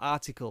S4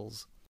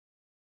 articles.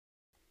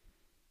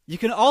 You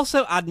can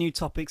also add new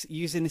topics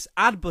using this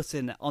add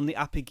button on the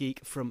Appy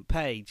Geek front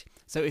page.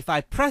 So if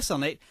I press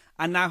on it,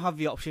 I now have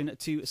the option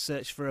to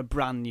search for a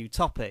brand new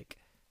topic.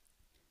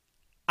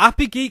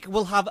 Appy Geek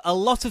will have a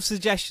lot of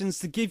suggestions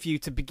to give you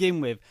to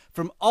begin with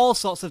from all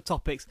sorts of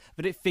topics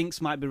that it thinks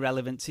might be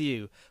relevant to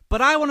you.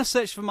 But I want to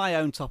search for my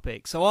own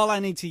topic, so all I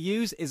need to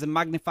use is a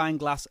magnifying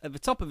glass at the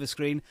top of the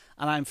screen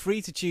and I'm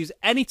free to choose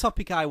any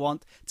topic I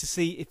want to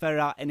see if there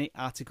are any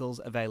articles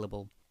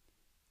available.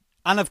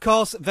 And of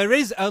course, there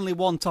is only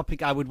one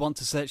topic I would want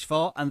to search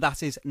for, and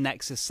that is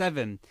Nexus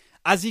 7.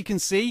 As you can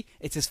see,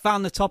 it has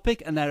found the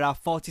topic and there are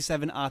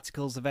 47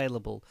 articles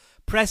available.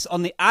 Press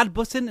on the add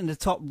button in the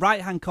top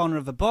right hand corner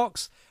of the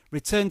box,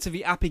 return to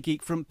the Appy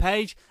Geek front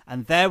page,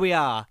 and there we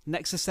are,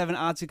 Nexus 7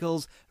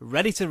 articles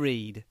ready to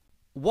read.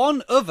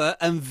 One other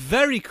and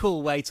very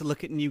cool way to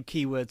look at new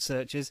keyword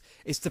searches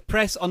is to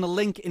press on a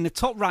link in the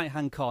top right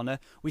hand corner,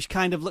 which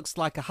kind of looks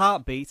like a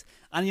heartbeat,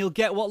 and you'll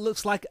get what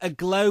looks like a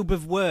globe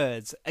of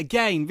words.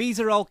 Again, these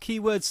are all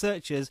keyword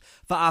searches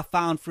that are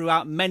found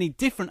throughout many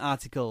different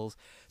articles.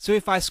 So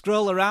if I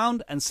scroll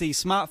around and see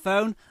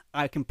smartphone,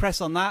 I can press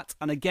on that,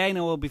 and again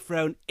I will be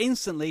thrown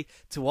instantly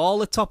to all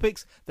the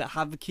topics that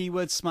have the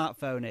keyword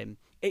smartphone in.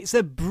 It's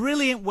a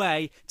brilliant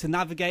way to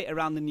navigate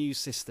around the news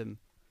system.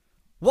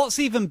 What's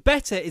even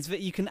better is that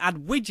you can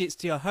add widgets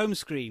to your home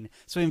screen.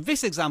 So in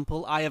this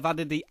example, I have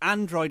added the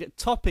Android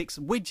Topics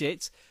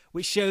widget,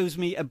 which shows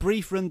me a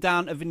brief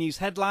rundown of the news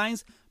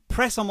headlines.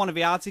 Press on one of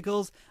the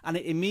articles and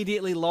it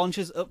immediately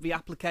launches up the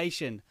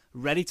application,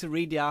 ready to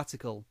read the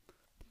article.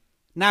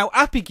 Now,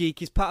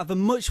 AppyGeek is part of a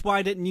much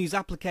wider news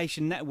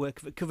application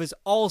network that covers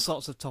all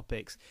sorts of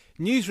topics.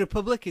 News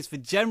Republic is for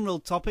general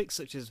topics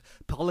such as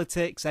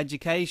politics,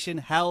 education,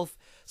 health.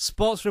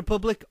 Sports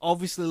Republic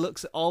obviously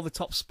looks at all the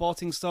top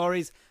sporting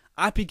stories.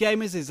 IP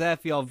Gamers is there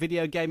for your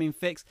video gaming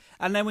fix,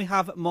 and then we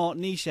have more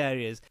niche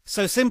areas.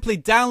 So simply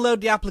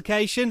download the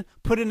application,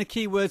 put in the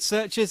keyword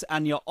searches,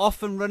 and you're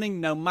off and running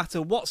no matter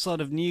what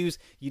sort of news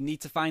you need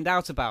to find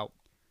out about.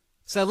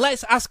 So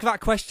let's ask that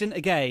question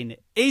again.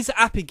 Is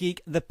AppyGeek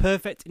the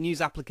perfect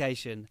news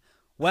application?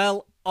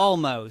 Well,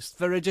 almost.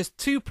 There are just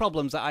two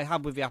problems that I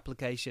have with the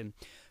application.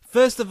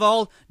 First of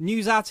all,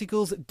 news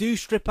articles do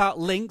strip out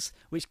links,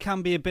 which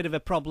can be a bit of a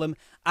problem,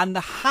 and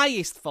the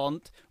highest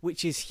font,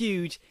 which is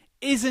huge,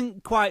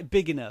 isn't quite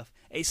big enough.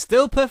 It's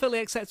still perfectly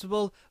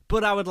acceptable,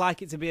 but I would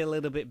like it to be a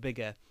little bit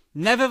bigger.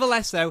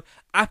 Nevertheless though,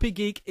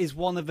 AppyGeek is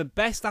one of the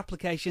best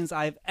applications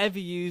I have ever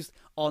used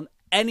on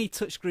any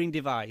touchscreen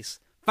device.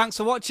 Thanks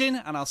for watching,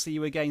 and I'll see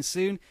you again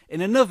soon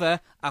in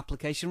another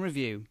application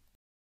review.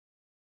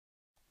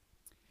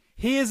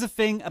 Here's the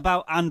thing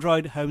about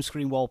Android home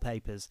screen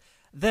wallpapers.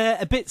 They're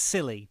a bit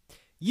silly.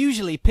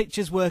 Usually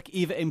pictures work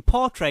either in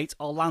portrait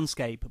or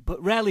landscape,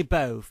 but rarely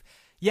both.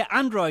 Yet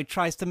Android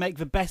tries to make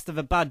the best of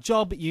a bad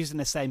job using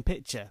the same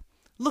picture.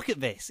 Look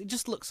at this, it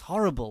just looks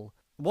horrible.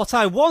 What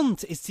I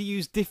want is to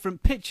use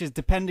different pictures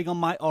depending on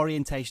my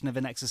orientation of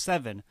a Nexus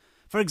 7.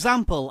 For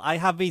example, I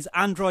have these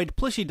Android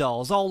plushie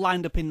dolls all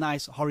lined up in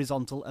nice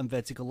horizontal and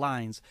vertical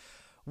lines.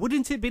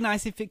 Wouldn't it be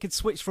nice if it could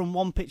switch from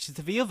one picture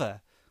to the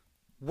other?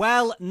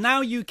 Well,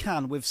 now you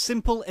can with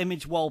simple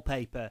image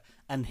wallpaper,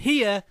 and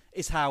here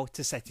is how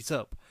to set it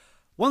up.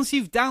 Once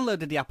you've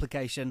downloaded the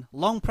application,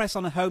 long press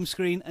on a home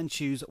screen and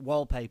choose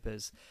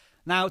wallpapers.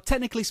 Now,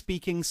 technically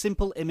speaking,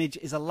 simple image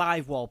is a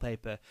live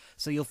wallpaper,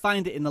 so you'll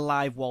find it in the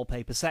live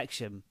wallpaper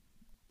section.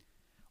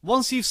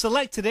 Once you've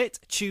selected it,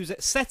 choose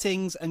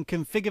settings and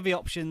configure the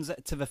options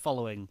to the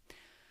following.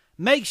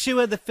 Make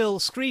sure the fill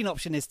screen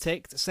option is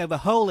ticked so the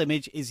whole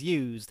image is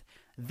used.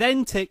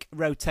 Then tick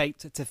rotate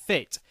to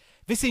fit.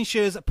 This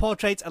ensures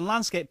portrait and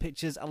landscape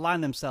pictures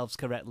align themselves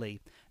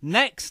correctly.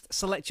 Next,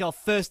 select your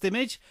first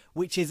image,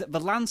 which is the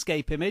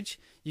landscape image.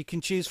 You can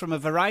choose from a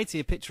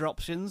variety of picture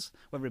options,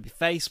 whether it be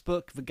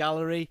Facebook, the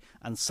gallery,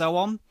 and so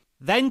on.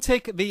 Then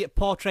tick the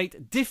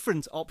portrait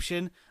different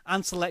option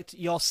and select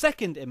your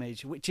second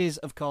image, which is,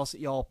 of course,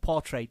 your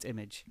portrait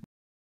image.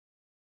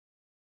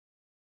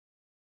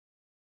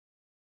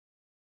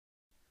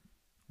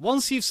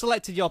 Once you've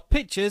selected your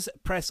pictures,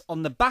 press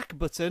on the back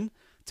button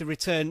to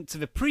return to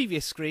the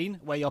previous screen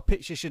where your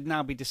picture should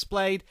now be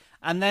displayed,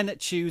 and then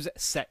choose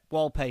Set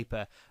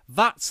Wallpaper.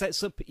 That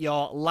sets up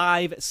your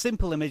live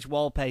simple image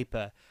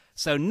wallpaper.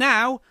 So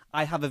now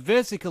I have a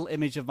vertical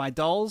image of my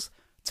dolls,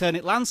 turn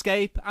it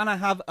landscape, and I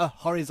have a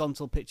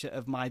horizontal picture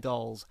of my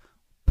dolls.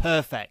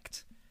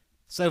 Perfect.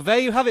 So there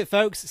you have it,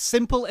 folks.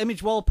 Simple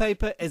image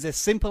wallpaper is a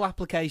simple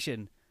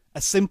application,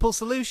 a simple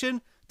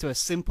solution to a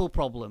simple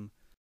problem.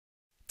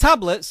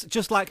 Tablets,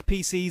 just like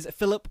PCs,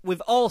 fill up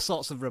with all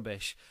sorts of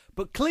rubbish,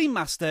 but Clean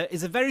Master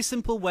is a very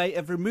simple way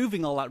of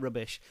removing all that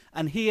rubbish,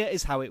 and here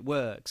is how it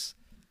works.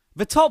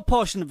 The top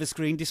portion of the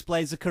screen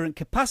displays the current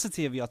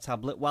capacity of your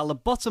tablet, while the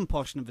bottom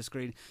portion of the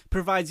screen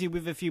provides you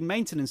with a few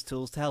maintenance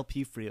tools to help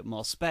you free up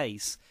more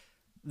space.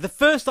 The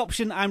first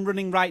option I'm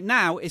running right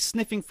now is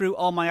sniffing through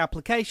all my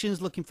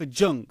applications looking for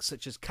junk,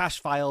 such as cache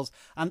files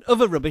and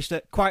other rubbish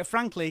that, quite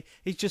frankly,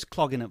 is just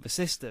clogging up the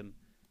system.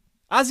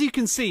 As you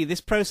can see,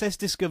 this process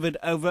discovered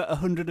over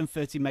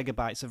 130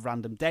 megabytes of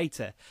random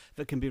data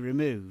that can be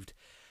removed.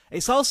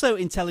 It's also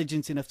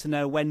intelligent enough to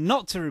know when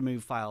not to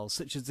remove files,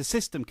 such as the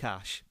system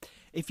cache.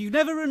 If you've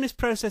never run this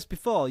process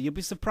before, you'll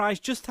be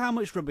surprised just how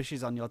much rubbish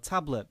is on your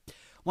tablet.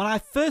 When I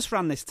first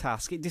ran this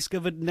task, it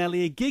discovered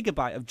nearly 1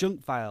 gigabyte of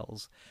junk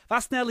files.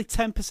 That's nearly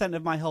 10%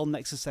 of my whole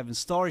Nexus 7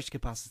 storage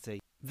capacity.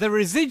 The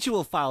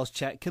residual files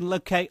check can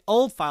locate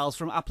old files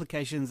from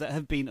applications that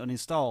have been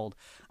uninstalled,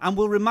 and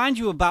will remind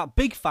you about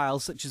big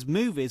files such as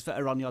movies that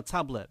are on your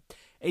tablet.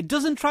 It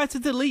doesn't try to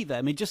delete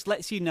them, it just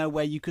lets you know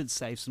where you could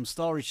save some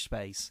storage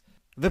space.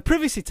 The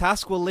privacy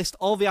task will list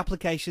all the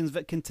applications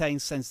that contain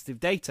sensitive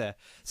data,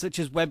 such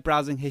as web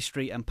browsing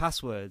history and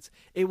passwords.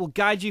 It will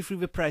guide you through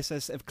the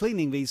process of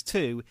cleaning these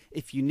too,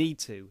 if you need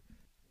to.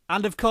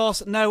 And of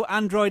course, no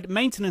Android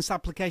maintenance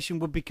application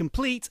would be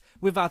complete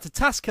without a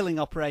task killing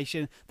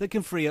operation that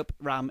can free up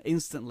RAM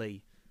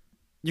instantly.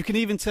 You can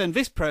even turn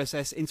this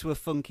process into a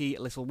funky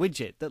little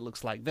widget that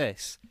looks like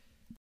this.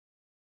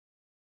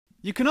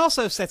 You can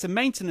also set a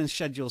maintenance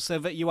schedule so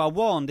that you are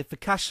warned if the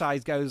cache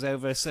size goes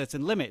over a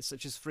certain limit,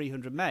 such as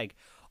 300 meg,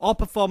 or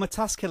perform a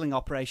task killing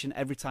operation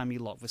every time you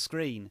lock the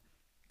screen.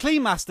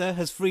 CleanMaster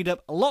has freed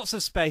up lots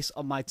of space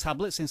on my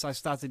tablet since I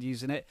started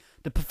using it,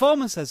 the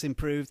performance has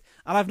improved,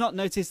 and I've not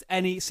noticed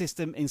any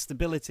system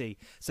instability,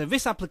 so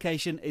this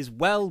application is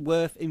well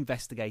worth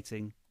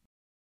investigating.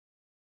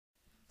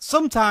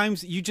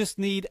 Sometimes you just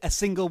need a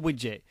single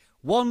widget,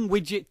 one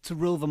widget to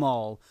rule them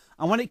all,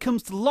 and when it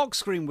comes to lock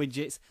screen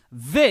widgets,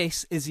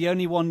 this is the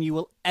only one you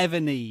will ever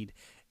need.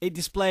 It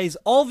displays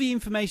all the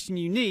information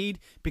you need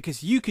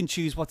because you can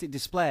choose what it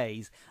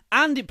displays,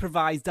 and it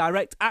provides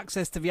direct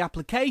access to the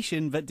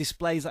application that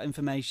displays that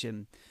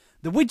information.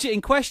 The widget in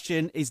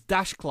question is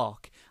Dash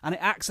Clock, and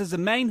it acts as the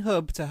main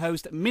hub to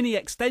host mini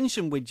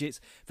extension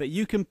widgets that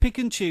you can pick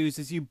and choose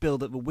as you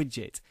build up the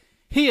widget.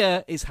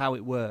 Here is how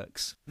it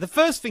works. The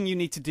first thing you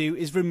need to do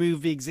is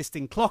remove the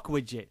existing clock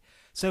widget.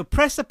 So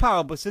press the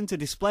power button to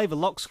display the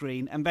lock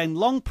screen and then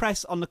long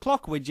press on the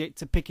clock widget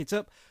to pick it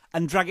up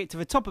and drag it to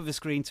the top of the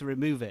screen to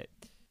remove it.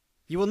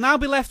 You will now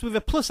be left with a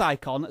plus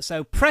icon,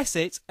 so press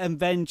it and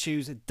then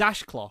choose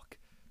Dash Clock.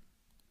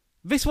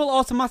 This will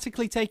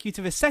automatically take you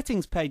to the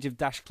settings page of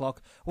Dash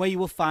Clock where you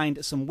will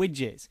find some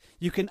widgets.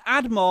 You can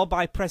add more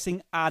by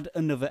pressing Add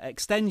Another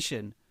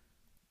Extension.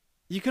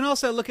 You can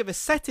also look at the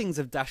settings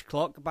of Dash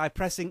Clock by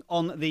pressing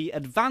on the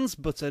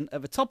Advanced button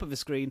at the top of the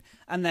screen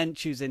and then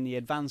choosing the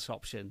Advanced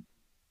option.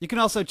 You can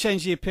also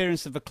change the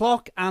appearance of the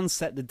clock and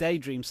set the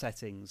daydream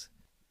settings.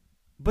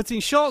 But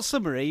in short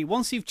summary,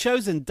 once you've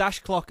chosen Dash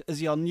Clock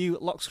as your new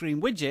lock screen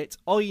widget,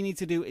 all you need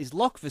to do is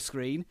lock the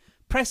screen,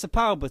 press the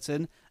power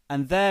button,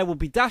 and there will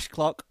be Dash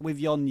Clock with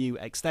your new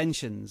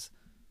extensions.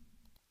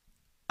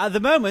 At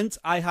the moment,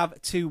 I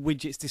have two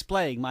widgets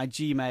displaying, my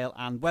Gmail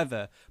and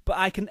weather, but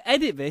I can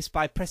edit this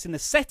by pressing the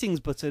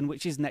settings button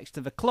which is next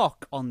to the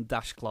clock on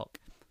Dash Clock.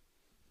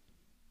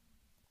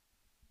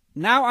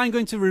 Now I'm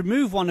going to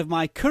remove one of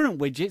my current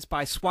widgets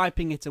by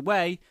swiping it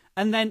away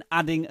and then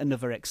adding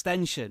another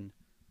extension.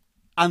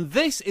 And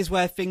this is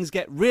where things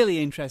get really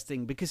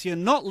interesting because you're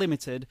not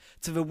limited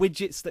to the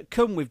widgets that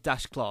come with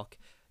Dash Clock.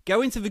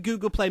 Go into the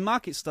Googleplay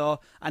Market Store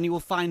and you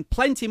will find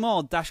plenty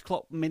more Dash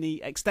Clock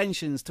mini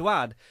extensions to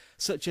add,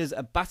 such as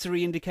a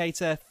battery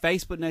indicator,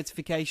 Facebook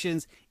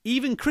notifications,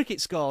 even cricket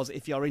scores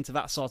if you're into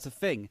that sort of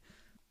thing.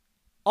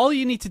 All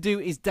you need to do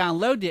is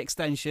download the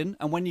extension,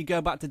 and when you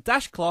go back to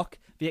Dash Clock,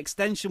 the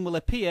extension will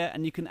appear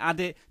and you can add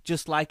it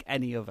just like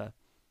any other.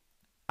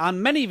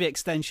 And many of the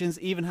extensions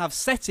even have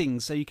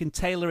settings so you can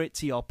tailor it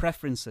to your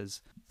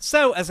preferences.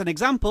 So, as an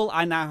example,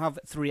 I now have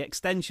 3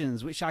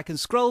 extensions which I can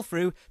scroll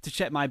through to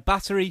check my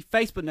battery,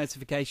 Facebook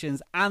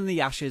notifications and the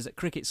Ashes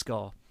cricket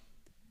score.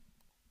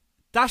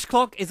 Dash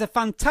Clock is a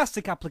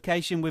fantastic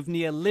application with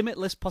near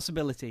limitless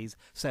possibilities,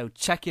 so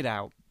check it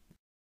out.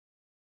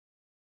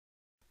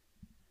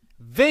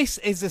 This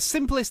is the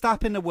simplest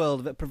app in the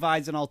world that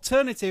provides an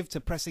alternative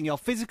to pressing your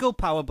physical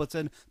power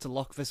button to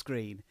lock the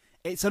screen.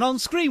 It's an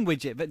on-screen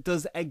widget that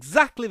does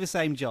exactly the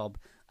same job,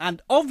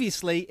 and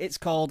obviously it's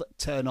called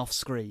Turn Off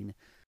Screen.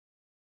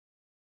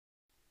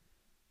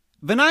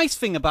 The nice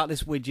thing about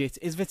this widget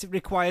is that it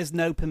requires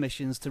no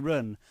permissions to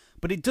run,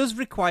 but it does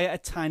require a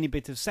tiny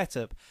bit of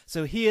setup,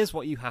 so here's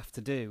what you have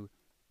to do.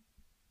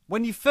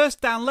 When you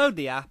first download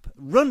the app,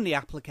 run the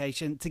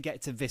application to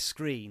get to this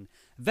screen.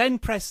 Then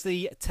press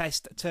the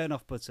Test Turn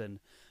Off button.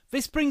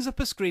 This brings up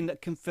a screen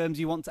that confirms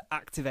you want to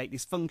activate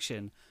this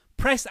function.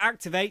 Press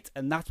Activate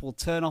and that will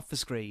turn off the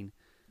screen.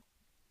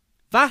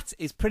 That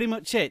is pretty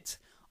much it.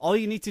 All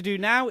you need to do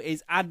now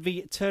is add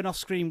the Turn Off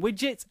Screen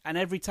widget, and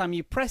every time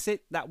you press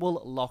it, that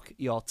will lock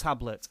your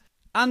tablet.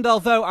 And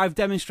although I've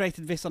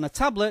demonstrated this on a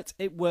tablet,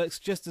 it works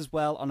just as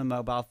well on a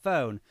mobile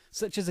phone,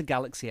 such as a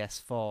Galaxy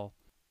S4.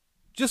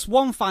 Just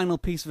one final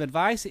piece of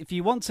advice: if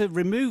you want to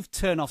remove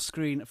Turn Off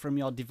Screen from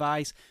your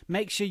device,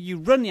 make sure you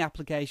run the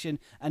application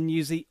and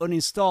use the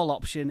uninstall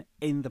option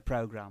in the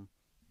program.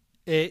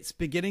 It's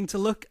beginning to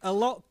look a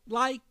lot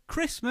like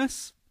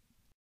Christmas.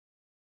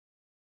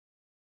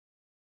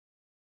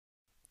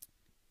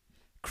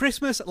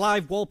 Christmas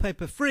Live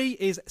Wallpaper Free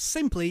is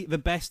simply the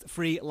best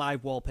free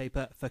live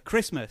wallpaper for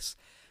Christmas.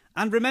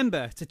 And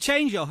remember, to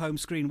change your home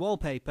screen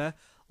wallpaper,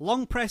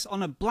 long press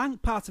on a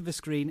blank part of the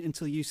screen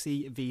until you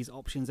see these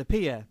options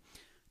appear.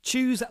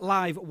 Choose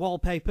Live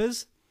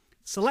Wallpapers,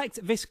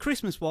 select this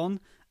Christmas one,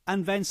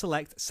 and then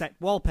select Set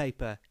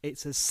Wallpaper.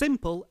 It's as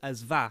simple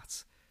as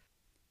that.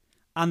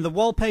 And the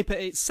wallpaper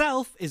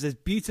itself is as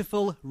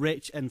beautiful,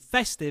 rich and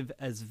festive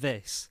as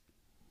this.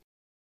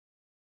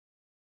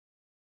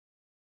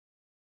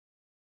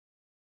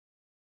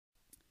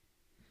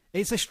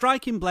 It's a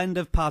striking blend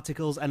of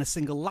particles and a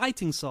single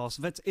lighting source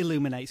that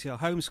illuminates your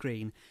home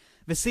screen.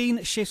 The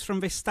scene shifts from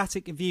this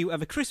static view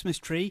of a Christmas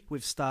tree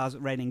with stars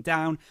raining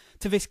down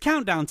to this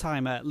countdown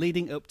timer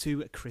leading up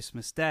to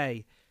Christmas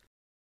Day.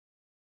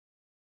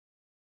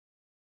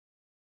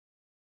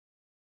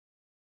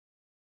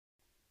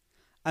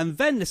 And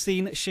then the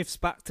scene shifts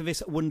back to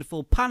this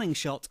wonderful panning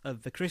shot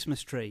of the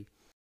Christmas tree.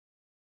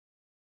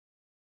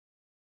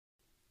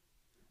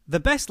 The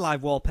best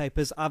live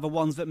wallpapers are the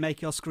ones that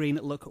make your screen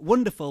look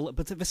wonderful,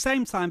 but at the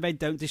same time they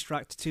don't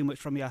distract too much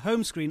from your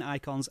home screen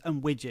icons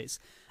and widgets.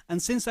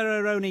 And since there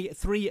are only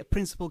 3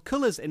 principal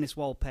colours in this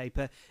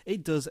wallpaper,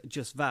 it does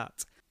just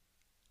that.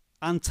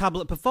 And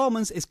tablet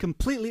performance is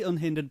completely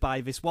unhindered by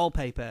this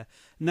wallpaper.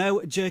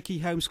 No jerky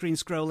home screen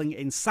scrolling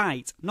in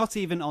sight, not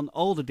even on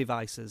older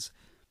devices.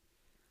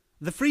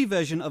 The free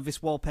version of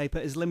this wallpaper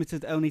is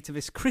limited only to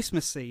this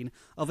Christmas scene,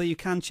 although you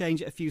can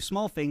change a few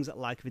small things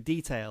like the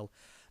detail.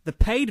 The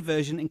paid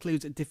version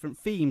includes different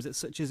themes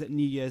such as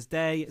New Year's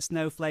Day,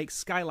 snowflakes,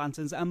 sky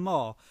lanterns and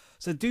more,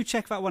 so do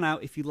check that one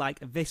out if you like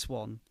this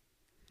one.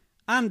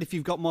 And if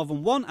you've got more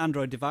than one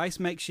Android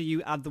device, make sure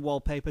you add the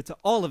wallpaper to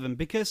all of them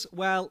because,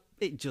 well,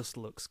 it just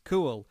looks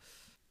cool.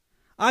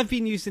 I've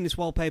been using this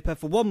wallpaper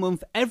for 1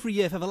 month every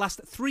year for the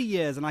last 3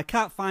 years and I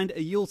can't find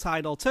a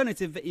Yuletide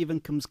alternative that even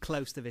comes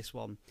close to this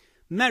one.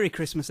 Merry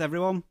Christmas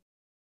everyone!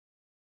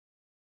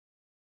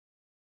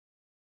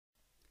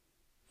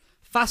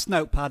 Fast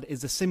Notepad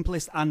is the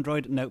simplest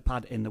Android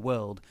notepad in the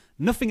world.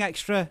 Nothing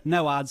extra,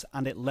 no ads,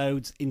 and it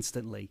loads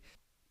instantly.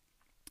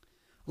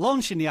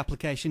 Launching the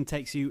application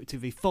takes you to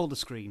the folder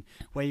screen,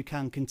 where you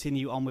can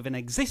continue on with an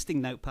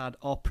existing notepad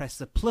or press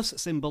the plus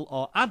symbol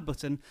or add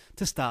button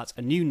to start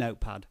a new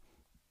notepad.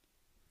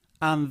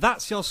 And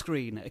that's your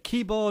screen, a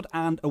keyboard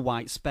and a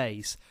white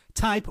space.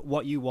 Type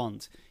what you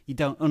want. You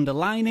don't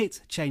underline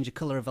it, change the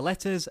colour of the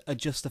letters,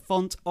 adjust the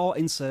font or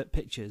insert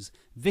pictures.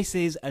 This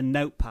is a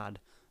notepad.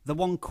 The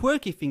one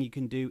quirky thing you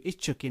can do is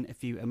chuck in a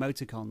few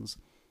emoticons.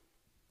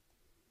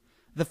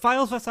 The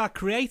files that are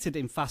created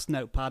in Fast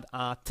Notepad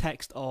are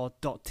text or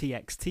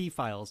 .txt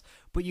files,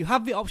 but you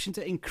have the option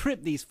to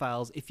encrypt these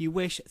files if you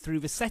wish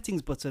through the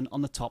settings button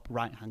on the top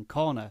right hand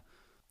corner.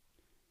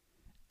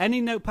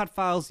 Any Notepad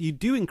files you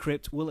do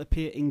encrypt will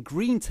appear in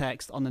green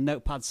text on the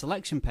Notepad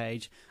selection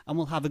page and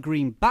will have a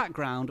green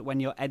background when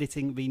you're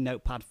editing the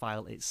Notepad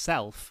file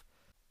itself.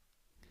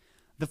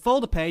 The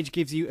folder page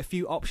gives you a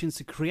few options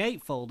to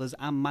create folders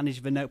and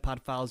manage the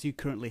Notepad files you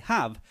currently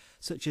have,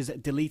 such as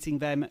deleting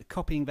them,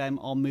 copying them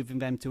or moving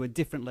them to a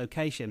different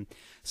location.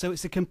 So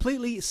it's a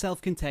completely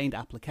self-contained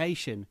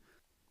application.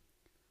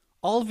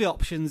 All the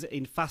options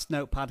in Fast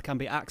Notepad can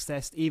be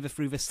accessed either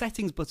through the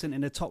settings button in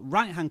the top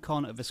right hand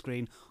corner of the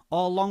screen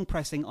or long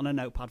pressing on a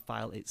Notepad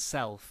file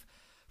itself.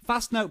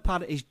 Fast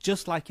Notepad is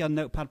just like your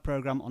Notepad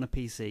program on a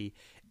PC.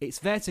 It's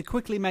there to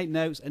quickly make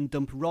notes and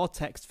dump raw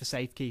text for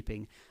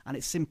safekeeping, and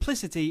its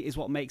simplicity is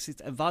what makes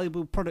it a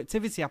valuable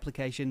productivity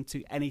application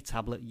to any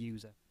tablet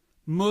user.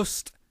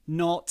 Must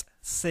not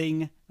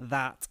sing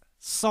that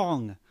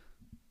song.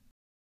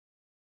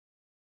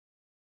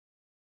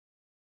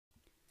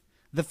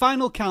 The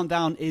final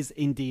countdown is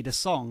indeed a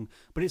song,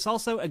 but it's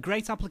also a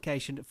great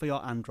application for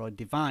your Android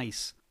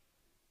device.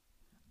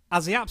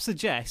 As the app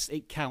suggests,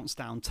 it counts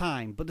down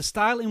time, but the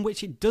style in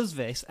which it does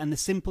this and the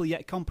simple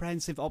yet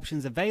comprehensive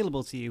options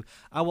available to you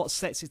are what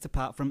sets it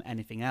apart from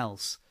anything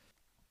else.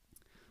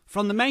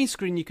 From the main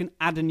screen you can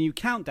add a new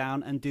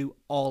countdown and do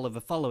all of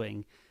the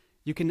following.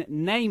 You can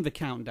name the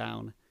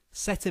countdown,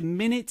 set a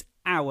minute,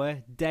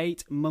 hour,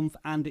 date, month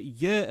and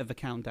year of the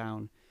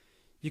countdown.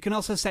 You can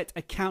also set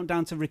a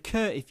countdown to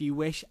recur if you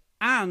wish,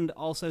 and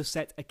also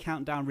set a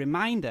countdown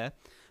reminder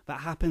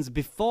that happens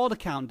before the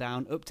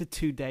countdown up to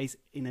 2 days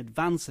in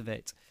advance of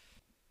it.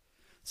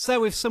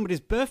 So if somebody's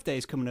birthday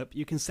is coming up,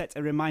 you can set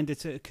a reminder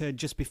to occur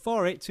just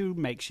before it to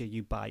make sure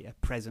you buy a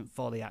present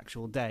for the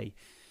actual day.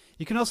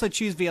 You can also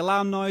choose the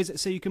alarm noise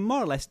so you can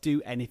more or less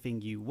do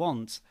anything you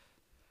want.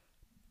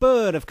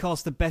 But of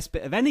course the best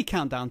bit of any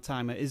countdown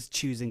timer is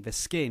choosing the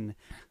skin.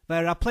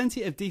 There are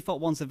plenty of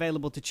default ones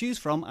available to choose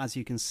from, as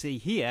you can see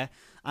here,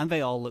 and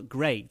they all look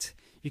great.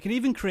 You can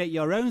even create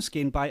your own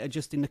skin by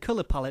adjusting the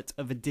colour palette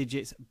of the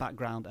digits,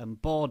 background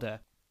and border.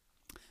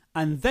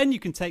 And then you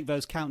can take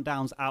those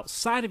countdowns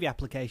outside of the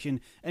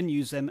application and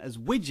use them as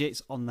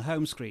widgets on the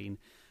home screen.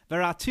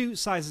 There are 2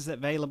 sizes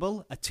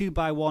available, a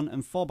 2x1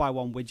 and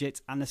 4x1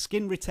 widget, and the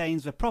skin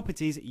retains the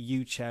properties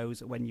you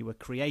chose when you were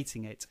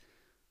creating it.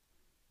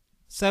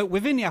 So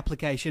within the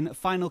application,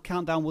 Final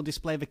Countdown will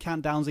display the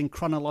countdowns in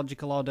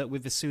chronological order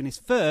with the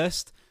soonest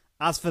first.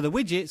 As for the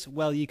widgets,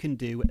 well, you can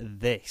do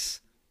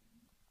this.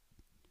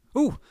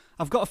 Ooh,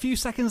 I've got a few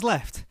seconds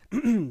left.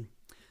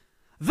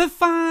 The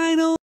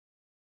final...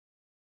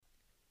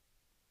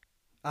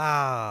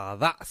 Ah,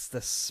 that's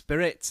the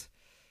spirit.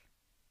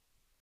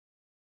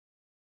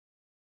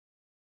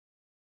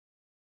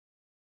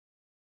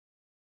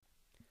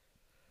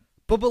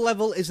 Bubble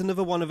Level is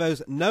another one of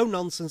those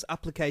no-nonsense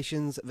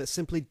applications that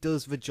simply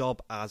does the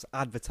job as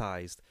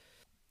advertised.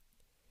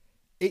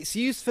 It's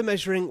used for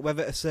measuring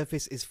whether a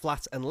surface is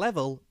flat and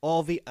level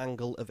or the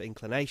angle of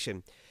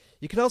inclination.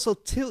 You can also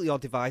tilt your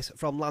device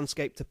from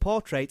landscape to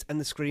portrait and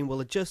the screen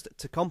will adjust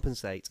to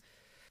compensate.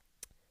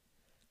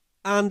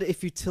 And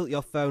if you tilt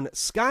your phone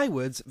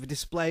skywards, the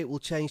display will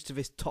change to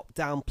this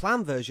top-down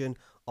plan version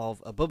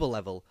of a bubble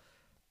level.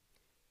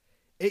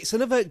 It's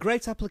another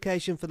great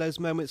application for those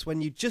moments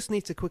when you just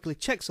need to quickly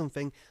check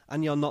something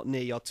and you're not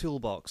near your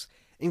toolbox.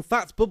 In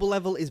fact, bubble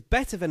level is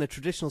better than a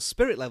traditional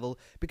spirit level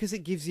because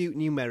it gives you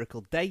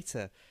numerical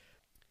data.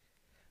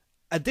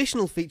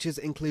 Additional features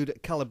include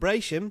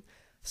calibration,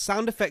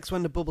 sound effects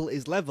when the bubble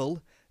is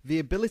level, the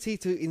ability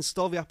to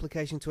install the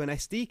application to an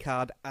SD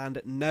card,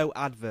 and no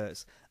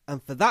adverts.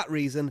 And for that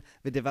reason,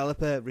 the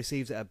developer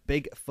receives a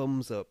big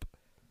thumbs up.